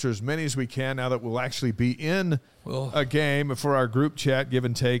try to answer as many as we can now that we'll actually be in a game for our group chat, give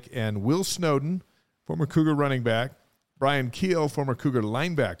and take. And Will Snowden, former Cougar running back, Brian Keel, former Cougar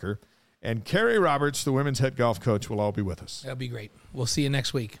linebacker, and Carrie Roberts, the women's head golf coach, will all be with us. That'll be great. We'll see you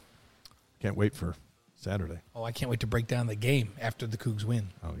next week. Can't wait for Saturday. Oh, I can't wait to break down the game after the Cougs win.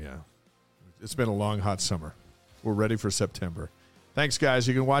 Oh, yeah. It's been a long, hot summer. We're ready for September. Thanks, guys.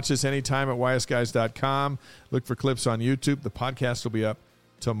 You can watch this anytime at ysguys.com. Look for clips on YouTube. The podcast will be up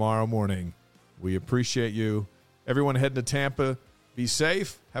tomorrow morning. We appreciate you. Everyone heading to Tampa, be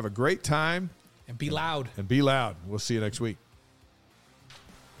safe. Have a great time. And be loud. And be loud. We'll see you next week.